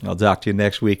Leaf Matt. I'll talk to you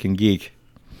next week in Geek.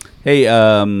 Hey,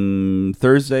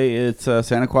 Thursday it's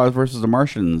Santa Claus versus the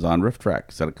Martians on Rift Track.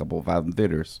 It's at a couple of out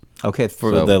theaters. Okay,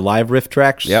 for So- the live riff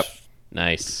tracks? Yep.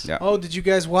 Nice. Yeah. Oh, did you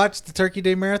guys watch the Turkey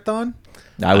Day Marathon?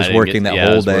 I was didn't working get- that yeah, I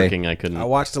whole was day. Working. I couldn't. I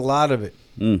watched a lot of it.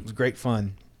 It was great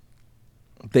fun.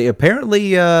 They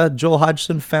apparently, Joel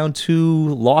Hodgson found 2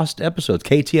 lost episodes.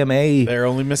 KTMA. They're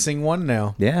only missing one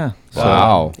now. Yeah. So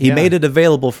Wow. he Yeah. made it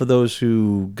available for those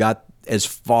who got as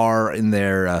far in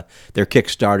their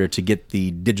Kickstarter to get the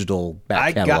digital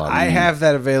back catalog. I have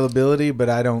that availability, but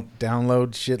I don't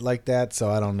download shit like that, so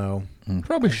I don't know.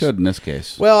 Probably should in this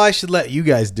case. Well, I should let you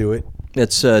guys do it.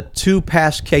 It's 2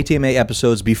 past KTMA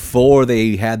episodes before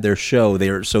they had their show. They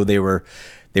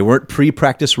weren't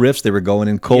pre-practice riffs. They were going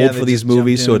in cold Yeah, for they these just jumped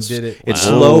movies, in so and it's did it. it's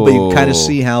Wow. slow, but you kind of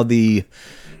see how the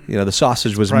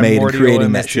sausage was made in Primordial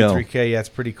creating that show. MST3K, yeah, it's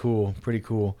pretty cool. Pretty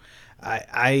cool.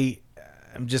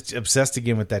 I'm just obsessed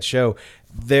again with that show.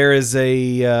 There is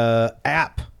a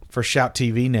app for Shout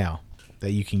TV now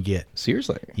that you can get.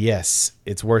 Seriously. Yes,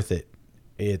 it's worth it.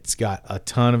 It's got a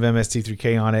ton of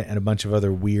MST3K on it and a bunch of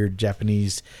other weird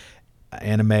Japanese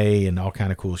anime and all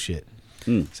kind of cool shit.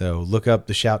 So look up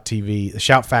the Shout TV, the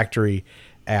Shout Factory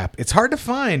app. It's hard to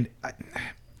find.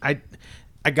 I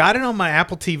got it on my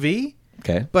Apple TV,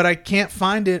 Okay. but I can't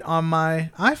find it on my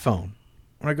iPhone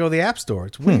when I go to the App Store.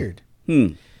 It's weird.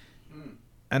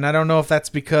 And I don't know if that's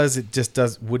because it just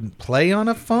wouldn't play on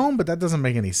a phone, but that doesn't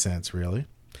make any sense, really.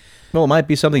 Well, it might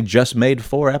be something just made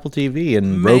for Apple TV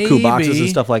and Roku boxes and Maybe.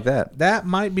 stuff like that. That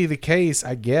might be the case,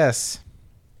 I guess.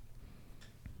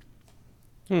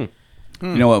 You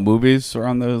know what movies are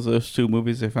on those 2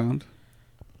 movies they found?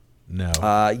 No.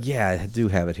 Yeah, I do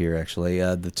have it here, actually.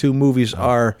 The 2 movies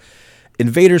are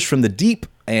Invaders from the Deep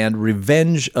and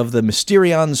Revenge of the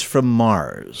Mysterions from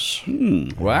Mars.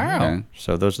 Wow. Okay.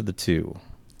 So those are the 2.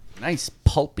 Nice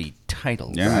pulpy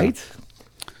titles. Yeah. Right?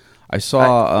 I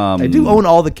saw. I do own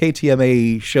all the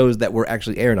KTMA shows that were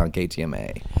actually aired on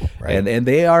KTMA. Right. And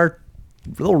they are a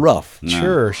little rough.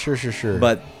 Sure.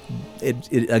 But it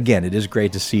is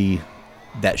great to see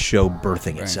that show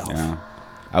birthing itself. Yeah.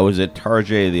 I was at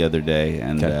Tarjay the other day,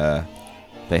 and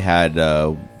they had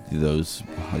those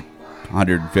like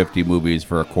 150 movies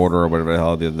for a quarter or whatever the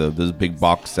hell. Those big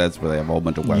box sets where they have a whole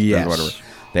bunch of westerns Yes. or whatever.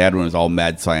 They had one that was all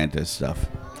mad scientist stuff.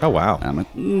 Oh, wow. And I'm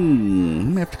like, I'm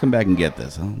going to have to come back and get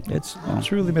this. Huh? It's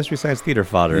truly Mystery Science Theater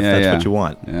fodder if Yeah, that's yeah. what you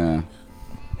want. Yeah.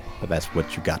 But that's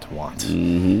what you got to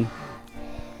want.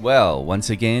 Well,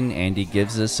 once again, Andy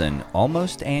gives us an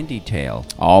almost Andy tale.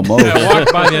 Almost. I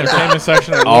walked by the entertainment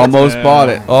section. and looked, Almost and- bought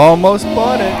it. Almost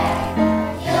bought it.